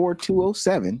 6'4",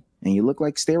 207, and you look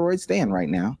like steroid Stan right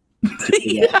now,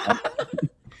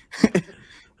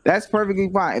 that's perfectly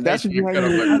fine. If that's what you're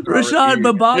hanging with, Rashad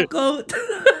Babako,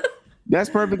 that's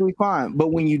perfectly fine.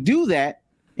 But when you do that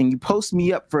and you post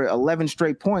me up for 11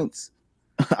 straight points,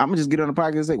 I'm gonna just get on the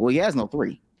podcast and say, "Well, he has no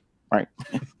 3." Right.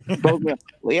 Well,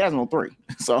 he has no 3.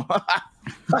 So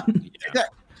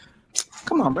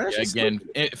come on, bro. Yeah, again,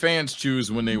 fans choose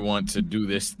when they want to do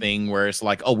this thing where it's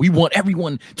like, oh, we want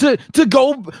everyone to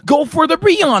go for the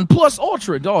Beyond Plus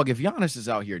Ultra. Dog, if Giannis is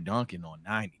out here dunking on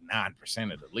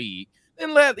 99% of the league,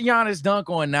 then let Giannis dunk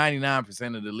on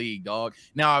 99% of the league, dog.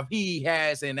 Now, if he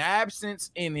has an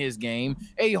absence in his game,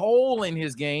 a hole in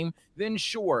his game, then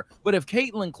sure. But if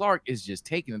Caitlin Clark is just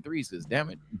taking the threes, because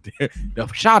damn it, the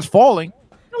shot's falling,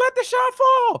 let the shot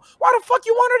fall. Why the fuck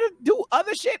you want her to do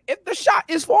other shit if the shot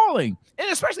is falling?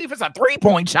 And especially if it's a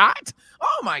 3-point shot.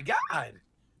 Oh my God.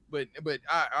 But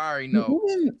I already know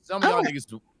some of y'all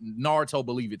niggas Naruto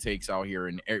believe it takes out here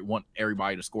and want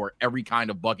everybody to score every kind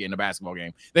of bucket in a basketball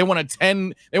game. They want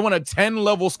a 10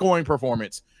 level scoring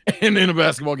performance in a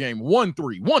basketball game. 1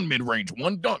 3, 1 mid-range,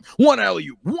 1 dunk, 1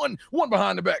 alley-oop, 1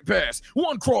 behind the back pass,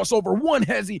 1 crossover, 1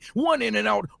 hezzy, 1 in and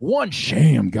out, 1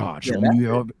 sham. God, show me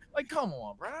like, come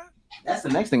on, bro. That's the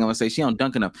next thing I'm gonna say. She don't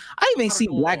dunk enough. I even see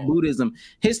Black Buddhism.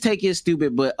 His take is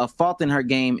stupid, but a fault in her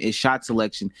game is shot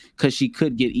selection because she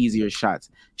could get easier shots.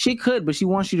 She could, but she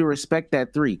wants you to respect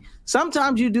that 3.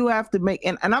 Sometimes you do have to make,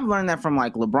 and I've learned that from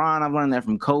like LeBron. I've learned that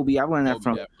from Kobe. I've learned that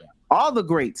from all the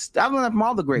greats. I've learned that from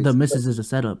all the greats. The misses is a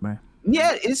setup, man.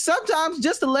 Yeah, it's sometimes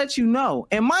just to let you know.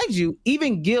 And mind you,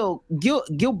 even Gil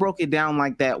broke it down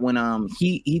like that when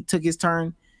he took his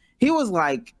turn. He was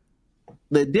like,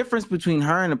 the difference between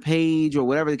her and a Page or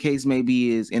whatever the case may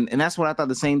be is, and that's what I thought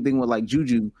the same thing with like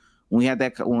Juju when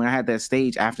I had that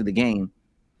stage after the game.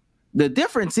 The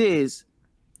difference is,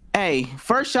 hey,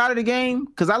 first shot of the game,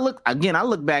 because I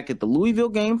look back at the Louisville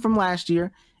game from last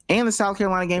year and the South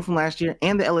Carolina game from last year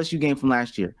and the LSU game from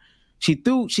last year. She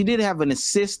did have an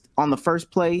assist on the first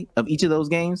play of each of those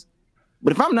games.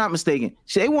 But if I'm not mistaken,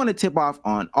 they won a tip off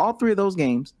on all 3 of those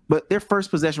games, but their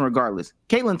first possession regardless.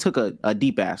 Caitlin took a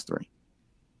deep ass 3.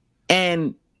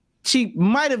 And she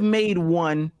might have made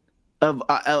one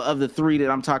of the three that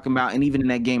I'm talking about, and even in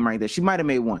that game right there, she might have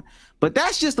made one. But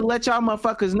that's just to let y'all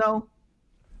motherfuckers know,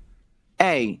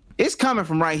 hey, it's coming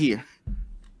from right here.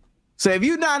 So if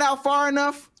you're not out far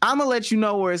enough, I'm gonna let you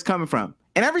know where it's coming from.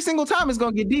 And every single time it's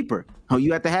gonna get deeper. Oh,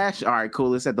 you at the hash? All right,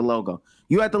 cool. It's at the logo.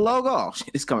 You at the logo? Oh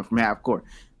shit, it's coming from half court.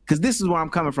 Because this is where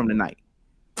I'm coming from tonight.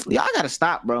 Y'all gotta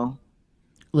stop, bro.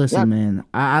 Listen, man,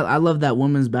 I love that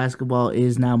women's basketball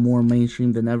is now more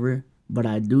mainstream than ever. But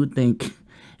I do think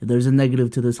if there's a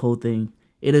negative to this whole thing,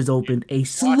 it has opened a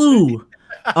slew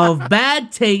of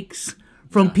bad takes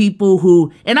from people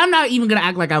who, and I'm not even gonna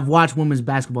act like I've watched women's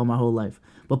basketball my whole life.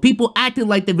 But people acting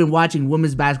like they've been watching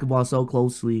women's basketball so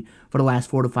closely for the last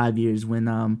 4 to 5 years when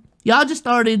y'all just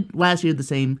started last year the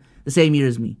same year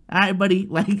as me. All right, buddy,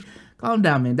 like calm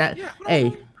down, man. I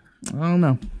don't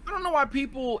know. I don't know why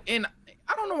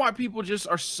people just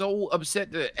are so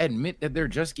upset to admit that they're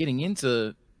just getting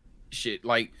into shit.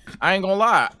 Like, I ain't gonna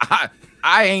lie,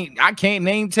 I can't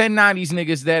name 10 90s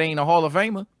niggas that ain't a Hall of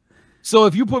Famer. So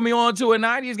if you put me on to a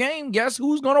 90s game, guess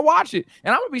who's gonna watch it?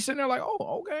 And I'm gonna be sitting there like,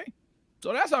 oh, okay.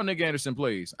 So that's how Nick Anderson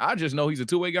plays. I just know he's a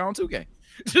two-way guy on 2K.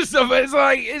 So it's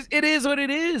like, it is what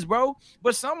it is, bro.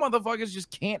 But some motherfuckers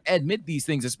just can't admit these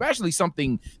things, especially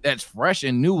something that's fresh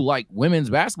and new like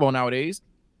women's basketball nowadays.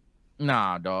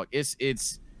 Nah, dog. It's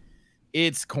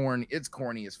corny. It's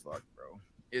corny as fuck, bro.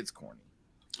 It's corny.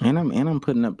 And I'm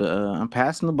putting up the I'm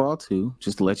passing the ball too,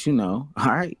 just to let you know. All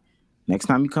right. Next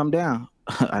time you come down,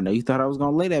 I know you thought I was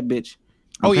gonna lay that bitch.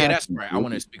 Oh yeah, that's right. I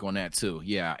want to speak on that too.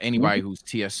 Yeah, anybody who's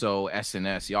TSO,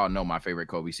 SNS, y'all know my favorite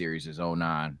Kobe series is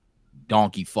 09.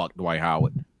 Donkey fuck Dwight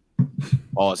Howard.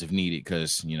 Pause if needed,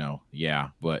 because yeah,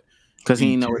 but because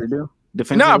he didn't know what to do.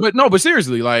 But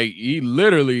seriously, like he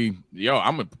literally,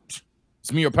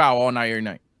 it's me or Powell all night, every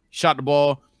night. Shot the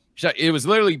ball. It was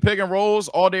literally pick and rolls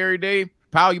all day, every day.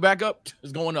 Powell, you back up?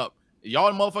 It's going up.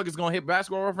 Y'all motherfuckers gonna hit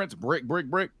basketball reference, brick.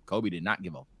 Kobe did not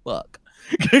give a fuck.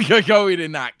 Kobe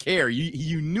did not care.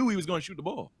 You knew he was going to shoot the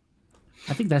ball.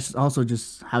 I think that's also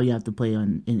just how you have to play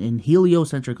in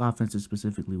heliocentric offenses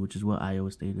specifically, which is what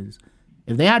Iowa State is.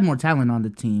 If they had more talent on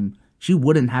the team, she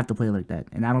wouldn't have to play like that,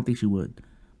 and I don't think she would.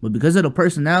 But because of the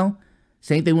personnel,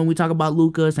 same thing when we talk about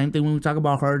Luka, same thing when we talk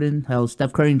about Harden, hell,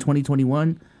 Steph Curry in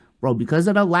 2021, bro, because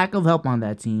of the lack of help on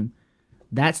that team,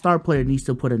 that star player needs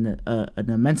to put an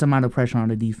immense amount of pressure on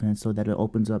the defense so that it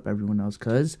opens up everyone else,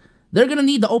 because they're going to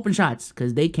need the open shots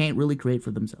because they can't really create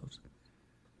for themselves.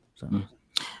 So,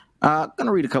 I'm going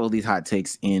to read a couple of these hot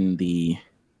takes in the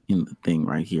thing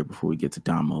right here before we get to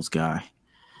Damo's guy.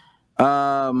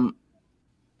 Okay.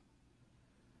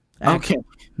 No, I'm kidding.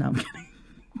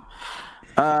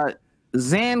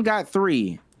 Zan got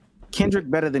 3. Kendrick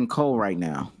better than Cole right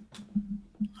now.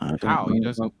 How? He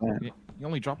doesn't. He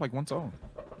only dropped like one song.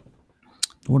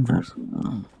 One verse.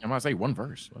 I'm going to say one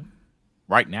verse. What?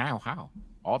 Right now? How?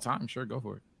 All time? Sure, go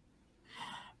for it.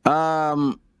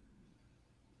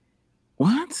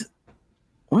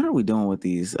 What are we doing with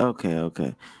these?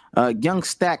 Okay. Young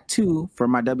Stack 2 for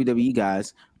my WWE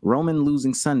guys. Roman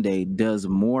losing Sunday does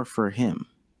more for him.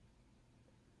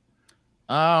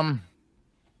 It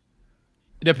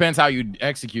depends how you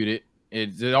execute it.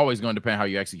 It's always going to depend how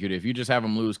you execute it. If you just have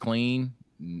him lose clean,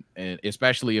 and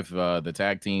especially if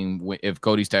if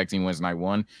Cody's tag team wins night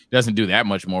 1, it doesn't do that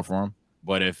much more for him.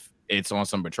 But if it's on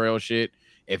some betrayal shit,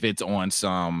 if it's on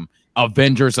some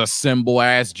Avengers Assemble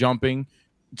ass jumping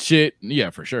shit, yeah,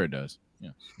 for sure it does.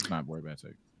 Yeah, it's not worried about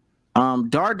it.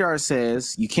 Dar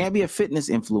says you can't be a fitness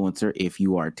influencer if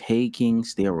you are taking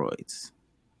steroids.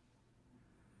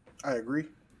 I agree.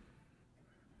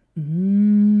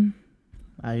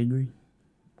 I agree.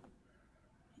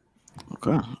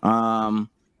 Okay.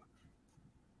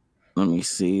 Let me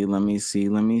see.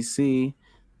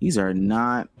 These are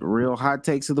not real hot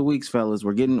takes of the weeks, fellas.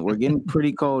 We're getting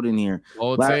pretty cold in here.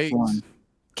 Last one.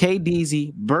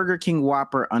 KDZ, Burger King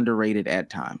Whopper underrated at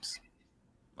times.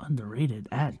 Underrated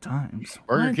at times.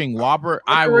 Burger King Whopper.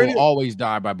 I will always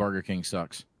die by Burger King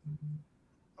sucks.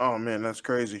 Oh man, that's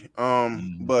crazy.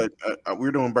 But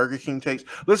we're doing Burger King takes.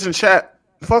 Listen, chat.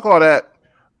 Fuck all that.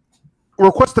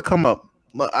 Request to come up.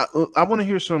 I want to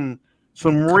hear some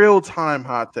real time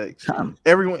hot takes.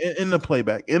 Everyone in the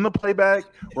playback.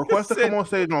 Request to come on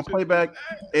stage on playback,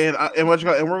 and we're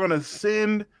gonna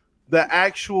send the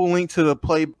actual link to the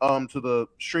to the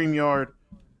StreamYard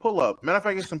pull up. Matter of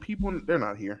fact, get some people. They're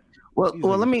not here. Well,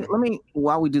 let me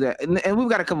while we do that, and we've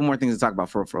got a couple more things to talk about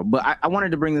for. But I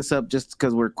wanted to bring this up just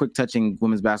because we're quick touching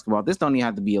women's basketball. This don't even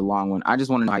have to be a long one. I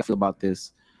just want to know how you feel about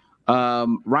this.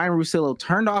 Ryan Russillo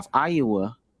turned off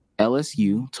Iowa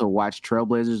LSU to watch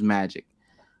Trailblazers Magic.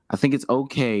 I think it's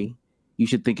okay. You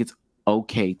should think it's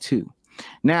okay too.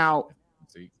 Now,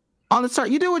 On the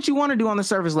you do what you want to do on the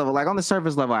surface level. Like on the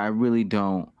surface level, I really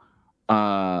don't.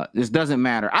 This doesn't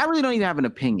matter. I really don't even have an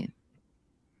opinion.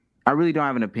 I really don't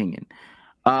have an opinion.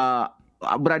 But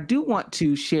I do want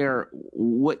to share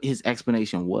what his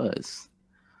explanation was.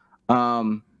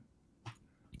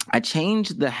 I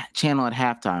changed the channel at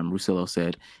halftime, Russillo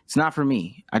said. It's not for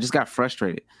me. I just got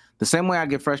frustrated. The same way I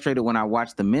get frustrated when I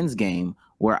watch the men's game,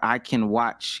 where I can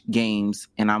watch games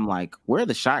and I'm like, where are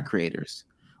the shot creators?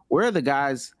 Where are the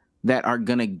guys that are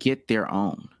going to get their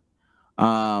own?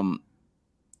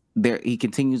 He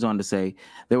continues on to say,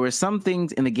 there were some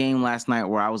things in the game last night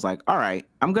where I was like, all right,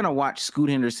 I'm going to watch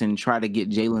Scoot Henderson try to get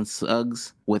Jalen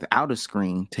Suggs without a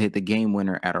screen to hit the game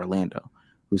winner at Orlando,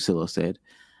 Russillo said.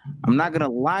 I'm not going to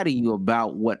lie to you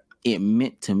about what it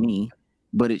meant to me,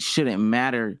 but it shouldn't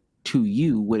matter to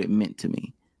you what it meant to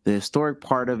me. The historic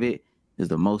part of it is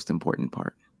the most important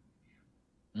part.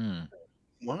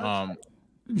 What?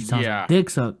 Yeah. Dick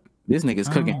suck. This nigga's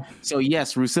cooking. So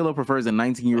yes, Russillo prefers a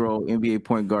 19-year-old NBA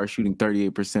point guard shooting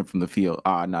 38% from the field.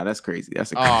 Ah, no, that's crazy.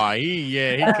 That's a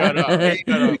he cut up. He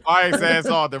cut up. Bias ass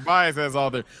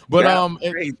author. But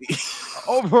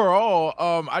overall,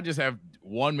 I just have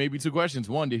one, maybe two questions.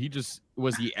 One,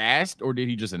 was he asked or did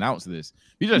he just announce this?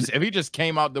 If he just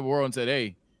came out the world and said,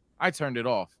 "Hey, I turned it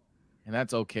off," and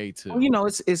that's okay too. Well, you know,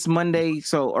 it's Monday,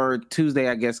 or Tuesday,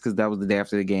 I guess, because that was the day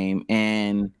after the game,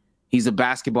 and he's a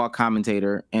basketball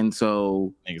commentator, and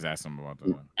so niggas asked him about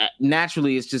that.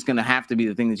 Naturally, it's just gonna have to be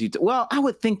the thing that you. Well, I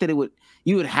would think that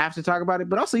you would have to talk about it,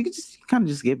 but also you could just kind of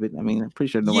just skip it. I mean, I'm pretty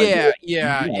sure. Yeah.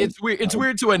 It's weird. It's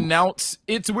weird to announce.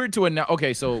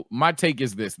 Okay, so my take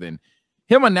is this then.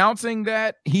 Him announcing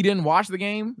that he didn't watch the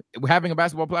game, having a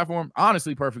basketball platform,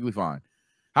 honestly, perfectly fine.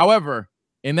 However,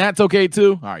 and that's okay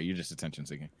too. All right, you're just attention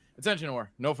seeking. Attention or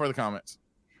no further comments.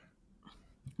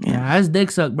 Yeah, that's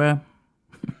dick suck, bro.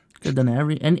 Could have done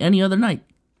it any other night.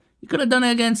 You could have done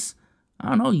it against, I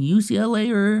don't know,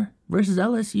 UCLA or versus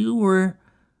LSU or,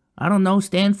 I don't know,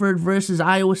 Stanford versus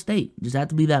Iowa State. Just have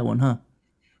to be that one, huh?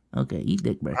 Okay, eat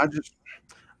dick, bro.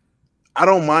 I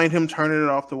don't mind him turning it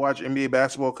off to watch NBA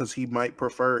basketball because he might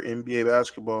prefer NBA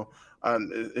basketball. I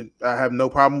have no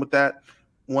problem with that.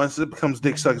 Once it becomes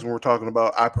dick sucks when we're talking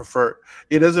about, I prefer.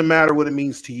 It doesn't matter what it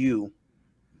means to you.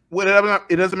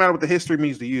 It doesn't matter what the history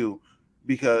means to you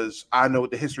because I know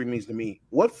what the history means to me.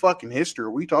 What fucking history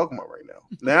are we talking about right now?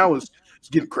 Now it's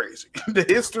getting crazy. The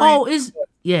history. Oh,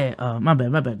 my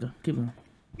bad. Keep going.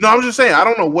 No, I'm just saying I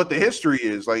don't know what the history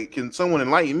is. Like, can someone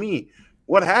enlighten me?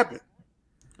 What happened?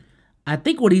 I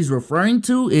think what he's referring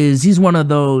to is he's one of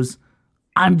those,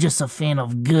 I'm just a fan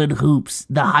of good hoops,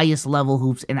 the highest level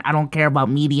hoops, and I don't care about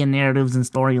media narratives and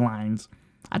storylines.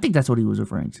 I think that's what he was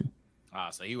referring to.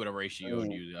 So he would have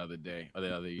ratioed you the other day or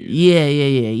the other year.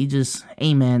 Yeah. He just,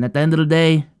 hey man, at the end of the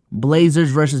day, Blazers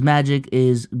versus Magic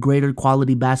is greater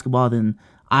quality basketball than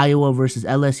Iowa versus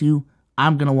LSU.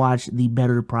 I'm going to watch the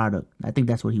better product. I think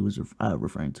that's what he was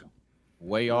referring to.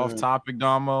 Way off topic,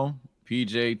 Damo.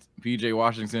 PJ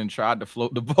Washington tried to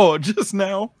float the ball just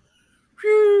now.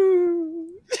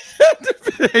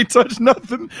 Ain't touched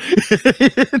nothing.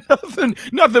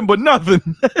 nothing but nothing.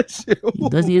 He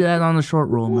does need that on the short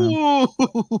roll, man.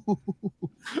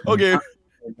 Okay.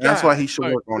 That's why he should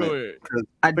work on it.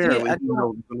 I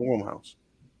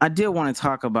did want to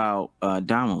talk about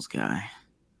Damo's guy,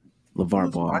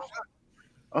 Lavar Ball.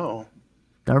 Oh.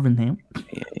 Darvin Ham.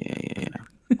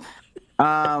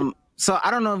 Yeah. So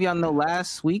I don't know if y'all know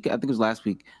last week, I think it was last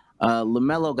week,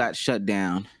 LaMelo got shut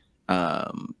down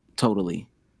totally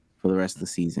for the rest of the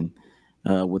season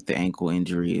with the ankle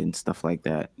injury and stuff like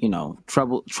that. You know,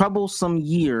 troublesome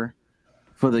year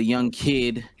for the young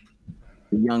kid,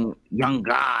 the young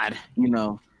god, you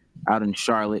know, out in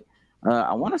Charlotte.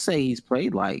 I want to say he's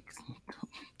played like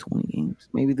 20 games,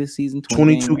 maybe this season.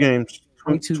 22 games.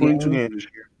 22 games this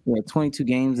year. Yeah, 22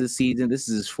 games this season. This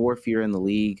is his fourth year in the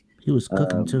league. He was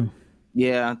cooking too.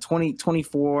 Yeah,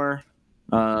 24,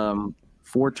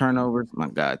 4 turnovers. My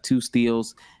God, 2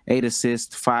 steals, 8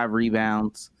 assists, 5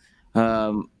 rebounds.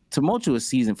 Tumultuous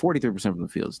season. 43% from the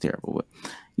field is terrible, but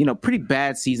you know, pretty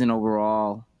bad season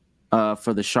overall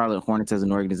for the Charlotte Hornets as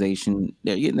an organization.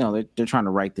 They're trying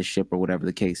to right the ship or whatever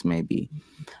the case may be.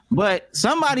 But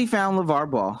somebody found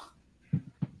LaVar Ball,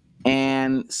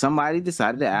 and somebody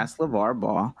decided to ask LaVar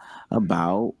Ball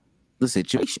about the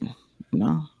situation. You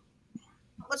know.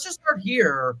 Let's just start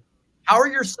here. How are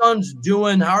your sons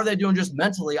doing? How are they doing just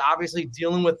mentally? Obviously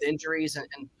dealing with injuries,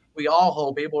 and we all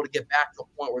hope able to get back to a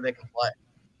point where they can play.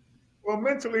 Well,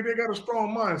 mentally, they got a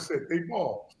strong mindset. They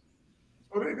balls.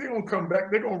 So they're going to come back.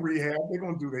 They're going to rehab. They're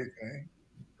going to do their thing.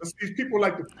 But these people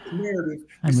like the narrative.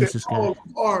 I miss this guy.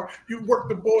 You work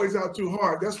the boys out too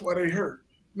hard. That's why they hurt.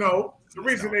 No, the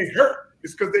reason they hurt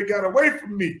is because they got away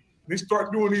from me. They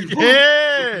start doing these moves.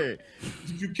 Yeah.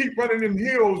 If you keep running them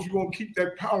hills, you're gonna keep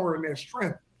that power and that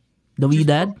strength. W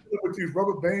Dad? With these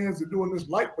rubber bands and doing this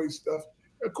lightweight stuff,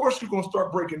 of course you're gonna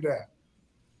start breaking down.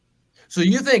 So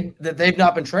you think that they've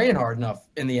not been training hard enough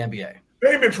in the NBA? They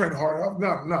ain't been training hard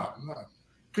enough. No.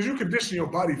 Because you condition your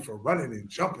body for running and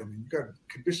jumping, and you got to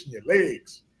condition your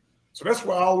legs. So that's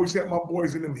why I always have my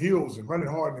boys in them hills and running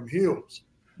hard in them hills.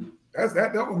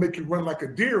 That will make you run like a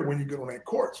deer when you get on that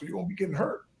court, so you won't be getting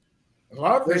hurt. A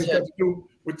lot of things got to do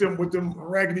with them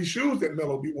raggedy shoes that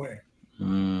Melo be wearing.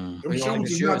 Them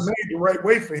shoes are not made the right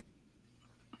way for him.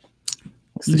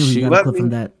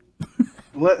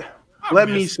 Let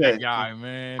me say, guy,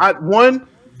 man. I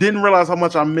didn't realize how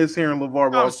much I miss hearing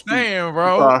LeVar Ball speak. Saying,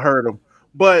 bro. I heard him.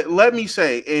 But let me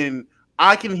say, and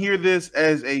I can hear this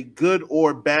as a good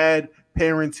or bad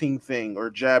parenting thing or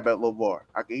jab at LeVar.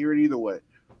 I can hear it either way.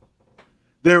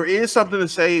 There is something to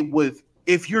say with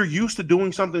if you're used to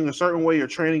doing something a certain way or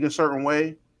training a certain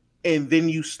way, and then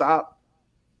you stop,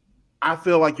 I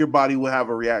feel like your body will have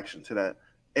a reaction to that.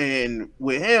 And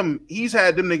with him, he's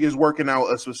had them niggas working out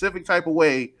a specific type of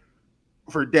way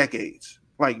for decades,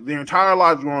 like their entire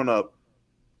lives growing up.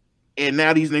 And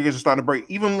now these niggas are starting to break.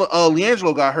 Even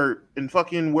LiAngelo got hurt in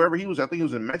fucking wherever he was. I think he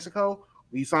was in Mexico.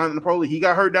 He signed in the pro league. He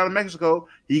got hurt down in Mexico.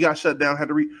 He got shut down.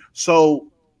 So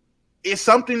it's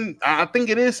something. I think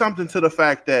it is something to the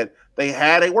fact that they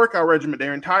had a workout regimen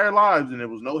their entire lives, and there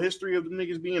was no history of the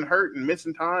niggas being hurt and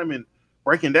missing time and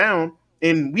breaking down.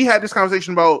 And we had this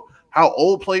conversation about how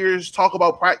old players talk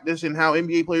about practice and how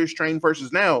NBA players train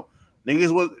versus now.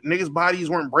 Niggas' bodies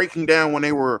weren't breaking down when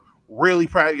they were really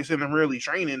practicing and really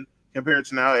training compared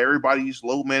to now. Everybody's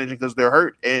load managing because they're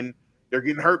hurt, and they're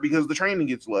getting hurt because the training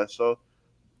gets less. So I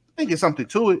think it's something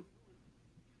to it.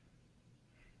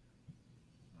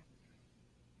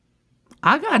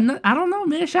 I don't know,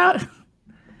 man.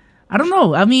 I don't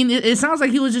know. I mean, it sounds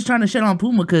like he was just trying to shit on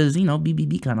Puma because,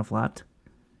 BBB kind of flopped,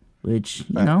 which,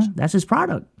 that's his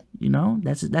product.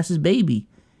 That's his baby.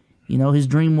 His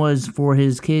dream was for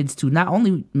his kids to not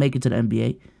only make it to the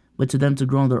NBA, but to them to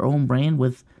grow their own brand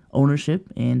with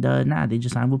ownership. And they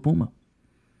just signed with Puma.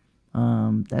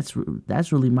 That's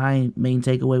really my main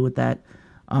takeaway with that.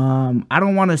 I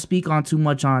don't want to speak on too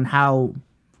much on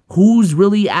who's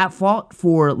really at fault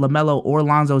for LaMelo or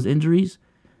Lonzo's injuries,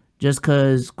 just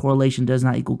because correlation does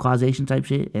not equal causation type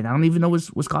shit. And I don't even know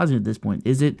what's causing it at this point.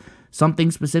 Is it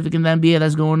something specific in the NBA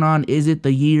that's going on? Is it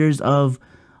the years of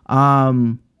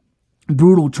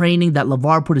brutal training that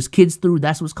LaVar put his kids through?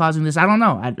 That's what's causing this. I don't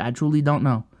know. I truly don't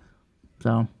know.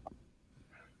 So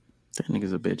that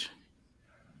nigga's a bitch.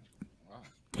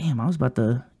 Damn, I was about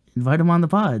to invite him on the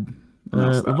pod.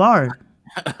 LaVar.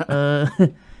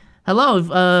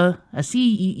 Hello. I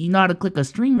see you know how to click a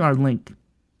StreamYard link.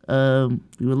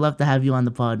 We would love to have you on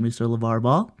the pod, Mr. LaVar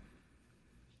Ball.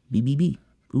 BBB.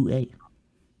 Ooh, hey.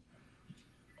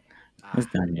 That's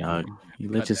done, y'all. You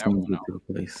let your son get to the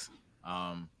place.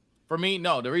 For me,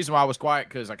 no. The reason why I was quiet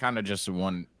because I kind of just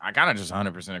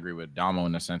 100% agree with Damo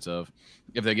in the sense of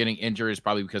if they're getting injured, it's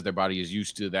probably because their body is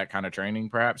used to that kind of training,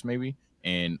 perhaps, maybe.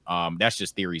 And that's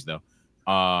just theories, though.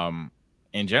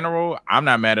 In general, I'm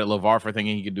not mad at LaVar for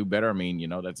thinking he could do better. I mean,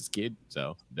 that's his kid,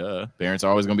 so parents are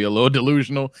always going to be a little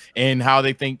delusional in how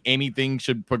they think anything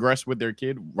should progress with their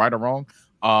kid, right or wrong.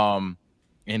 And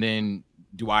then,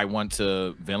 do I want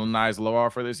to villainize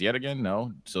LaVar for this yet again?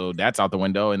 No. So that's out the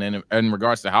window. And then in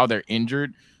regards to how they're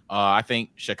injured, I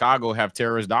think Chicago have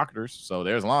terrorist doctors. So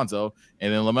there's Lonzo,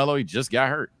 and then LaMelo, he just got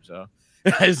hurt. So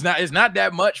it's not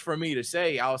that much for me to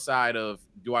say outside of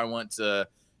do I want to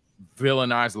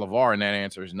villainize LaVar, and that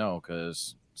answer is no,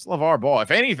 because it's LaVar Ball.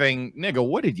 If anything, nigga,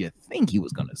 what did you think he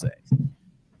was gonna say?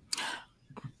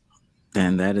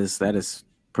 And that is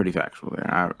pretty factual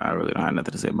there. I really don't have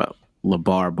nothing to say about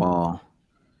LaVar Ball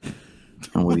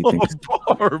and what he thinks.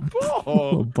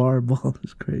 LaVar Ball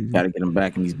is crazy. Gotta get him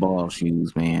back in these ball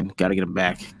shoes, man. Gotta get him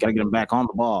back. Gotta get him back on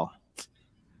the ball.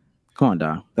 Come on,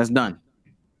 dog. That's done.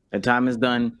 That time is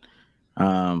done.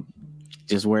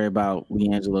 Just worry about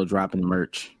LiAngelo dropping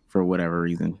merch for whatever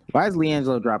reason. Why is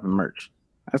LiAngelo dropping merch?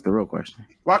 That's the real question.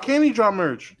 Why can't he drop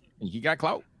merch? He got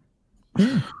clout.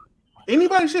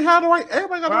 Anybody should have the right.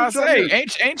 Everybody got the right.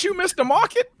 Say, ain't you Mr.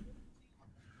 Market?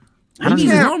 He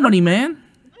needs his own money, man.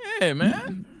 Yeah,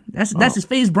 man. That's his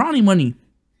face brownie money.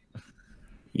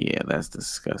 Yeah, that's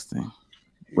disgusting.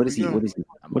 What is he? What is he?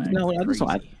 I didn't know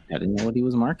what he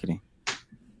was marketing.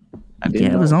 He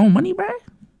can't have his own money, bro.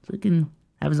 So he can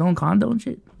have his own condo and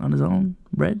shit on his own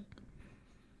bread.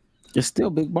 It's still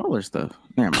big baller stuff.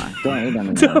 Never mind.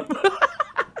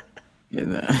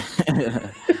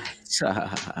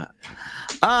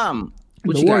 What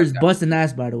The you Warriors guys got? busting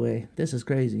ass, by the way. This is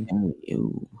crazy.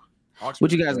 Ew.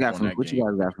 What you guys got from What you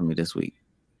guys got from me this week?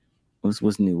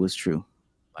 What's new? What's true?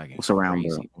 What's around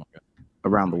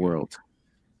the world?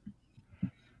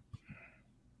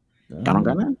 I don't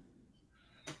got none.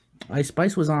 Ice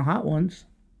Spice was on Hot Ones.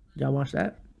 Did y'all watch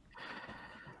that?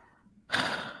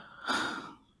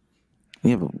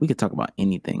 We could talk about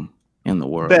anything in the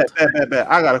world. Bet.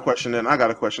 I got a question. Then I got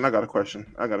a question.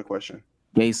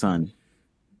 Gay son.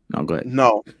 No, go ahead.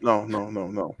 No.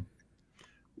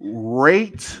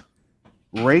 Rate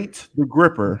the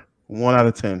gripper 1 out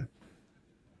of 10.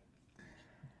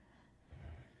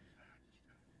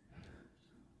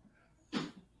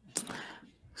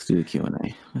 Let's do the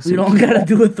Q&A. We don't gotta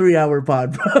do a 3-hour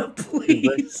pod, bro.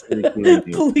 Please,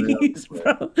 please,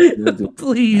 bro.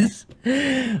 Please.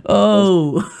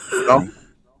 Oh.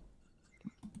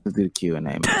 Let's do the Q&A,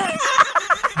 man.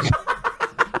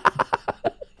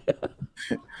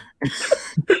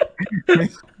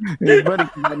 Hey, buddy,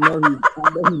 I know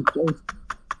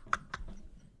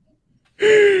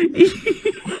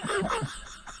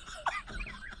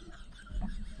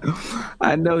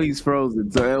I know he's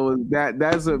frozen, so it was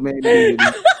that's what made me.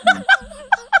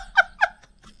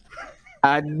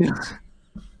 I knew.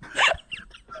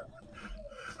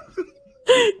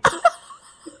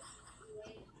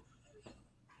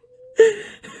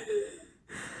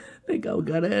 I think I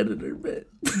got an editor, man.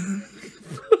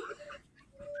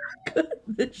 Cut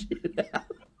this shit out.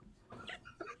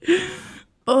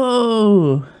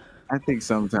 Oh. I think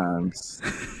sometimes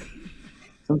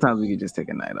we could just take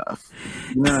a night off.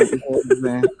 You know what I'm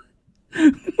saying?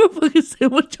 Motherfucker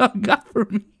said, "What y'all got for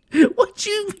me?" What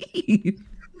you mean?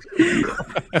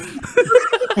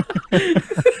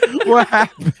 What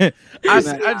happened?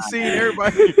 I'd seen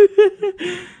everybody.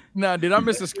 Now, did I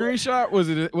miss a screenshot? Was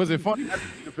it funny? I didn't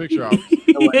see the picture of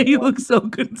Yeah, you look so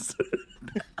concerned.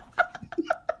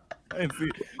 I didn't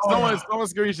see. Someone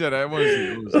screenshot. I want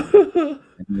to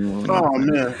see. Oh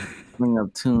man. Bring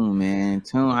up Toon, man.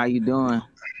 Toon, how you doing?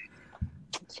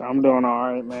 So I'm doing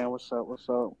all right, man. What's up? What's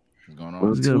going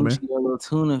on? Little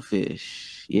tuna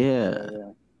fish. Yeah.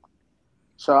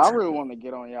 So I really want to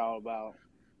get on y'all about.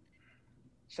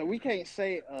 So we can't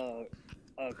say a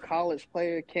college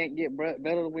player can't get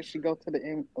better when she go to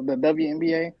the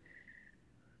WNBA.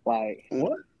 Like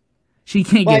what? She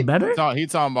can't get better. He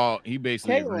talking about he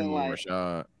basically Caitlin, agreeing with like,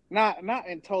 Rashad. Not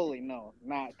and totally no,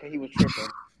 not because he was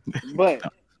tripping. But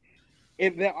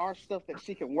if there are stuff that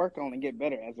she can work on and get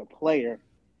better as a player,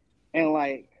 and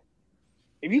like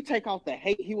if you take off the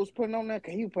hate he was putting on there,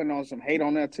 because he was putting on some hate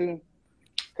on there too.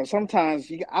 Because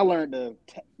sometimes I learned to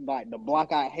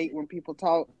block out hate when people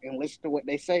talk and listen to what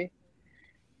they say.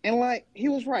 And like he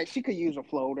was right, she could use a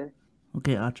floater.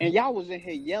 Okay, Archie. And y'all was in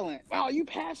here yelling, "Oh, you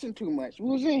passing too much." We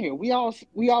was in here. We all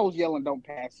was yelling, "Don't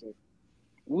pass it."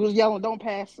 We was yelling, "Don't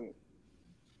pass it."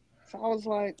 So I was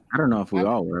like, I don't know if we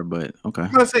all were, but okay.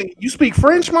 I'm gonna say, you speak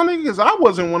French, my nigga? Because I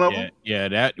wasn't one of them. Yeah,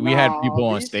 that we had people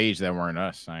on stage that weren't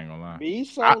us. I ain't gonna lie. B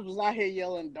Souls was out here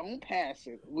yelling, "Don't pass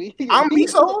it." I'm B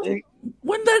Souls.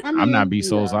 When that? I'm not B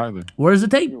Souls either. Where's the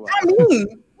tape? I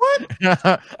mean, what?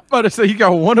 I'm about to say you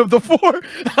got one of the four.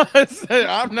 I said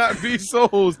I'm not B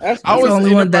Souls. I was the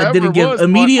only one that didn't give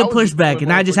immediate pushback,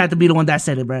 and I just had to be the one that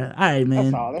said it, bro. All right,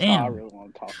 man. That's all I really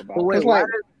want to talk about. But wait, It's like,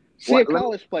 she a what-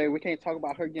 college player. We can't talk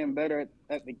about her getting better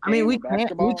at the game. I mean, we of can't.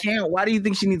 basketball. We can't. Why do you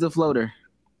think she needs a floater?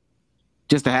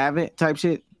 Just to have it, type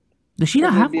shit. Does she not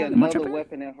It would have be one? Am I another tripping?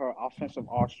 weapon in her offensive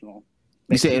arsenal.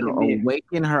 You say It it'll could be-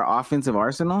 awaken her offensive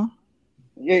arsenal?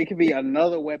 Yeah, it could be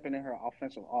another weapon in her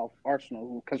offensive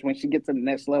arsenal. Because when she gets to the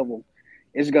next level,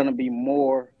 it's going to be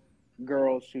more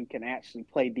girls who can actually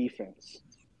play defense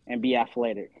and be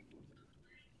athletic.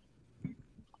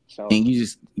 So And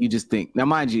you just think now,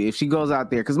 mind you, if she goes out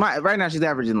there, because right now she's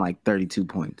averaging like 32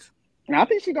 points. now, I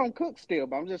think she's gonna cook still,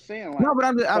 but I'm just saying, like, No, but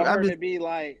I'm for her just to be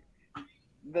like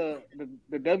the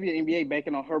WNBA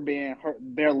banking on her being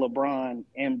their LeBron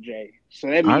MJ. So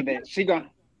that means that she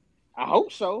gonna. I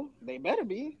hope so. They better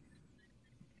be.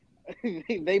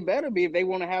 They better be if they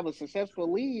want to have a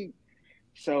successful league.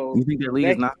 So you think their league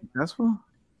is not successful?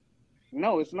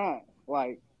 No, it's not.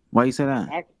 Like, Why you say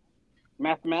that?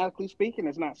 mathematically speaking,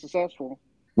 it's not successful.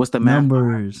 What's the math?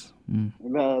 Numbers.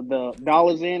 The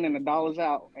dollars in and the dollars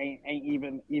out ain't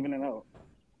evening out.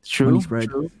 True. Money spread.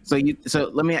 True. So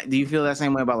let me. Do you feel that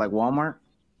same way about like Walmart?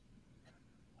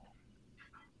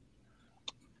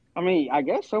 I mean, I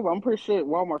guess so. But I'm pretty sure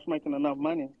Walmart's making enough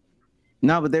money.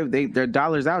 No, but their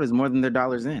dollars out is more than their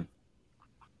dollars in.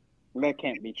 That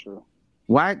can't be true.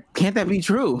 Why can't that be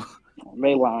true?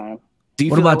 They lying. Do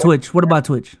you What feel about that way? Twitch? What about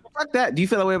Twitch? Fuck that. Do you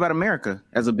feel that way about America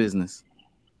as a business?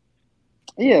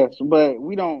 Yes, but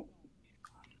we don't.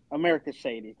 America's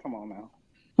shady. Come on now.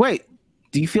 Wait,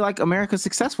 do you feel like America's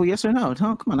successful? Yes or no?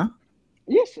 Huh? Come on now.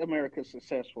 Yes, America's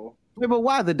successful. Wait, but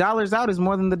why? The dollars out is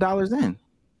more than the dollars in.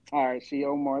 All right, see,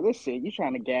 Omar, let's see. You're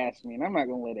trying to gas me, and I'm not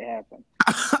gonna let it happen.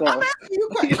 So,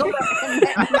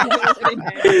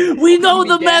 We know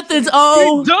the methods.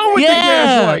 Oh, done with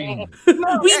yeah. the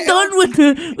We done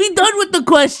with the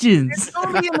questions.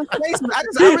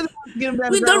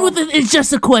 We done with it. It's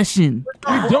just a question.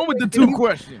 We're done with the 2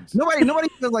 questions. Nobody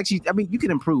feels like she. I mean, you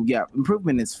can improve. Yeah,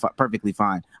 improvement is perfectly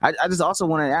fine. I just also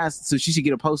wanted to ask. So she should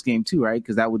get a post game too, right?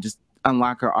 Because that would just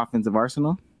unlock her offensive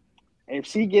arsenal. if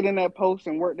she get in that post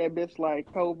and work that bitch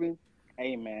like Kobe,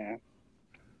 hey man,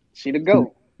 she the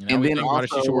GOAT. And then also,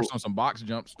 she should work on some box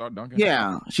jumps, start dunking.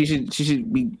 Yeah, she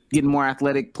should be getting more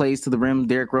athletic plays to the rim,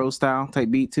 Derrick Rose style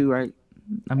type beat too, right?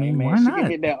 I mean, man, why she not?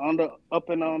 can hit that up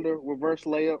and under reverse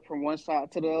layup from one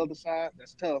side to the other side.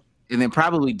 That's tough. And then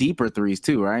probably deeper threes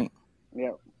too, right?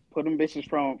 Yeah, put them bitches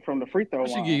from the free throw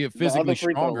line. She get physically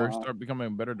free throw stronger, line. start becoming a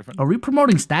better defender. Are we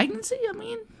promoting stagnancy? I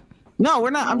mean, no,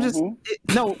 we're not. I'm just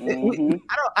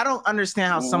I don't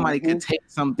understand how somebody could take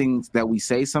some things that we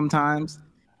say sometimes,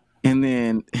 and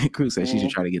then Cruz said she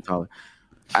should try to get taller.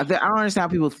 I don't understand how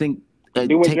people think.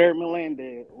 Do what Jared Milan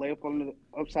did: lay up on the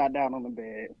upside down on the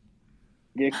bed,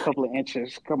 get a couple of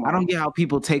inches. Come on. I don't get how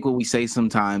people take what we say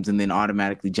sometimes and then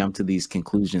automatically jump to these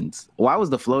conclusions. Why was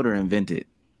the floater invented?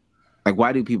 Like,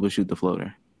 why do people shoot the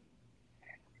floater?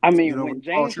 I mean, when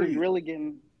James was really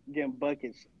getting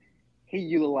buckets, he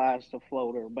utilized the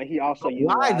floater, but he also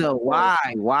why though?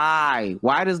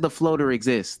 Why does the floater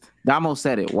exist? Damo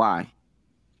said it. Why?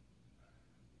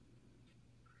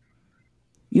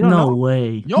 You don't know?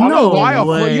 Way. You don't know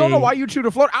why you don't know why you shoot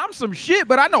a floater. I'm some shit,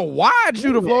 but I know why I'd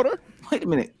shoot a floater. Wait a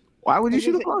minute. Why would you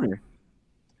shoot a floater?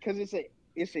 Because it's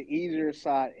an easier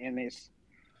shot and it's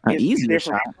easier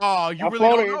different. shot. Oh, you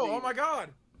really don't know? Oh my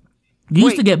god. You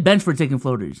used to get benched for taking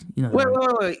floaters. You know.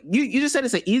 Wait. You just said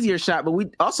it's an easier shot, but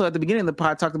we also at the beginning of the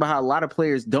pod talked about how a lot of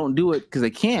players don't do it because they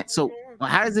can't. So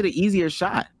how is it an easier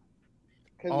shot?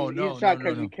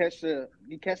 Because you catch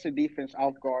the defense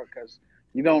off guard because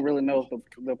you don't really know if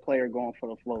the player going for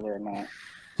the floater or not.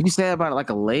 You can say that about like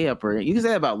a layup, or you can say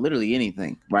that about literally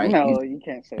anything, right? No, you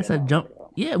can't say that's that. a jump.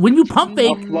 Yeah, when you pump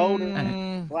fake. A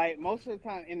floater, like most of the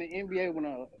time in the NBA, when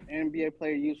an NBA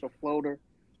player uses a floater,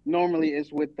 normally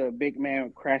it's with the big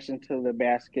man crashing to the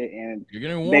basket, and you're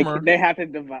getting warmer. They have to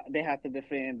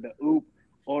defend the oop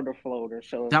or the floater.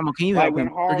 So, Damo, can you help him?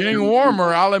 You're getting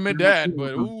warmer. I'll admit that,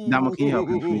 but Damo, can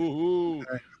you help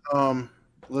him?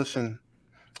 Listen,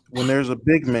 when there's a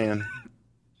big man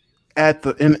at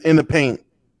in the paint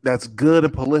that's good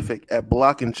and prolific at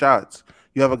blocking shots,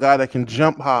 you have a guy that can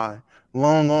jump high,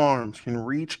 long arms, can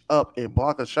reach up and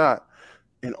block a shot.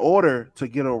 In order to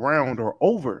get around or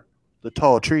over the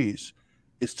tall trees,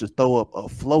 is to throw up a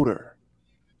floater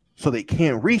so they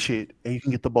can't reach it, and you can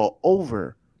get the ball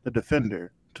over the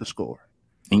defender to score.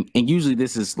 And usually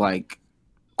this is like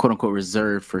quote unquote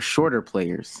reserved for shorter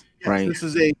players, right?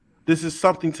 This is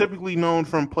something typically known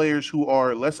from players who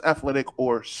are less athletic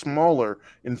or smaller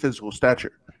in physical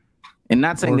stature. And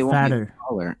not saying they won't be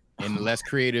taller. And less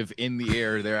creative in the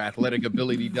air. Their athletic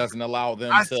ability doesn't allow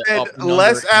them I to said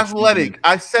less athletic.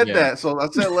 I said that, so I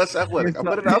said less athletic. I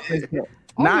put it out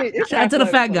there. Shout out to the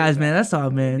fat guys, man. That's all,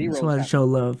 man. Just wanted to show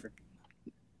love.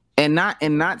 And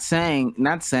not saying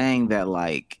that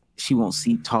like she won't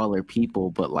see taller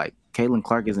people, but like Caitlin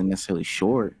Clark isn't necessarily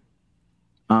short.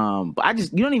 But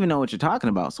you don't even know what you're talking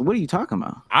about. So what are you talking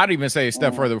about? I'd even say a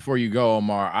step further before you go,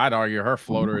 Omar. I'd argue her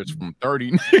floater is from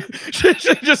 30. she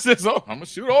just says, "Oh, I'm gonna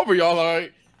shoot over y'all." All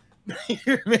right. All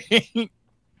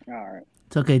right.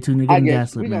 It's okay, Tune. You're I getting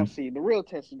guess gaslit, we're man. gonna see. The real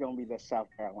test is gonna be the South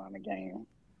Carolina game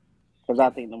because I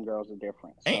think them girls are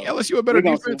different. So Ain't LSU a better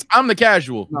defense? I'm the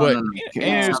casual, but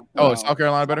South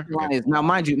Carolina better. Okay. Now,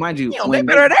 mind you, they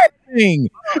better at everything.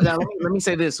 Now, let me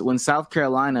say this: when South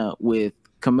Carolina with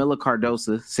Camila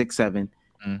Cardosa, 6'7",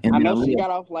 and I know Aaliyah, she got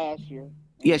off last year.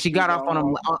 Yeah, she got off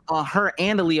on her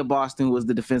and Aaliyah Boston, who was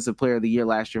the defensive player of the year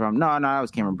last year. No, that was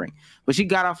Cameron Brink, but she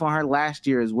got off on her last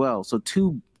year as well. So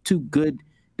two good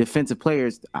defensive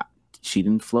players. She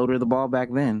didn't float her the ball back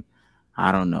then.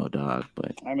 I don't know, dog,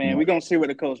 but I mean, we're gonna see what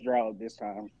the coach draws this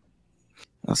time.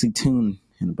 I'll see Tune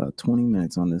in about 20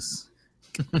 minutes on this.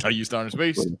 Are you starting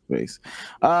space?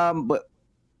 But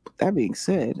that being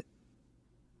said,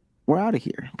 we're out of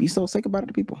here. Be so sick about it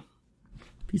to people.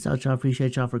 Peace out, y'all.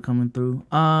 Appreciate y'all for coming through.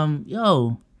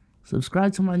 Yo,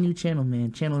 subscribe to my new channel,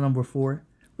 man. Channel number 4,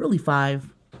 really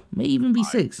 5, may even be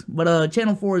 6. But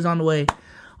channel 4 is on the way.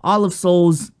 All of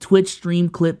Soul's Twitch stream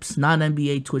clips,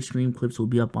 non-NBA Twitch stream clips will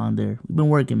be up on there. We've been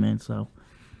working, man. So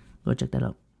Go check that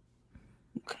out.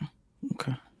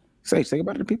 Okay. Say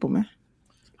about it to people, man.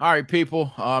 All right,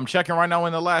 people. I'm checking right now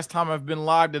when the last time I've been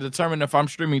live to determine if I'm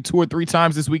streaming 2 or 3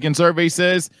 times this weekend. Survey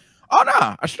says, oh,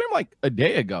 nah, I streamed like a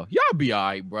day ago. Y'all be all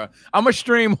right, bro. I'm going to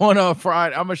stream on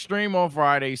Friday. I'm going to stream on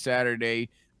Friday, Saturday,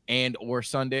 and or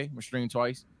Sunday. I'm going to stream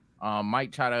twice.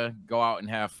 Might try to go out and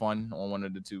have fun on one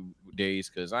of the 2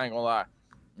 days because I ain't going to lie.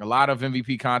 A lot of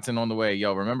MVP content on the way.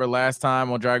 Yo, remember last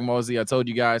time on Dragon Ball Z, I told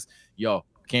you guys, yo,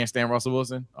 can't stand Russell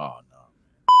Wilson? Oh, no.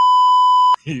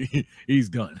 He's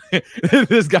done.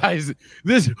 He's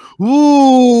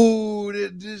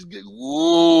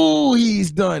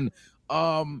done.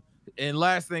 And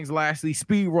lastly,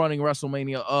 speed running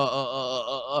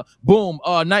WrestleMania. Boom.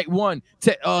 Night 1.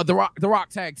 The Rock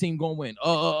tag team gonna win.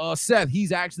 Seth,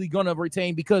 he's actually gonna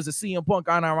retain because of CM Punk,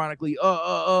 unironically.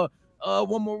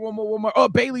 One more.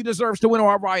 Bailey deserves to win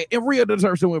or I riot, and Rhea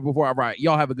deserves to win before I riot.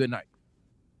 Y'all have a good night.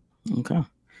 Okay.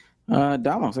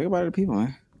 Damo, say goodbye to the people,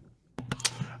 man.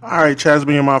 All right, Chaz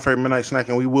being my favorite midnight snack,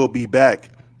 and we will be back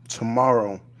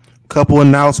tomorrow. Couple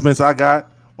announcements I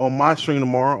got on my stream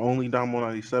tomorrow, only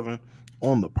Damo97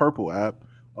 on the Purple app.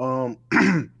 Y'all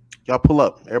pull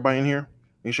up. Everybody in here,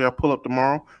 make sure y'all pull up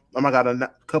tomorrow. I got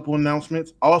a couple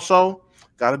announcements. Also,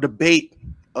 got a debate.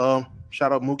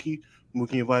 Shout out Mookie.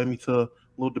 Mookie invited me to a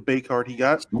little debate card he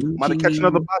got. About to catch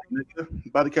another body, nigga.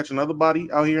 About to catch another body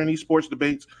out here in these sports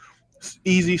debates. It's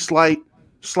easy, slight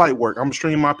work. I'm gonna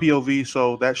stream my POV,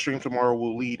 so that stream tomorrow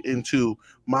will lead into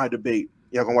my debate.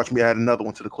 Y'all gonna watch me add another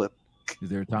one to the clip. Is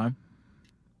there a time?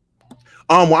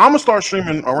 Well, I'm gonna start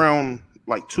streaming around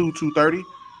like 2:30,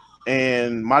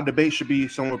 and my debate should be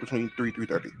somewhere between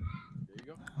 3:30.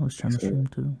 I was trying to stream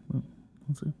too. We'll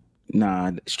see.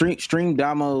 Nah, stream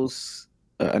Damo's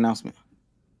announcement.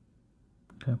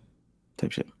 Okay.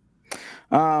 Type shit.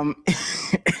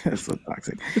 That's so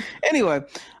toxic. Anyway,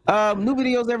 new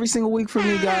videos every single week for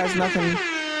me, guys. Nothing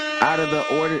out of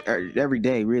the order, every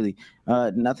day, really.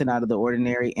 Nothing out of the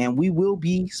ordinary. And we will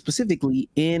be specifically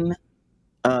in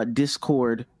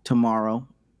Discord tomorrow,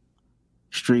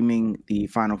 streaming the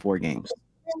Final 4 games.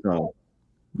 So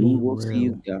we will see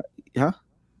you guys. Huh?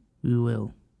 We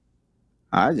will.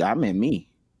 I meant me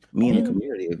in the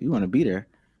community. If you want to be there,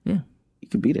 yeah, you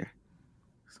can be there.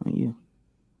 It's on you.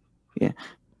 Yeah,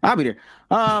 I'll be there.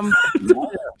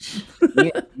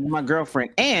 Yeah, my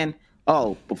girlfriend. And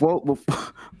before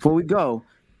we go,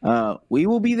 we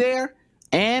will be there,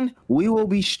 and we will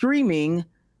be streaming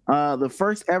the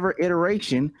first ever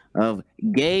iteration of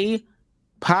Gay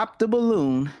Pop the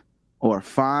Balloon or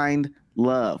Find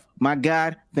Love. My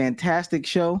God, fantastic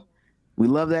show. We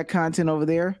love that content over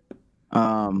there.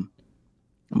 I'm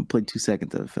gonna play 2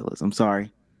 seconds of it, fellas. I'm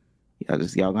sorry.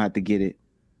 Y'all gonna have to get it.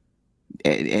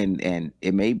 And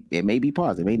it may be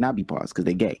paused. It may not be paused because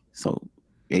they're gay. So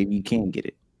maybe you can get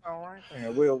it. All right.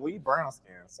 Well, we brown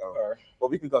skin, so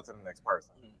we can go to the next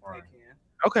person. Right.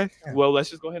 Okay. Yeah. Well, let's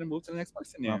just go ahead and move to the next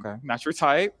person then. Okay. Not your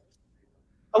type.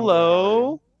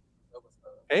 Hello.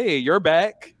 Hey, you're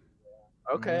back.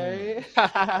 Okay.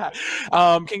 Can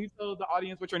you tell the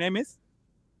audience what your name is?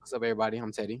 What's up, everybody?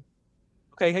 I'm Teddy.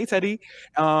 Okay. Hey, Teddy.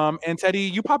 And Teddy,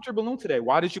 you popped your balloon today.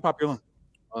 Why did you pop your balloon?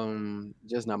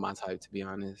 Just not my type, to be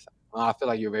honest. I feel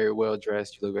like you're very well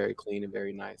dressed. You look very clean and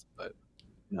very nice, but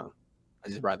no, I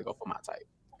just rather go for my type.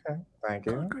 Okay, thank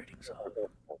you.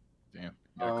 Damn.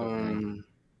 I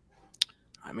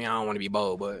mean, I don't want to be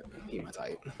bold, but he's my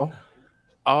type.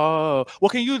 Oh, well,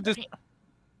 can you just?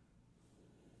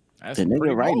 That's the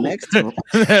nigga right next to him.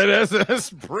 that's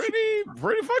pretty fucking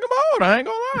bold. I ain't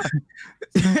gonna lie.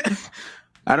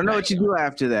 I don't know what you do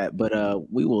after that, but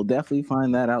we will definitely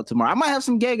find that out tomorrow. I might have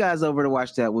some gay guys over to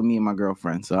watch that with me and my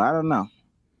girlfriend, so I don't know.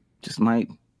 Just might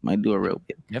do a real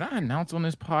bit. Did I announce on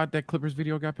this pod that Clippers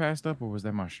video got passed up, or was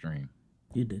that my stream?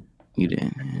 You did. You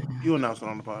did. You announced it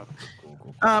on the pod.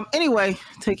 Cool. Anyway,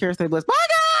 take care, stay blessed. Bye,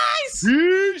 guys.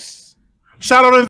 Peace. Shout out to